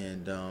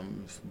 And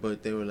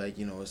but they were like,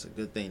 it's a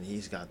good thing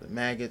he's got the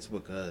maggots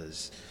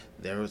because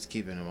they're what's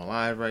keeping him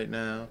alive right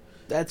now.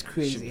 That's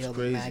crazy how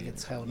the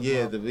maggots held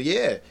him up.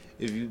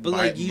 If you but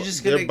like you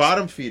just they're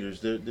bottom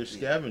feeders. They're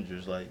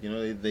scavengers. Like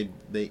they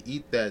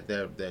eat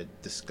that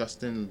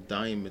disgusting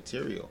dying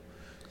material.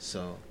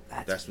 So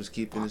that's what's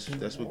keeping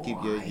that's what keep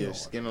your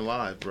skin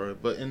alive, bro.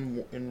 But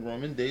in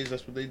Roman days,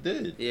 that's what they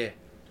did. Yeah.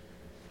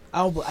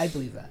 I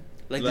believe that.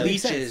 Like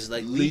leeches,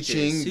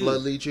 leeching,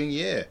 blood leeching.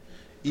 Yeah.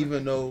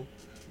 Even though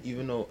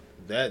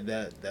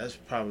that's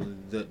probably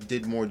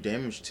did more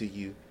damage to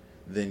you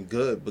than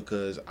good,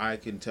 because I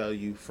can tell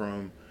you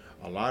from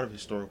a lot of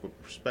historical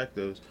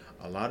perspectives,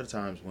 a lot of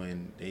times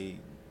when a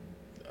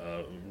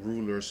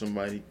ruler or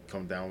somebody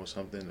come down with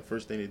something, the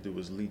first thing they do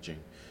is leeching.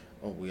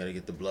 Oh, we got to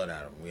get the blood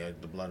out of him. We got to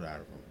get the blood out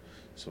of him.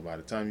 So by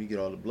the time you get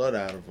all the blood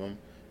out of him,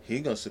 he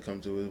gonna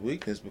succumb to his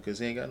weakness because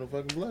he ain't got no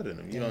fucking blood in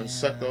him. You done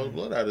sucked all the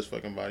blood out of his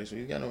fucking body, so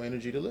he's got no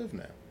energy to live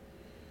now.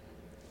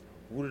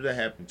 Who did that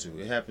happen to?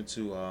 It happened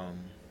to,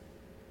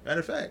 matter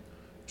of fact,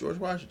 George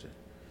Washington.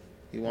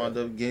 He wound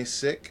up getting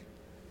sick,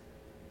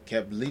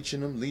 kept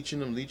leeching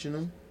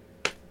him,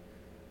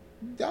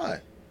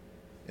 died.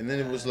 And then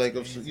it was like,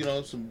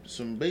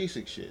 some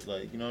basic shit,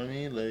 like, you know what I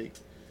mean? Like,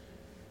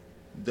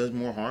 does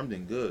more harm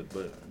than good,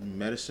 but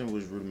medicine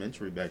was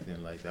rudimentary back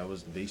then. Like, that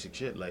was the basic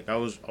shit. Like, I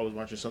was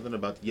watching something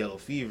about the yellow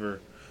fever,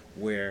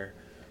 where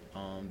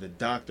the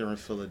doctor in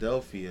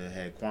Philadelphia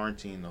had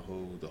quarantined the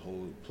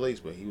whole place,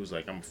 but he was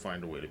like, I'm gonna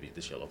find a way to beat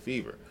this yellow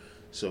fever.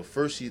 So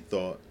first he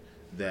thought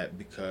that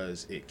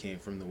because it came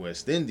from the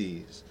West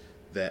Indies,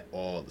 that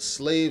all the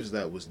slaves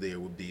that was there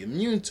would be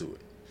immune to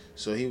it.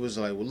 So he was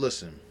like, well,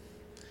 listen,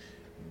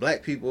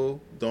 black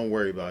people, don't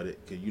worry about it,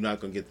 because you're not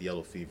gonna get the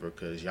yellow fever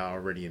because y'all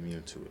already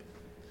immune to it.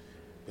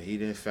 But he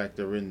didn't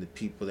factor in the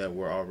people that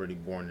were already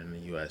born in the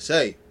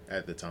USA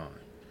at the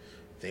time.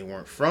 They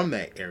weren't from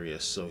that area,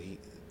 so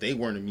they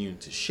weren't immune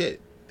to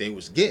shit. They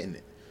was getting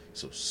it.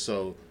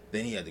 So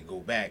then he had to go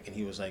back, and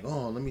he was like,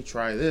 oh, let me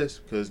try this,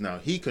 because now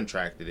he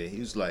contracted it. He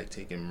was like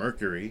taking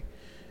mercury,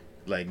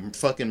 like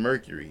fucking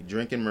mercury,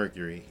 drinking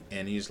mercury,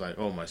 and he's like,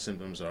 oh, my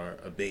symptoms are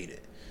abated.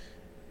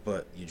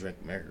 But you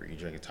drink mercury, you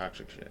drink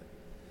toxic shit.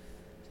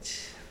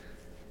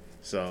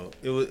 So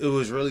it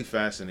was really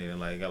fascinating.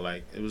 Like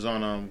it was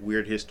on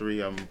Weird History.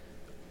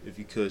 If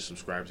you could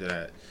subscribe to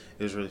that,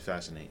 it was really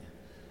fascinating.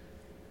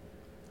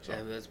 So.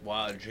 Yeah, that's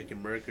wild.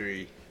 Drinking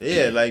mercury.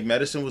 Yeah, like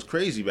medicine was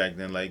crazy back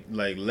then. Like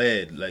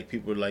lead. Like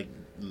people were like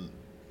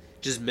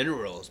just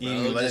minerals,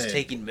 bro. Just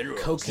taking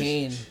minerals.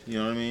 Cocaine. You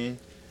know what I mean?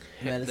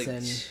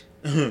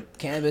 Medicine.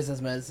 Cannabis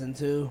is medicine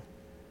too.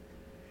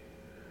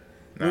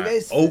 Nah,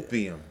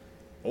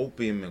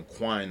 opium and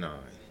quinine.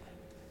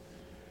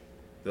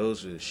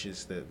 Those are the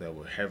shits that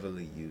were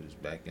heavily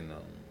used back in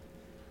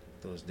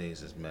those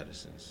days as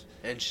medicines.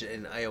 And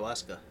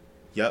ayahuasca.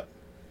 Yep.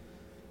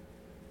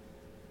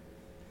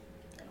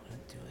 I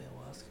want to do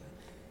ayahuasca.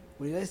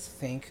 What do you guys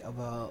think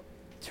about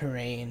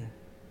terrain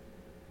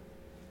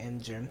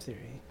and germ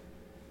theory?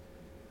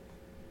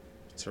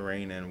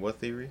 Terrain and what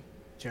theory?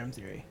 Germ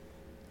theory.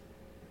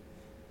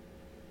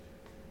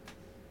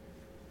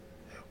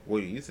 What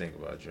do you think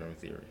about germ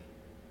theory?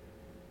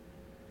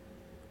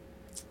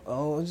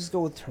 Oh, I'll just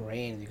go with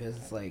terrain because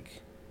it's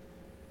like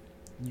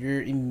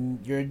you're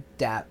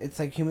it's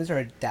like humans are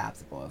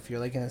adaptable. If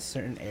you're like in a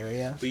certain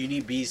area, but you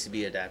need bees to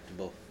be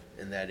adaptable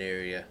in that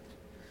area.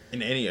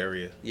 In any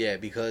area. Yeah,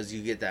 because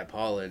you get that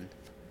pollen,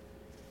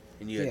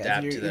 and you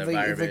adapt to the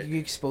environment. It's like you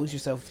expose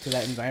yourself to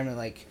that environment.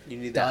 Like you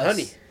need that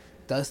honey,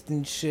 dust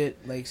and shit.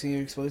 Like so,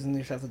 you're exposing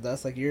yourself to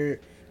dust. Like you're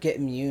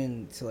getting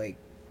immune to like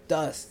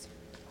dust,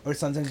 or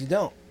sometimes you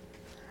don't.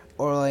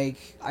 Or like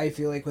I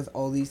feel like with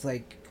all these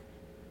like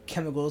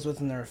chemicals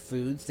within our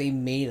foods, they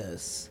made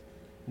us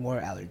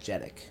more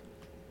allergic,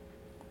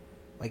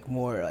 like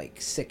more like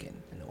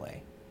sickened in a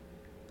way.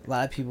 A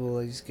lot of people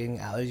are just getting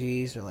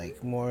allergies or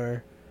like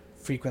more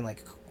frequent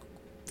like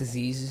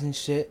diseases and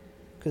shit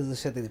because of the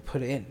shit that they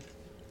put in.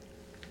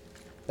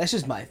 That's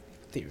just my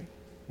theory,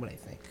 what I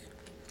think.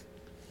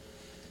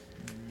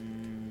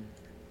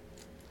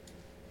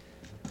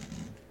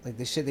 Like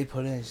the shit they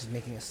put in is just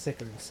making us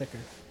sicker and sicker.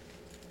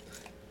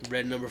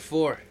 Red number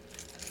 4.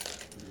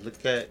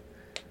 Look at.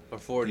 Or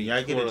 40.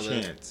 Y'all get a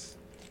chance.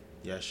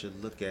 Y'all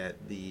should look at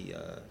the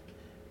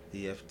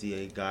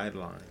FDA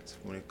guidelines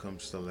when it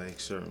comes to like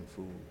certain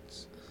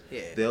foods.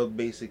 Yeah. They'll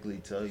basically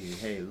tell you,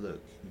 hey, look,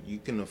 you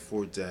can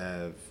afford to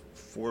have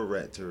 4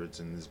 rat turds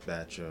in this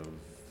batch of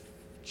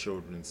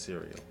children's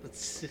cereal.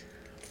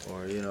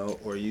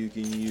 Or you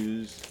can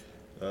use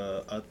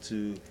up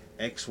to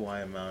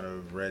XY amount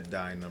of red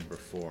dye number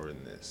 4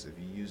 in this. If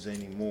you use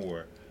any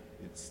more,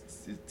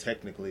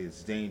 technically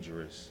it's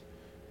dangerous,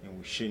 and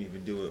we shouldn't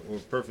even do it. Or a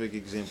perfect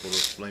example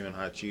is Flamin'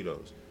 Hot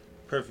Cheetos.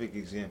 Perfect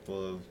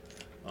example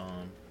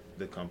of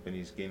the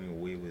companies getting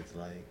away with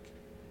like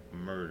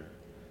murder.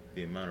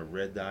 the amount of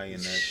red dye in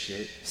that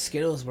shit.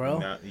 Skittles,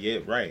 bro. Yeah,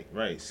 right.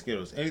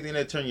 Skittles. Anything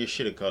that turn your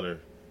shit a color,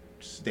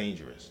 it's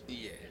dangerous.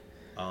 Yeah.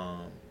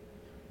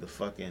 The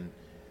fucking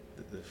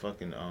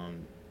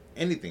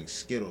anything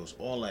Skittles,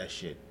 all that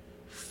shit,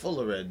 full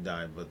of red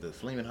dye. But the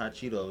flaming hot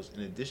Cheetos,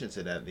 in addition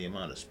to that, the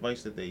amount of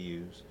spice that they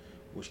use,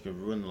 which can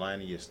ruin the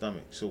lining of your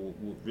stomach. So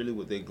really,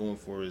 what they're going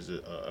for is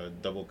a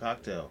double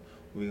cocktail.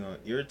 We're gonna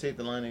irritate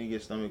the lining of your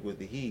stomach with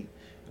the heat,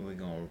 and we're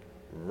gonna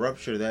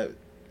rupture that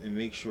and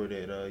make sure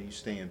that you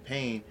stay in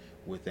pain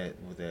with that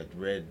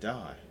red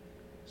dye.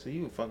 So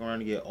you would fuck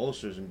around and get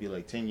ulcers and be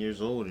like 10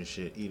 years old and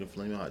shit, eating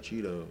flaming hot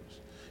Cheetos.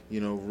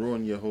 You know,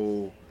 ruin your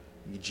whole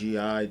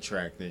GI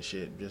tract and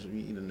shit. Just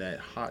eating that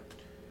hot,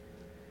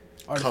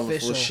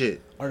 colorful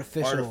shit.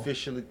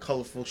 Artificially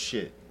colorful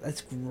shit.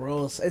 That's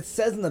gross. It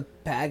says in the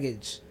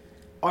package,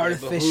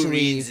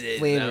 artificially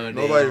flavored.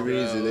 Nobody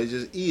reads it. They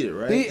just eat it,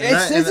 right? It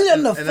says it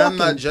on the fucking And I'm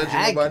not judging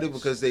package. nobody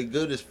because they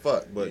good as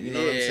fuck. But you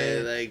know what I'm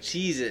saying? Like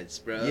Cheez-Its,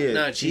 bro. Yeah,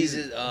 No,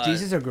 Cheez-Its.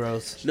 Cheeses are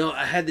gross. No,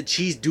 I had the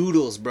cheese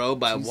doodles, bro,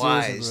 by Cheese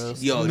Wise. doodles are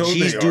gross. Yo, No,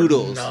 cheese they are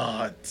doodles.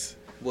 not.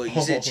 What,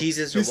 you said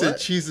Cheez-Its or You said what?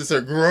 Cheez-Its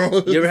are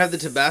gross. You ever have the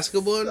Tabasco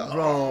one?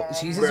 Bro,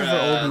 cheeses are for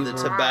Bruh, old the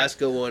people.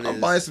 Tabasco one I'm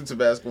is... buying some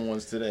Tabasco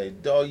ones today.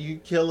 Dog, you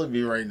killing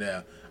me right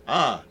now.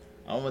 I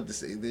want to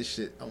save this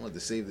shit. I'm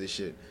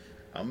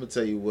gonna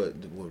tell you what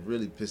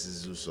really pisses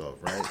Zeus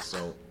off, right?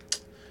 So,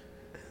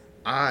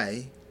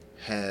 I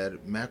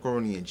had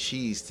macaroni and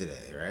cheese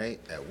today, right,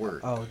 at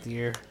work, Oh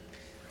dear.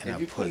 and Have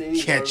I you put put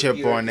any ketchup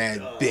barbecue on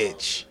that or-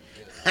 bitch.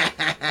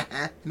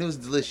 And it was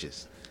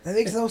delicious. That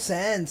makes no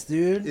sense,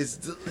 dude. It's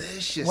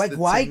delicious. Like, The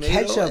why tomato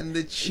ketchup? and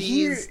the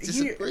cheese? It's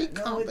a great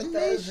No, it combination.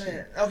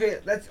 doesn't. Okay,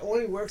 that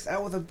only works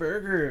out with a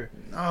burger.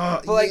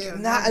 Oh, But like, yeah,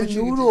 not a but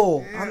you can noodle.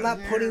 do- I'm not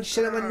putting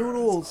shit on my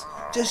noodles.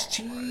 Just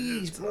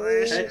cheese,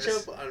 bro.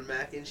 Ketchup on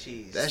mac and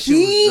cheese. That shit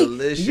See? was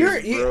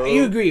delicious, bro.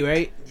 You agree,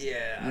 right?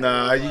 Yeah.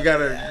 Nah,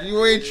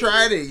 you ain't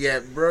tried it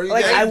yet, bro. You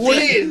Like, gotta I get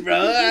wouldn't- Bro,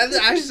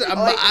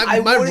 I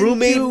my wouldn't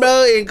roommate, do-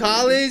 bro, in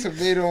college,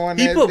 tomato on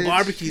he that put bitch.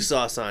 barbecue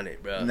sauce on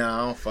it, bro.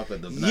 Nah, I don't fuck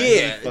with the.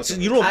 Yeah, so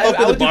you don't I- fuck I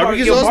with would the do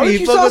barbecue barbecue- sauce, but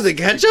you barbecue fuck sauce? with the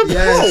ketchup?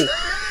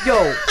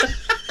 Yes.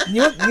 Yo,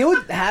 you know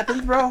what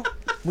happens, bro?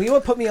 When you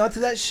want to put me onto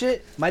that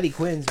shit, Mighty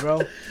Quinn's,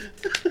 bro.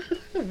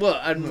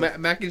 What, on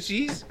mac and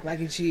cheese? Mac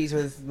and cheese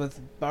with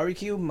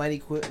barbecue, Mighty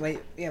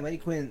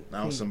Quinn.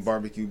 Now some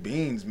barbecue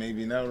beans,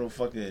 maybe. Now no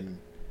fucking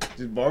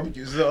just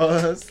barbecue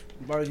sauce.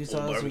 Barbecue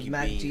sauce with barbecue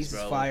mac and beans, cheese is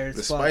bro. fire as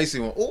The fuck. spicy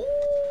one. Ooh,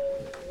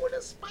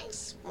 the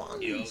spicy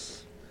ones. Yo.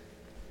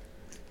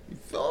 You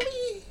feel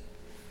me?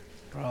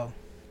 Bro,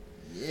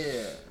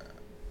 Yeah.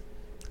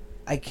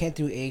 I can't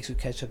do eggs with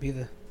ketchup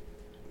either.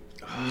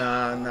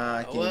 Nah,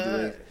 I can't do What?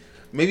 it.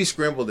 Maybe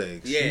scrambled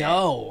eggs. Yeah.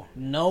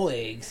 No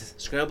eggs.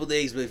 Scrambled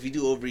eggs, but if you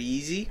do over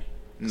easy,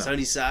 No.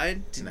 sunny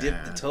side, to dip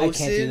the Nah. toast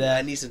I can't do in, that.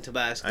 I need some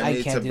Tabasco. I I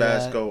need can't do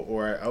Tabasco,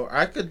 or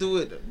I could do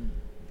it.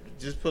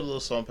 Just put a little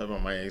salt and pepper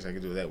on my eggs. I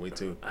could do it that way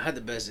too. I had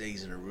the best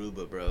eggs in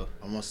Aruba, bro.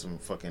 I want some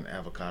fucking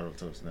avocado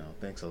toast now.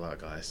 Thanks a lot,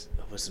 guys.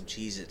 With some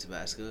cheese at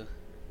Tabasco.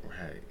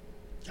 Right.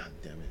 God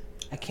damn it.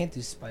 I can't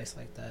do spice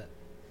like that.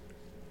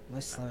 My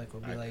stomach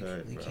will be like,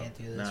 you bro. can't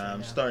do this. Nah, right I'm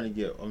now. starting to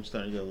get a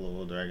little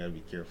older. I gotta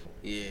be careful.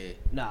 Yeah.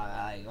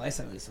 Nah, my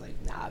stomach's like,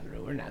 nah,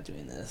 bro, we're not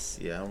doing this.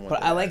 Yeah, I don't want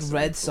But that I like acid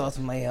red influence. sauce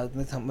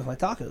with my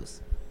tacos.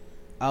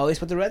 I always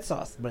put the red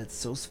sauce, but it's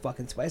so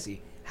fucking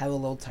spicy. Have a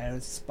little tired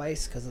of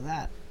spice because of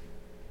that.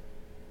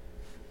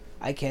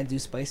 I can't do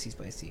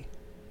spicy.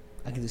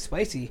 I can do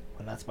spicy,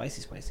 but not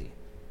spicy.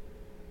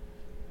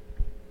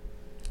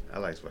 I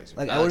like spicy.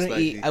 Like I I like wouldn't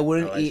spicy. eat. I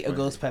wouldn't I like eat a spicy.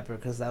 ghost pepper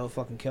because that would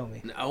fucking kill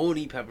me. I won't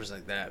eat peppers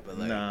like that, but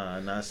like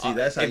Nah. See,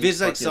 that's how if you it's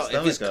like fuck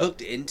your if it's stomach up.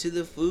 cooked into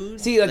the food.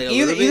 See, like, a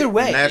either little bit,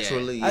 way.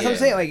 Naturally, That's what I'm yeah.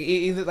 saying. Like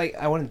either like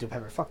I wouldn't do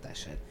pepper. Fuck that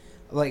shit.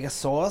 Like a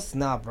sauce,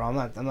 nah, bro.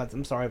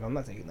 I'm sorry, but I'm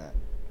not taking that.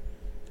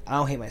 I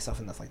don't hate myself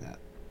enough like that.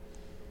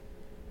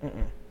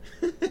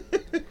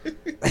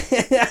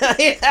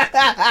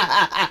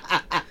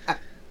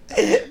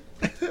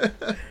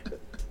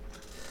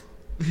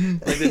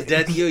 Like the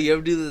death you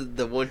ever do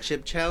the one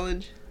chip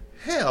challenge?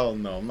 Hell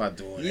no, I'm not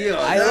doing Yo, that.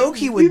 I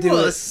low-key would do people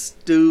it. are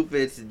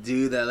stupid to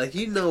do that. Like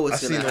you know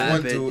what's I gonna seen the one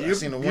happen. dude- I Your-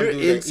 seen the one your dude that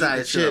eat the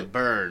inside's gonna chip.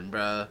 burn,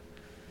 bro.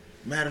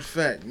 Matter of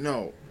fact,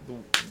 no.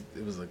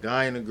 It was a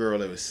guy and a girl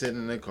that was sitting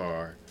in the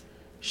car.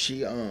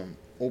 She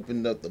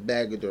opened up the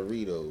bag of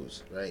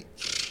Doritos, right?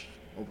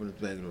 Opened up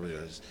the bag of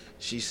Doritos.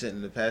 She's sitting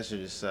in the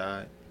passenger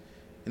side.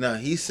 Now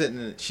she's sitting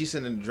in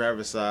the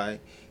driver's side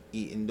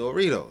eating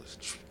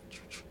Doritos.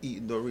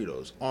 Eating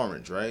Doritos.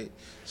 Orange, right?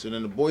 So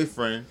then the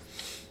boyfriend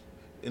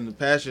in the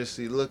passenger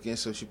seat looking,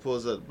 so she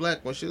pulls out the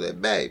black one. She's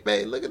like,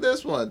 babe, look at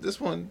this one. This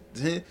one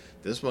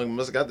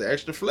must have got the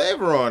extra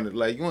flavor on it.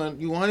 Like, you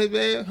want it,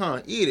 babe?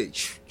 Huh? Eat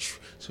it.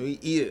 So he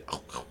eat it.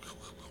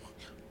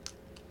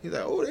 He's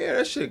like, oh, yeah,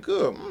 that shit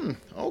good.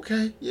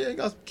 Okay. Yeah, it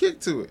got some kick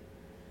to it.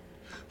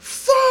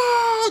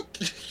 Fuck!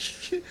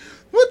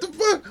 What the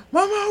fuck?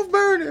 My mouth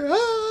burning.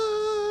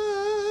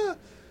 Ah!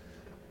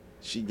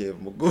 She gave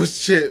him a goose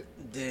chip.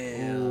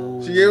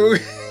 Damn. She gave him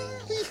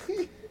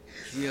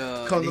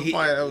Yo, Come to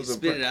find out, that was a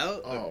spit it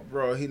out. Oh,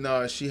 bro,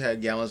 she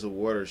had gallons of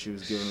water. She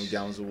was giving him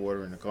gallons of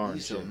water in the car and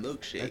You shit. some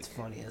milkshake. That's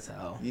funny as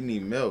hell. You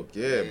need milk,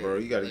 yeah, bro.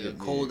 You gotta like get a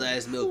cold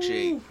ass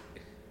milkshake. Ooh.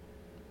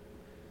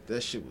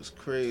 That shit was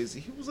crazy.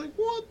 He was like,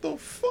 "What the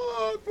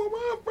fuck,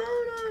 my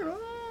burner?"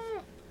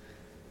 Ah.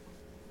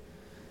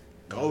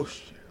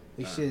 Ghost.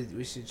 We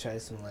should try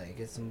some like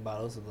get some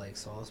bottles of like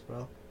sauce,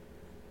 bro.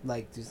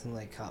 Like do some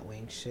like hot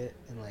wing shit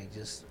and like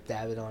just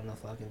dab it on the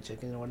fucking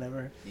chicken or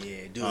whatever.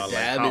 Yeah, do a like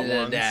dab hot and a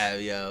ones? dab,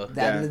 yo.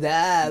 Dab and a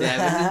dab. Dab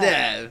and a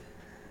dab.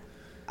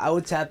 I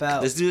would tap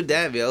out. Let's do a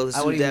dab, yo. Let's I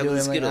do a wouldn't dab even do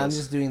with it. Like, Skittles. I'm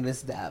just doing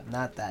this dab,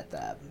 not that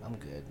dab. I'm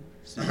good.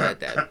 Let's do that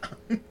dab.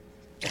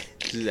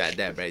 Do that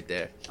dab right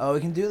there. Oh, we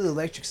can do the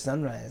electric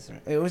sunrise.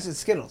 It was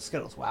Skittles.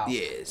 Skittles. Wow. Yeah,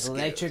 Skittles.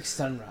 Electric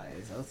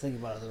sunrise. I was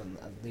thinking about it on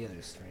the other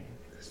stream.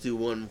 Let's do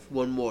one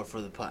more for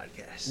the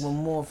podcast. One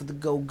more for the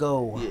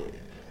go. Yeah.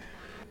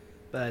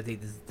 But I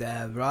take this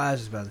dab. Raj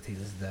is about to take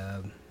this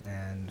dab,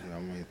 and Yeah,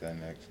 I'm gonna hit that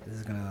next. this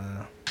is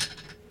gonna.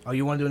 Oh,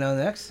 you want to do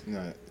another next?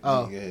 No.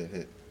 Oh. Go ahead,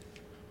 hit.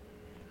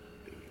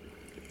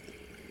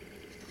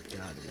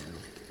 God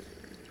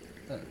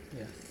damn.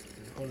 Yeah.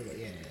 Hold it up.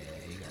 Yeah.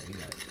 You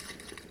got it.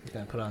 Just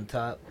gonna put on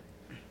top.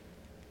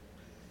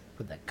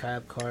 Put that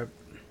carb,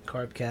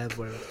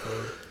 whatever it's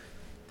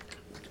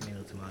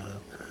called. Tomato.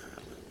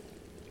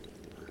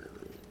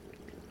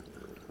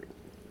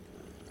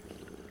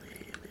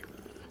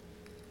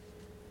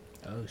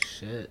 Oh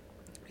shit.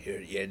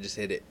 Here, yeah, just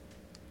hit it.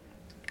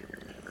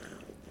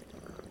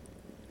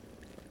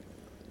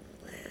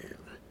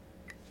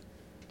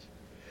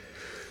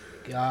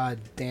 God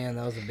damn,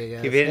 that was a big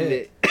ass Keep hitting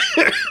hit.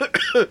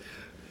 it.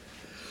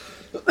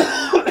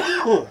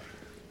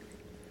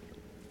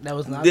 That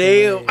was not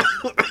Damn.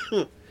 the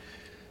way.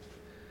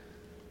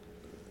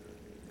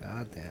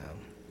 God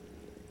damn.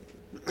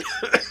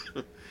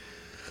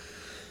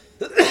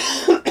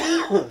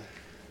 That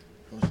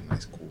was a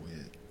nice, cool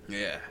hit.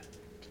 Yeah.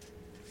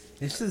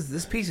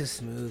 This piece is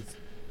smooth.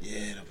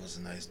 Yeah, that was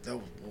a nice. That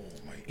was. Oh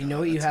my god. You know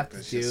what you that have took to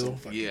that shit do? so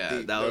fucking Yeah,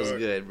 deep, that was dog.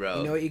 good, bro.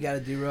 You know what you gotta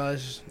do,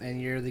 Raj? And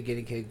you're the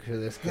guinea pig for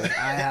this, because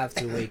I have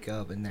to wake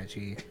up and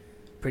actually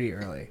pretty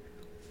early.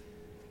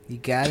 You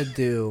gotta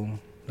do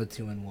the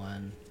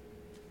 2-in-1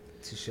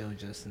 to show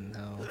Justin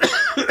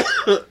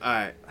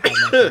Alright. how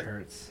much it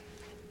hurts.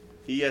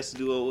 He has to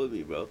do it with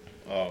me, bro.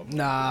 Oh,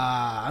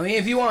 Nah, I mean,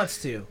 if he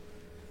wants to.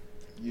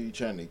 you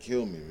trying to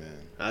kill me, man?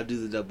 I'll do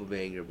the double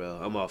banger, bro.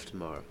 I'm off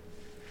tomorrow.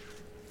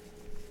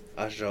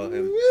 I'll show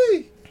him.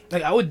 Woo-wee.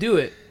 Like, I would do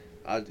it,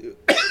 I'll do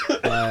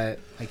but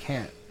I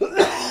can't. Be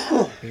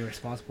a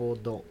responsible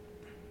adult.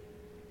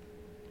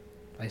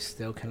 I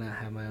still cannot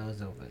have my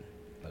eyes open,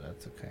 but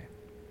that's okay.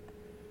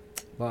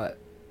 But,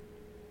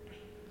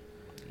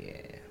 yeah.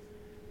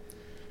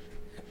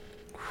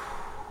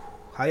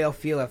 How y'all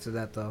feel after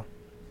that, though?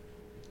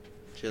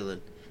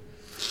 chilling.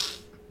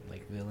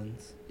 Like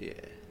villains? Yeah.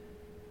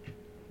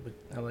 But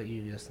how about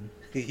you, Justin?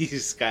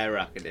 He's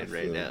skyrocketing I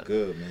right feel now.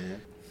 good,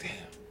 man. Damn.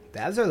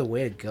 Dabs are the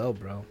way to go,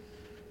 bro.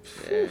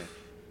 Yeah.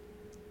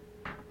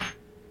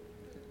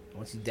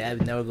 Once you dab,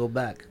 you never go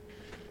back.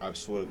 I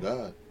swear to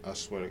God. I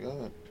swear to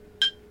God.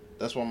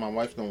 That's why my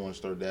wife don't want to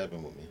start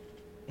dabbing with me.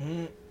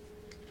 Mm,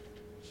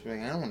 She's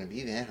like, I don't want to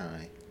be that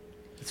high.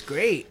 it's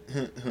great.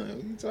 What are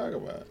you talking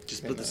about?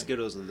 Just put the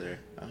Skittles in there.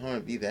 I don't want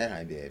to be that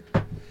high, babe.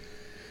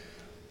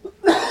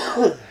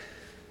 I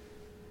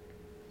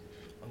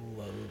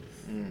love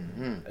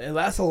Mm-hmm. it. It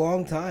lasts a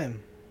long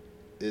time.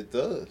 It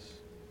does.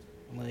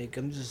 Like,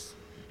 I'm just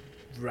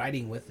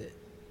riding with it.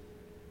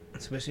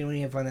 Especially when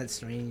you find that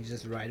strain you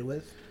just ride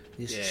with.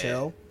 You just Yeah.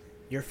 chill.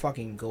 You're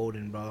fucking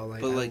golden, bro.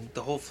 Like, But I like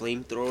the whole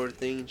flamethrower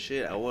thing and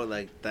shit, I want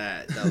like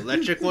that. The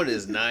electric one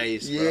is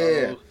nice, bro.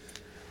 Yeah.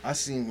 I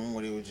seen one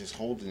where they were just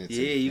holding it. to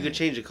Yeah, the you thing. can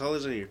change the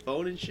colors on your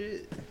phone and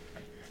shit.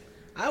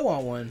 I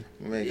want one.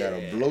 My man got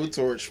a Yeah.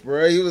 blowtorch,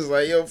 bro. He was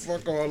like, yo,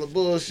 fuck all the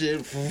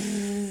bullshit.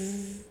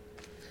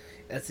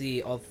 That's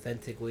the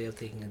authentic way of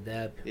taking a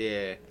dab.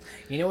 Yeah.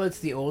 You know what's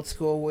the old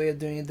school way of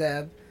doing a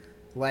dab?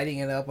 Lighting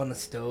it up on the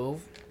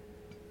stove,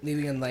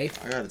 leaving a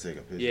knife I gotta take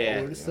a picture. Yeah.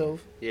 over the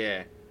stove,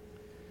 Yeah.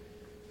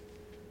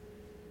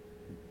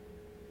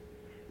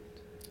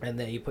 and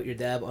then you put your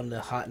dab on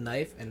the hot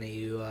knife, and then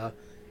you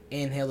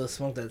inhale the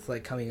smoke that's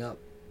like coming up.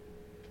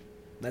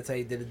 That's how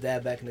you did a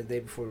dab back in the day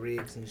before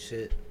raves and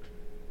shit.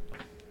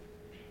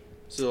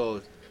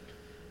 So,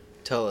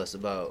 tell us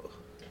about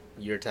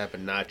your type of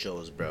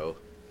nachos, bro.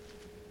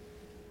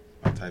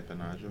 My type of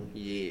nacho.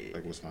 Yeah.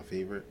 Like, what's my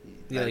favorite?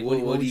 Yeah, Like, like, what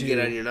do would you get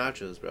on your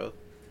nachos, bro?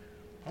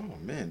 Oh,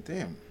 man,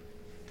 damn.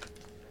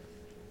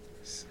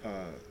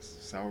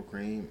 Sour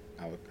cream,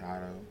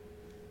 avocado.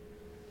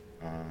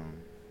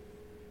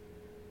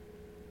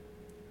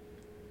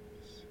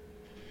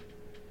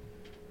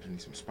 I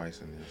need some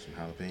spice in there. Some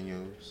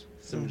jalapenos.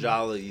 Some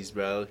jollies,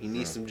 bro. You need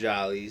Yeah. some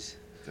jollies.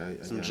 I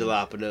Some got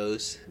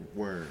jalapenos.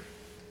 Word.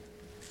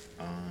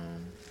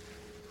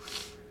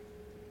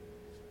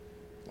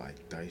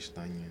 Like diced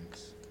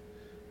onions.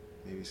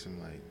 Maybe some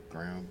like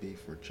ground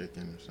beef or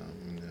chicken or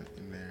something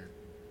in there.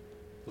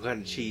 What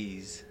kind of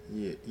cheese?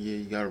 Yeah,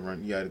 you gotta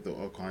run. You gotta throw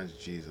all kinds of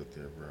cheese up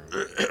there,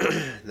 bro.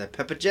 That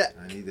pepper jack.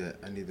 I need that.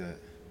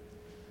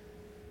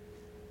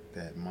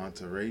 That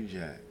Monterey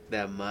Jack.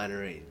 That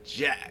Monterey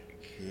Jack.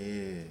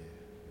 Yeah.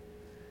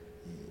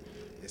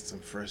 It's some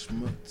fresh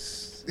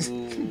mutts.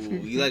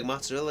 Ooh, you like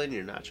mozzarella in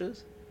your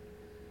nachos?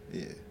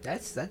 Yeah.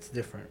 That's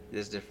different.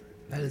 It's different.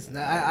 That is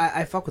not,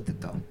 I fuck with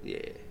it though. Yeah.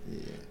 Yeah.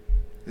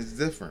 It's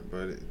different,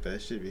 but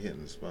that should be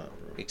hitting the spot,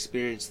 bro.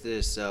 Experience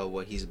this.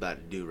 What he's about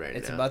to do right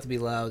It's now. about to be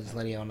loud. Just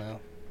letting y'all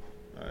know.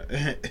 Alright.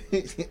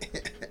 This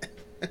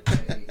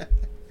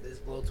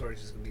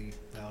blowtorch is gonna be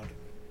loud.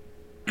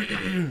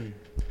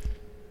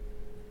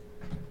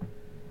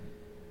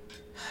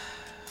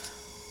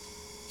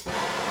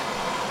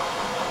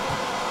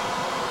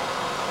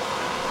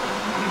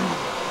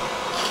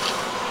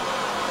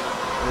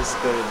 This is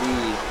gonna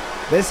be.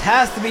 This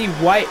has to be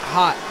white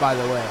hot, by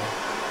the way.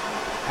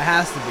 It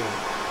has to be.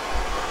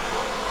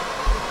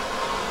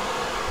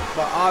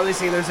 But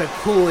obviously there's a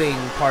cooling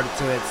part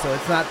to it, so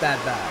it's not that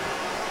bad.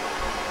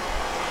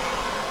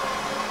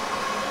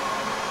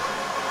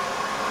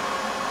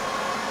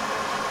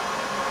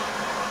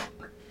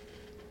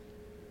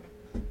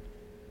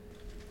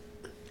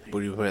 What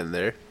do you put in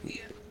there?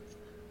 Yeah.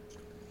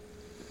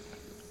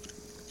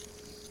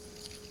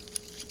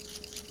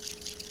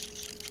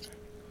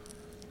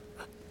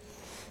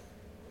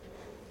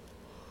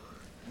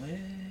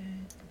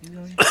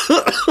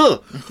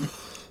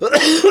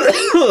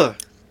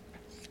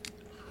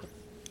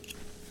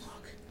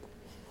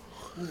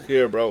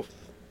 Here, bro.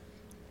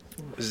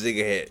 Zig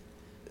a hit.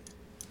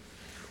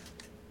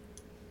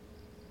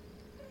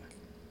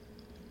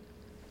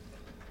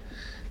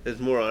 There's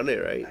more on it,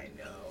 right? I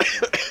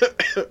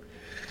know.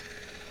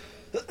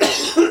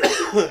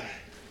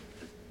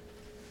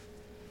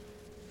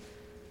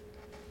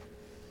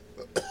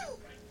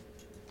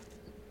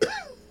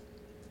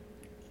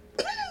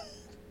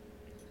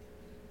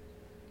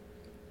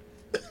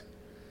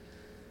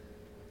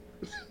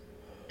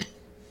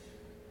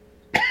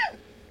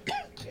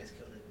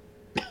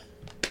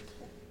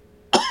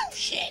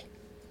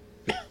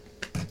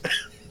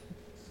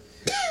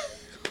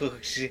 Oh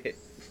shit.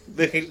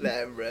 Look at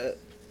that, bro.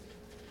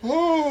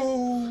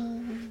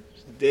 Oh.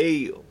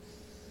 Damn.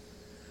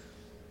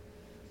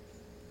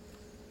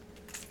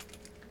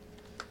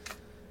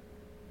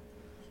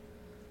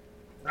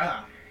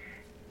 Ah.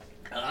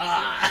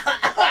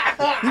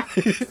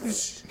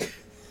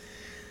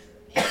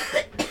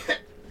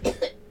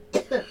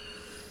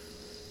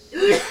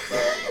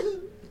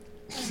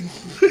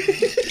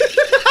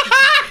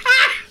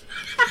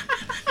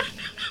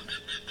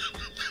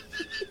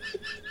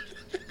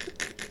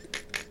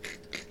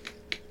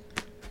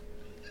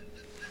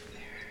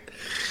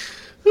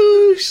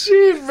 Oh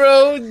shit,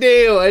 bro.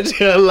 Damn, I just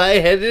got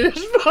lightheaded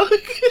as fuck.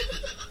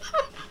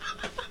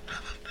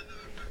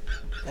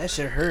 That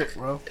shit hurt,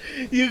 bro.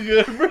 You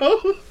good, bro?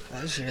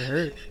 That shit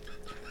hurt.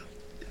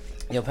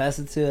 Yo, pass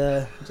it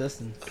to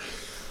Justin.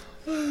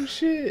 Oh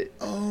shit.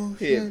 Oh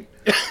Yeah.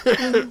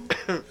 shit.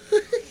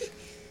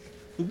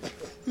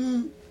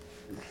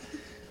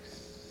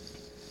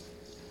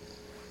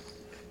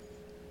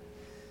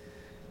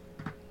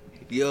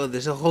 Yo,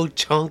 there's a whole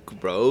chunk,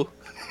 bro.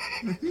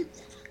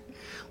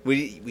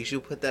 We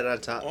should put that on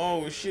top.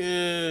 Oh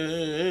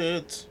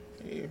shit.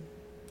 Here.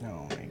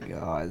 Oh my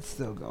god, it's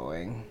still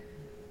going.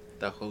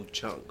 The whole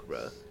chunk,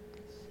 bro.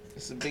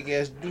 It's a big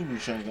ass doodle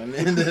chunk on the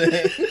end of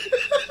that.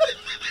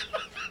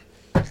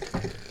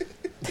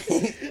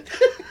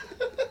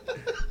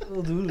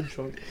 Little doodle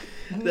chunk.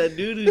 That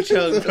doo-doo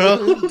chunk, bro.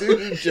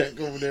 Doodle chunk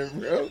over there,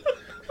 bro.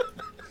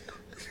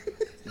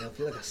 Yo, I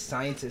feel like a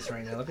scientist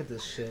right now. Look at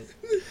this shit.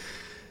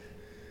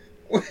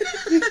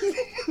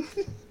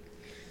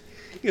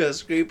 Yo,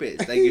 scrape it.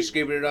 It's like you're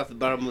scraping it off the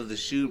bottom of the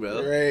shoe, bro.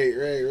 Right.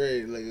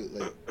 Like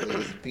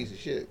it's a piece of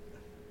shit.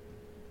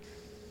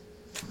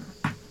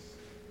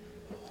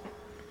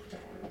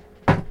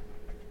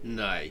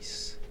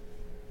 Nice.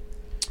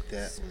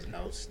 That was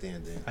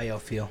outstanding. How y'all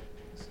feel?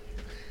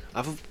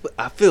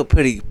 I feel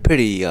pretty,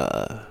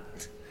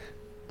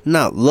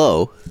 not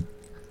low.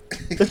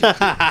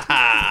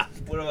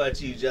 What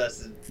about you,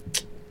 Justin?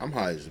 I'm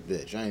high as a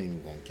bitch. I ain't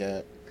even gonna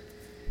cap.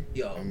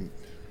 Yo,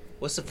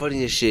 what's the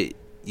funniest shit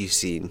you've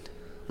seen,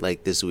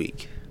 like, this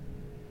week?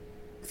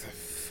 The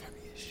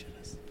funniest shit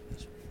I seen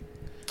this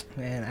week.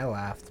 Man, I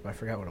laughed, but I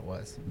forgot what it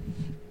was.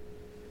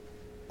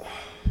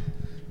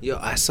 Yo,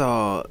 I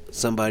saw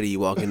somebody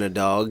walking a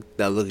dog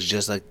that looks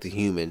just like the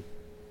human.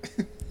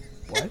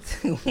 What?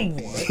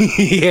 What?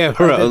 Yeah,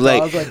 bro. the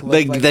Like, dog, like,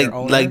 look like their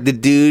owner? the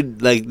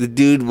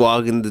dude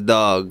walking the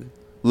dog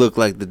looked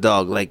like the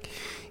dog. Like,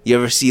 you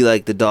ever see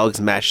like the dogs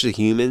match the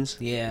humans?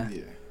 Yeah.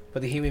 Yeah.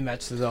 But the human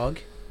matched the dog?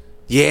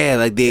 Yeah,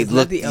 like they Isn't that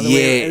look. the other Yeah,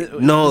 way?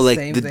 no, The like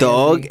same the thing as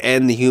dog the-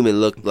 and the human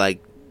looked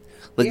like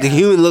the Yeah.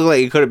 human looked like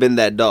it could have been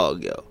that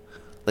dog, yo.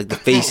 Like the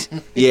face.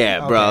 Yeah,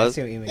 Okay, bro. I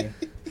see what you mean.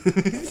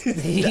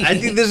 I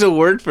think there's a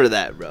word for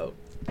that, bro.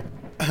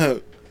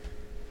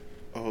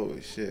 Oh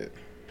shit.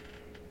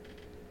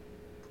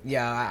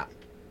 Yeah,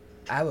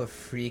 I have a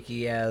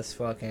freaky ass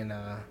fucking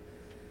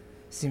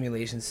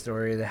simulation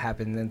story that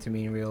happened then to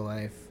me in real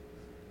life.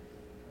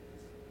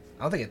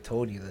 I don't think I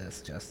told you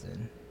this,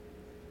 Justin.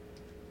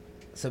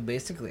 So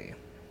basically,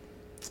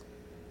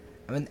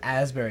 I'm in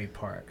Asbury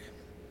Park.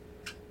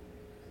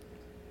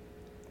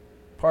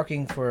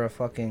 Parking for a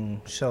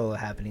fucking show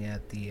happening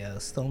at the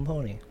Stone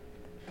Pony.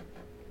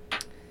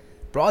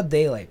 Broad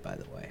daylight, by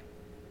the way.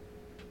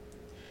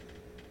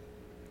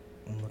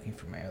 I'm looking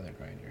for my other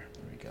grinder.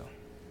 There we go.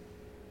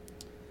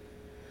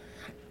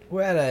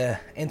 We're at a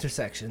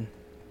intersection,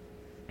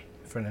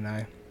 friend and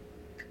I.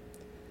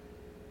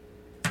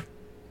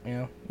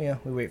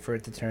 We wait for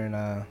it to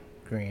turn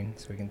green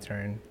so we can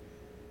turn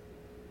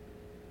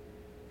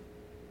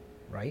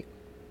right.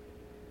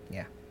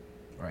 Yeah,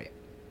 right.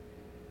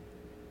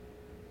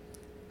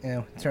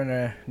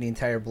 Turn the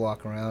entire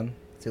block around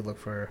to look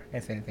for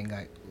if anything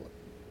got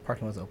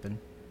parking was open.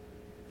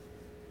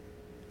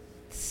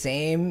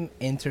 Same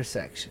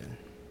intersection.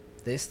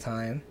 This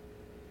time,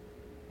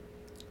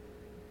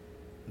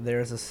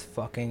 there's this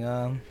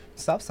fucking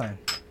stop sign.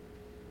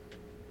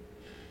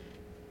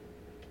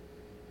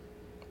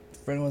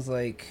 Friend was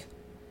like,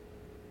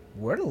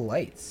 "Where are the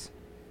lights?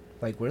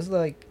 Like, where's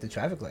the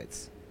traffic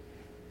lights?"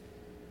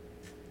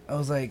 I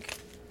was like,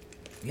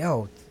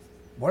 "Yo,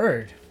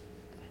 word,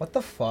 what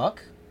the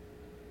fuck?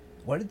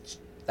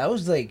 That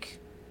was like,"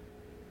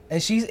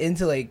 and she's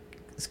into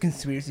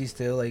conspiracy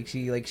still.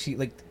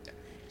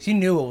 She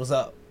knew what was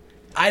up.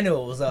 I knew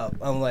what was up.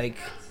 I'm like,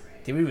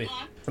 did we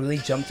really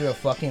jump through a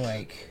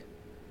fucking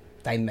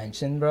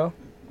dimension, bro?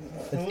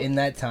 In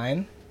that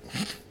time,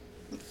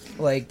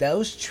 that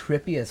was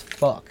trippy as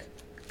fuck.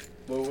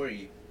 Where were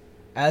you?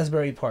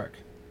 Asbury Park.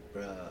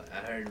 Bro, I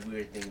heard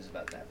weird things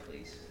about that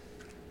place.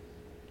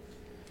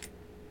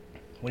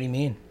 What do you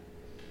mean?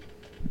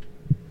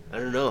 I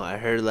don't know. I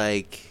heard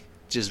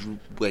just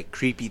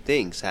creepy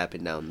things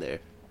happen down there.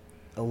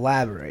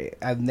 Elaborate.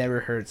 I've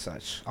never heard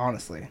such,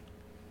 honestly.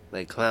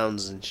 Like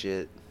clowns and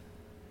shit.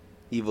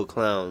 Evil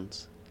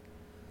clowns.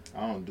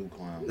 I don't do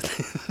clowns.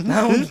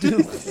 I don't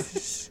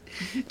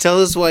do.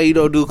 Tell us why you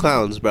don't do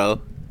clowns,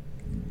 bro.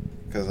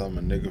 Because I'm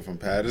a nigga from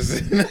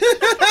Patterson.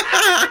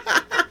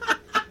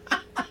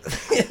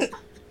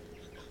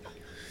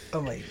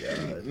 Oh my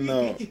god.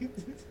 No.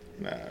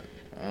 Nah.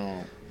 I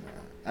don't.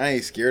 I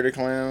ain't scared of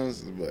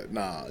clowns, but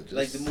nah. Just,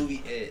 Like the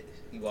movie It.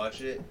 You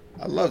watched it?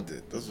 I loved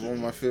it. This was one of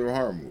my favorite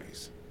horror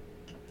movies.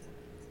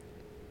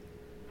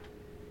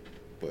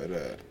 But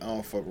I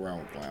don't fuck around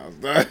with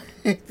clowns.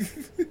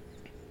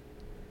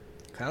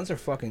 Clowns are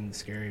fucking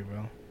scary,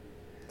 bro.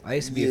 I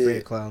used to be afraid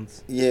of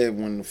clowns. Yeah,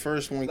 when the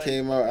first one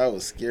came out, I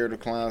was scared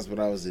of clowns, but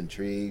I was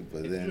intrigued.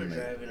 But If then you were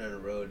driving on the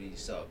road and you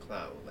saw a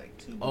clown with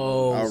two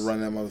Oh. I'll run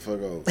that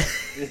motherfucker over.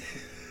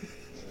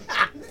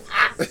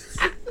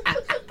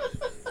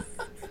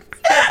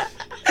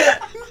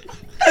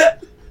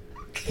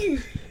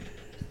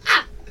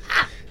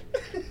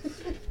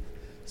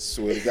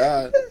 Swear to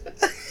God.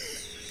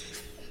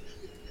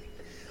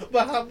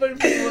 But how many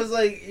people was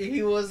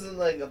he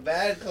wasn't a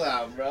bad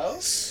clown, bro?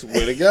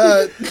 Swear to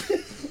God.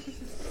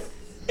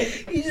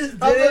 He just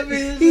How did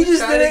many it. people He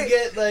just trying did to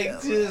it.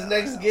 get to his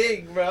next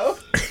gig, bro?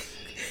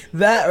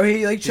 That or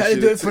he tried to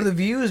do should've it for the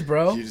views,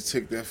 bro. You just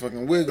took that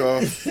fucking wig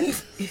off. You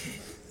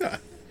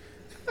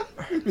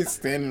been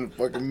standing in the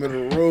fucking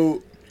middle of the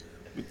road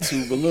with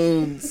two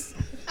balloons.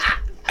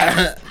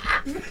 I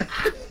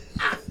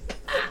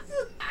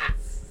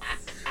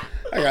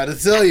gotta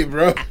tell you,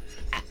 bro.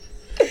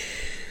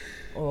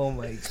 Oh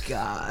my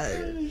god.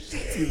 It's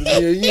either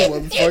me or you,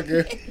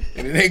 motherfucker.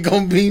 And it ain't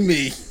gonna be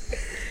me.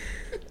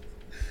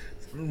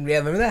 Yeah,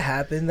 remember that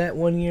happened that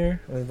one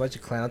year when a bunch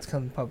of clowns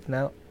come popping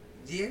out?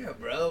 Yeah,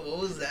 bro. What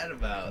was that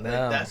about?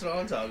 No. That's what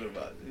I'm talking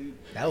about, dude.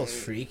 That was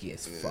freaky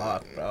as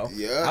fuck, bro.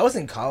 Yeah. I was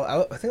in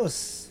college. I think it was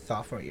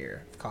sophomore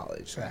year of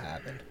college that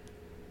happened.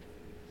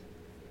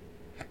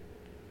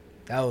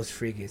 That was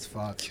freaky as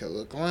fuck.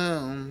 Killer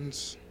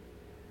clowns.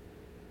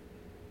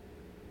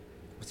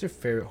 What's your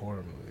favorite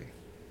horror movie?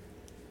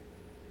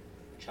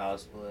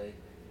 Child's Play.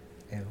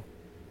 Ew.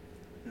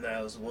 No,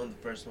 it was one of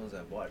the first ones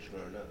I watched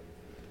growing up.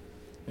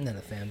 I'm not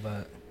a fan,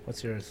 but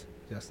what's yours,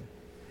 Justin?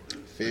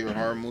 Favorite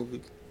horror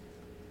movie?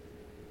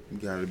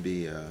 Gotta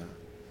be The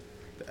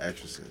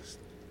Exorcist.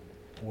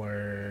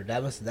 Where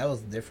that was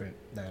different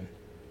then.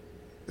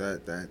 That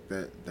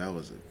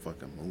was a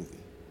fucking movie.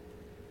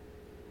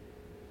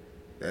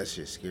 That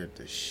shit scared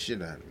the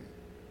shit out of me.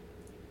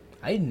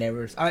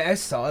 I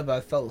saw it, but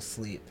I fell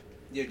asleep.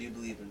 Yo, do you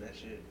believe in that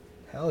shit?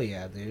 Hell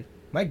yeah, dude.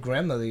 My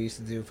grandmother used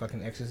to do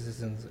fucking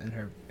exorcisms in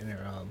her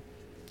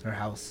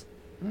house.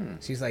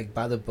 She's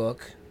by the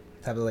book,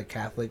 type of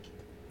Catholic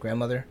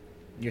grandmother,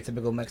 your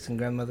typical Mexican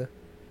grandmother.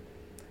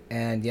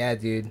 And yeah,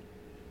 dude,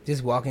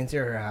 just walk into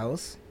her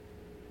house,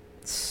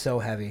 it's so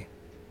heavy.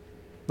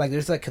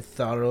 There's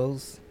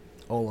cathedrals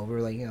all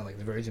over,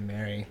 the Virgin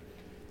Mary,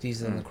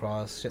 Jesus on the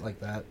cross, shit like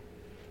that.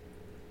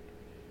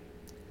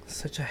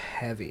 Such a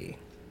heavy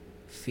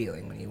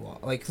feeling when you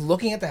walk.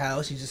 Looking at the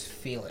house, you just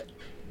feel it.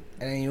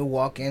 And then you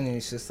walk in and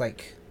it's just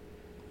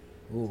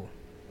ooh.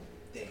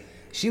 Damn.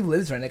 She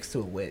lives right next to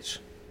a witch.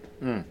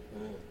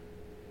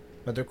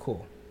 but they're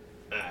cool.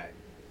 Alright.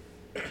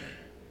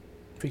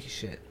 Freaky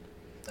shit.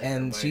 Like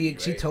And Hermione,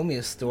 she right? told me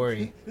a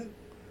story,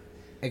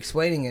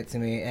 explaining it to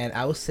me, and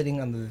I was sitting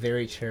on the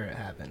very chair it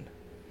happened.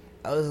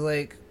 I was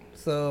like,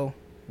 so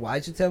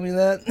why'd you tell me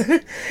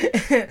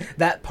that?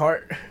 That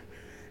part,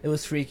 it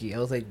was freaky. I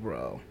was like,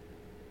 bro,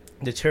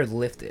 the chair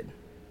lifted.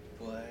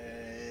 What?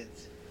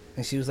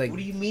 And she was like, What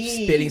do you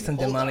mean? spitting some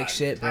Hold demonic on.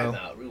 shit, bro. Time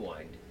out.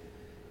 Rewind.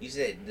 You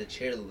said the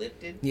chair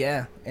lifted?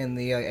 Yeah, in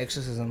the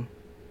exorcism.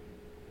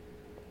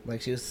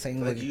 Like she was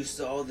saying, Like like you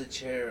saw the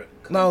chair.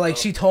 Come no, like up.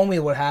 she told me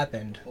what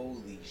happened.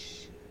 Holy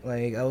shit.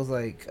 Like I was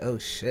like, oh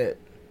shit.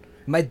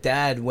 My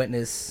dad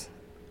witnessed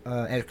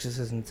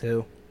exorcism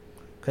too,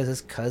 cause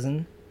his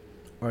cousin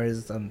or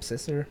his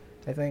sister,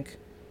 I think,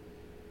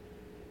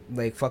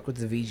 like fuck with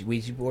the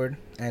Ouija board,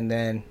 and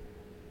then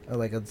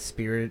like a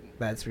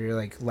bad spirit,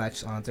 like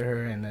latched onto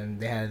her, and then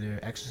they had to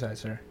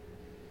exorcise her.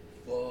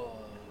 Fuck.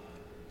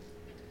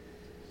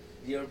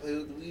 You ever play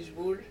with the Ouija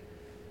board?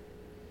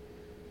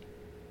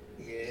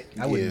 Yeah.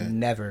 I would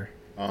never.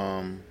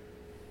 I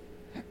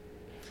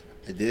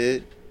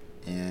did,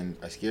 and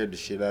I scared the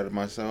shit out of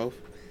myself.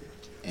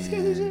 And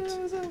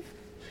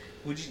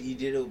Would you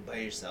did it by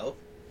yourself?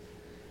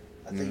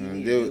 I think you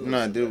need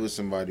I did it with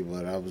somebody,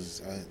 but I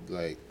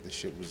like the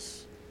shit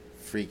was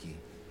freaky.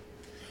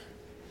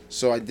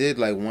 So I did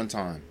like one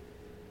time,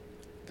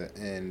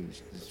 and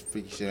this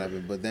freaky shit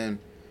happened. But then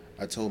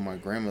I told my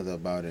grandmother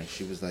about it, and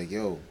she was like,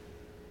 "Yo,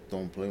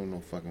 don't play with no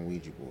fucking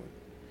Ouija board."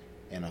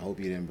 And I hope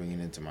you didn't bring it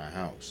into my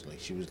house. Like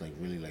she was like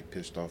really like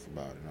pissed off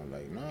about it. And I'm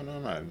like,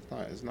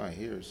 no, it's not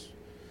here. It's,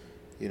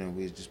 we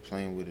was just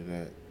playing with it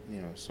at,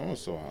 so and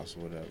so house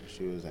or whatever.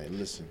 She was like,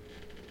 listen,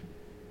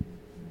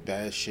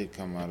 bad shit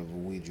come out of a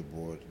Ouija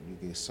board. You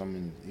can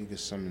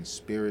summon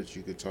spirits.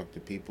 You could talk to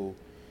people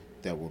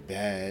that were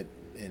bad,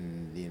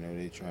 and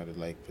they try to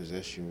like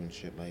possess you and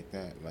shit like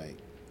that. Like,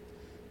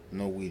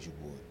 no Ouija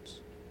boards,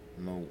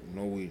 no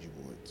Ouija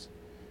boards.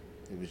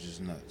 It was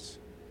just nuts.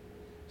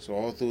 So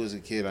all through as a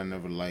kid, I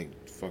never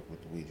liked fuck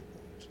with the Ouija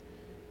boards.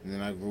 And then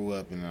I grew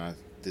up and I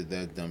did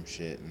that dumb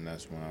shit, and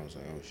that's when I was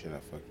like, oh shit, I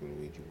fucked with a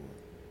Ouija board.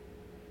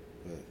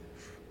 But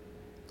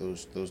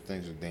those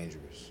things are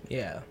dangerous.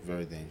 Yeah.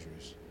 Very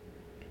dangerous.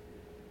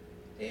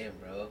 Damn,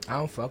 bro. I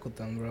don't fuck with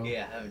them, bro.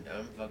 Yeah, I haven't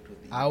fucked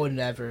with these. I would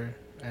never,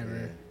 ever.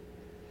 Yeah.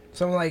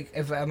 So like,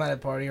 if I'm at a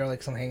party or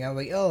like some hangout,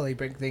 like, oh, they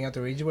bring out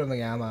the Ouija board, I'm like,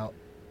 yeah, I'm out.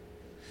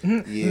 Yeah,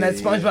 And that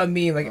SpongeBob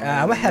meme, like,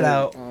 I'm gonna head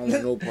out. I don't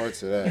want no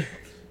parts of that.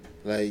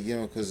 Like,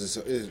 because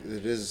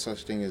it is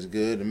such thing as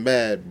good and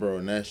bad, bro.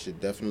 And that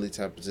shit definitely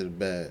tap into the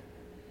bad.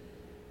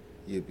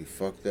 You'd be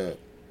fucked up.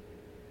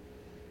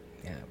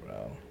 Yeah,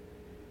 bro.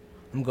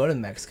 I'm going to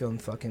Mexico in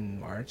fucking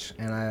March,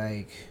 and I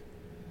like,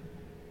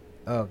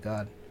 oh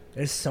god,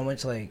 there's so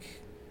much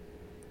like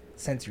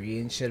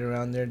Santeria and shit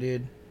around there,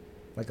 dude.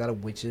 Like a lot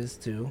of witches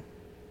too.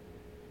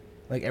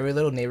 Like every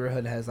little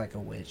neighborhood has like a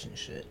witch and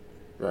shit.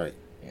 Right.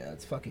 Yeah,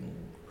 it's fucking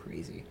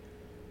crazy.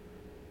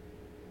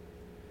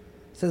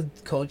 It's a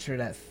culture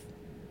that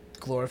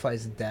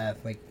glorifies death,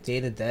 like Day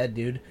of the Dead,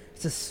 dude.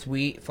 It's a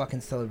sweet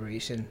fucking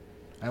celebration.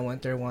 I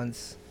went there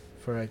once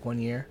for like 1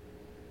 year.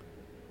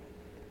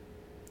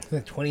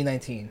 In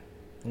 2019,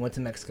 I went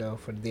to Mexico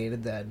for the Day of the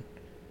Dead.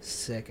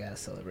 Sick ass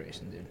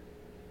celebration, dude.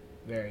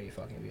 Very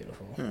fucking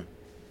beautiful.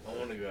 I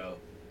want to go.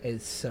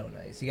 It's so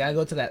nice. You gotta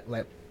go to that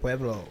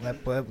pueblo,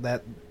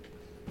 that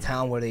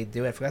town where they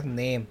do it. I forgot the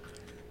name,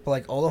 but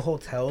like all the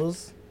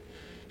hotels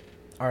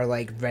are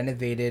like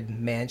renovated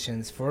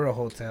mansions for a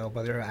hotel,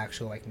 but they're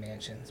actual like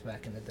mansions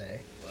back in the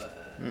day.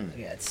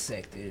 Yeah, it's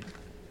sick, dude.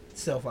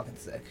 It's so fucking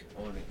sick.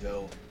 I want to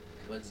go.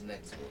 When's the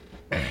next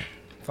one?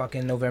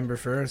 Fucking November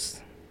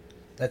 1st.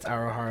 That's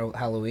our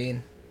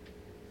Halloween.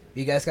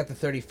 You guys got the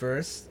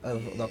 31st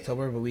of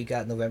October, but we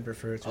got November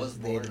 1st, which I was is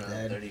the Day born of the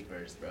on Dead.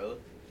 31st, bro.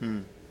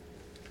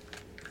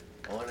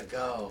 I want to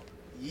go.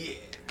 Yeah.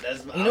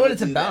 You know what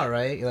it's about,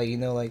 right? Like,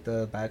 like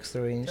the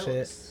backstory and Tell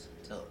shit. us.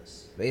 Tell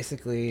us.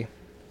 Basically,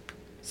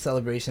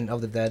 celebration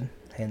of the dead,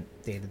 hence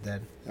Day of the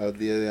Dead. El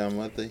Dia de la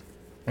Muerte.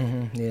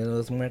 Dia de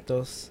los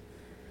Muertos.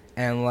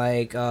 And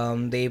like,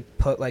 they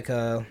put like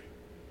an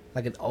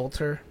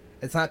altar.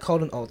 It's not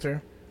called an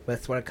altar, but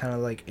it's what it kind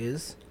of like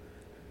is.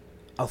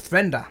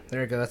 Ofrenda.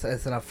 There it goes.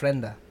 It's an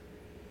ofrenda.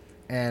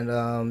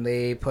 And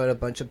they put a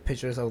bunch of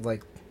pictures of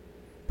like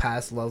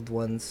past loved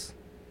ones,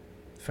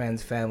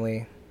 friends,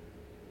 family.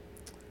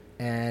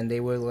 And they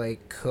would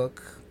like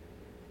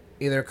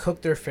either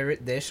cook their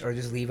favorite dish or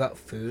just leave out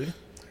food.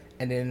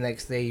 And then the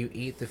next day you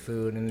eat the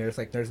food and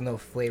there's no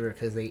flavor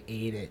because they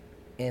ate it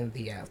in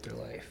the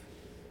afterlife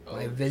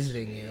by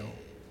visiting you.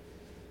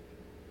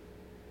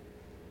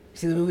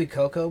 See the movie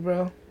Coco,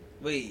 bro?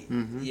 Wait,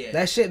 yeah.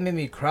 That shit made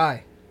me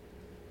cry.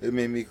 It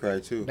made me cry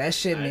too. That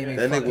shit made me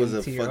That fucking nigga was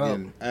a tear fucking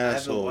up. I haven't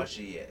asshole. watched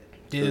it yet.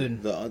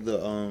 Dude.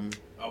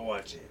 I'll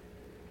watch it.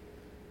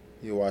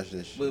 You watch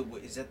this shit.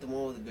 Wait, is that the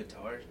one with the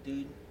guitar,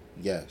 dude?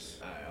 Yes.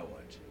 Alright, I'll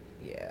watch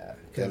it. Yeah.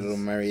 That little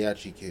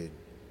mariachi kid.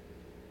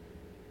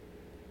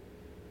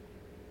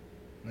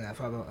 Yeah, I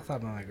thought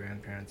about my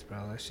grandparents,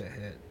 bro. That shit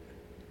hit.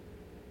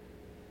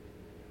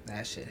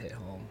 That shit hit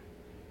home.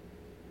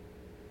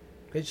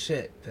 Good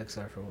shit,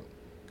 Pixar for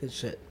good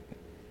shit.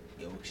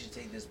 Yo, we should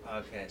take this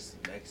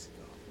podcast to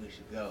Mexico. We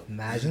should go.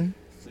 Imagine.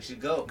 We should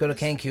go. Go to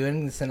Cancun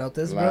and send out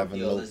this, Live bro.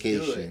 in Yo, let's do it.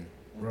 location.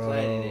 We're Bro,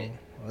 planning it.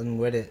 I'm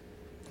with it.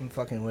 I'm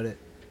fucking with it.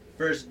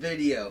 First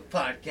video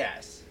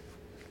podcast.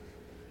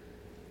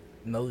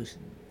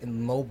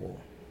 Mobile.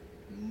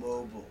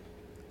 Mobile.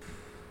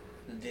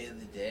 The Day of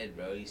the Dead,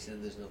 bro. You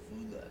said there's no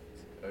food left.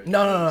 Or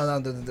No.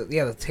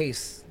 The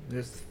taste.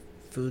 There's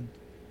food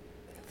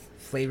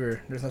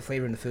flavor. There's no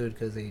flavor in the food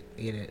because they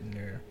ate it and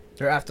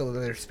they're after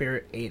their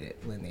spirit ate it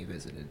when they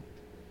visited.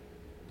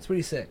 It's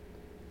pretty sick.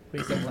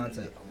 Pretty sick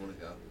concept. I want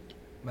to go.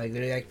 Like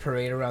they like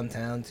parade around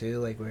town too,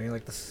 like wearing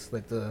like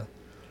the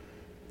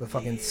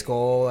fucking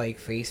skull like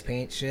face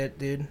paint shit,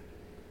 dude.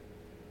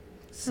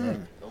 Sick.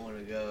 I want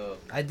to go.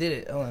 I did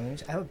it. Oh,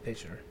 I have a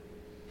picture.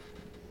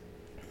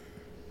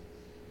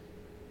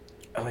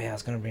 Oh yeah, I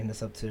was gonna bring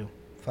this up too.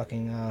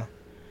 Fucking my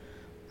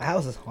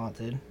house is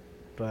haunted,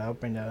 but I'll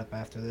bring that up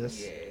after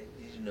this. Yeah,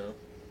 did you know?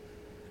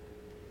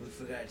 We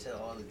forgot to tell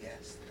all the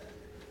guests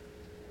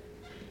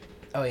that.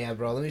 Oh yeah,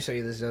 bro. Let me show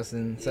you this,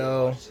 Justin. Yeah,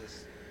 So, watch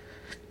this.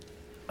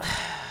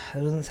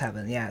 when this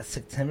happened? Yeah,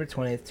 September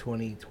 20th,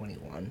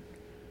 2021.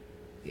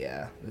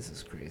 Yeah, this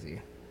is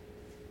crazy.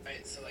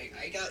 Alright, so like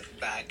I got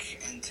back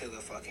into the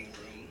fucking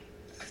room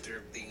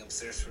after being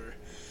upstairs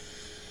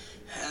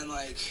and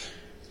like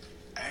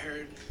I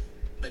heard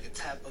like a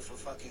tap of a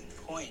fucking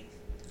coin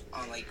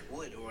on like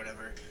wood or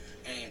whatever,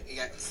 and it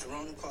got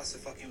thrown across the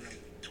fucking room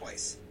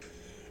twice.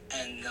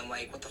 And I'm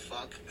like, what the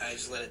fuck? And I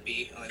just let it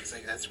be. And it's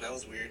like that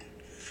was weird.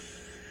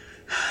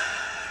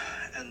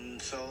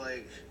 And so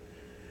like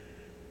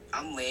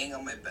I'm laying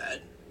on my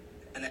bed,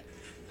 and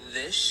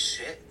this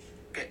shit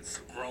gets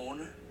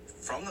thrown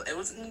from it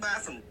was in the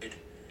bathroom, dude.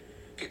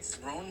 Gets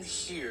thrown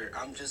here.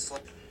 I'm just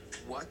like,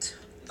 what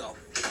the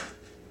fuck?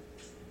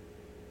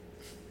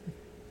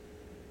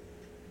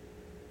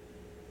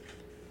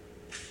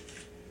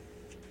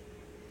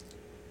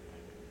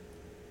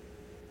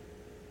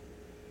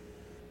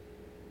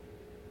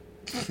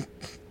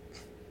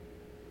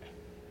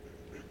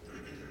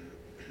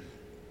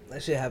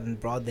 That shit happened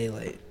broad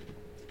daylight.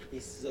 He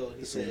So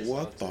said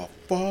what the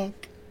fuck?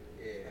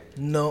 Yeah.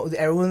 No,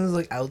 everyone was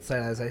like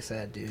outside, as I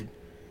said, dude.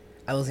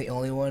 I was the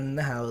only one in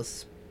the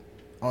house,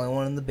 only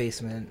one in the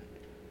basement.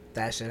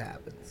 That shit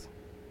happens.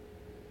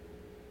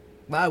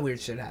 A lot of weird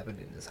shit happened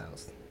in this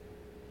house.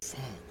 Fuck.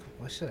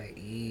 What should I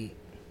eat?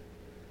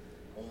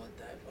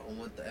 I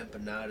want the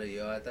empanada,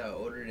 yo. I thought I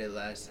ordered it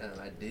last time.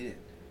 I didn't.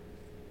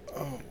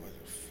 Oh, what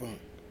the fuck?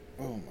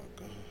 Oh my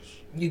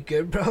gosh. You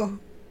good, bro?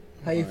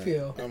 How you High-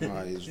 feel? I'm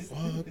high as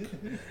fuck.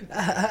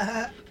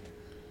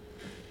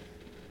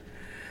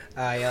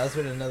 Alright, y'all, let's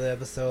with another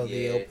episode of the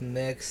Yeah. Open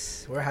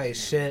Mix. We're high as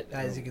shit,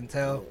 as you can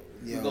tell.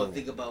 We're going to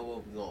think about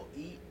what we're going to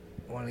eat.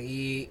 Want to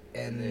eat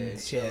And and then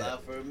shit. chill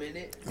out for a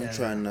minute. I'm Yeah.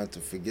 trying not to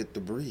forget to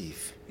breathe.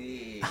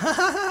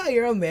 Yeah.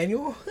 You're on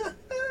manual?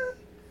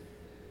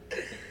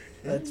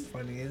 That's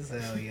funny as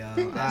hell, y'all.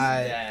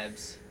 That's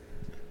dabs.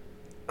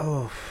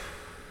 Oh.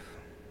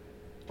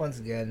 Once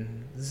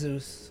again,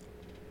 Zeus,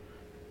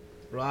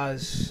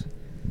 Raj,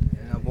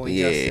 and our boy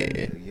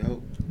Justin.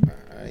 Yo.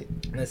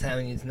 Alright. Nice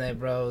having you tonight,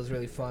 bro. It was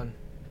really fun.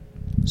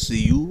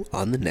 See you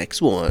on the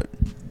next one.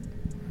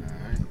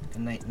 Alright.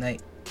 Good night,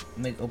 night.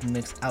 Open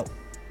Mix out.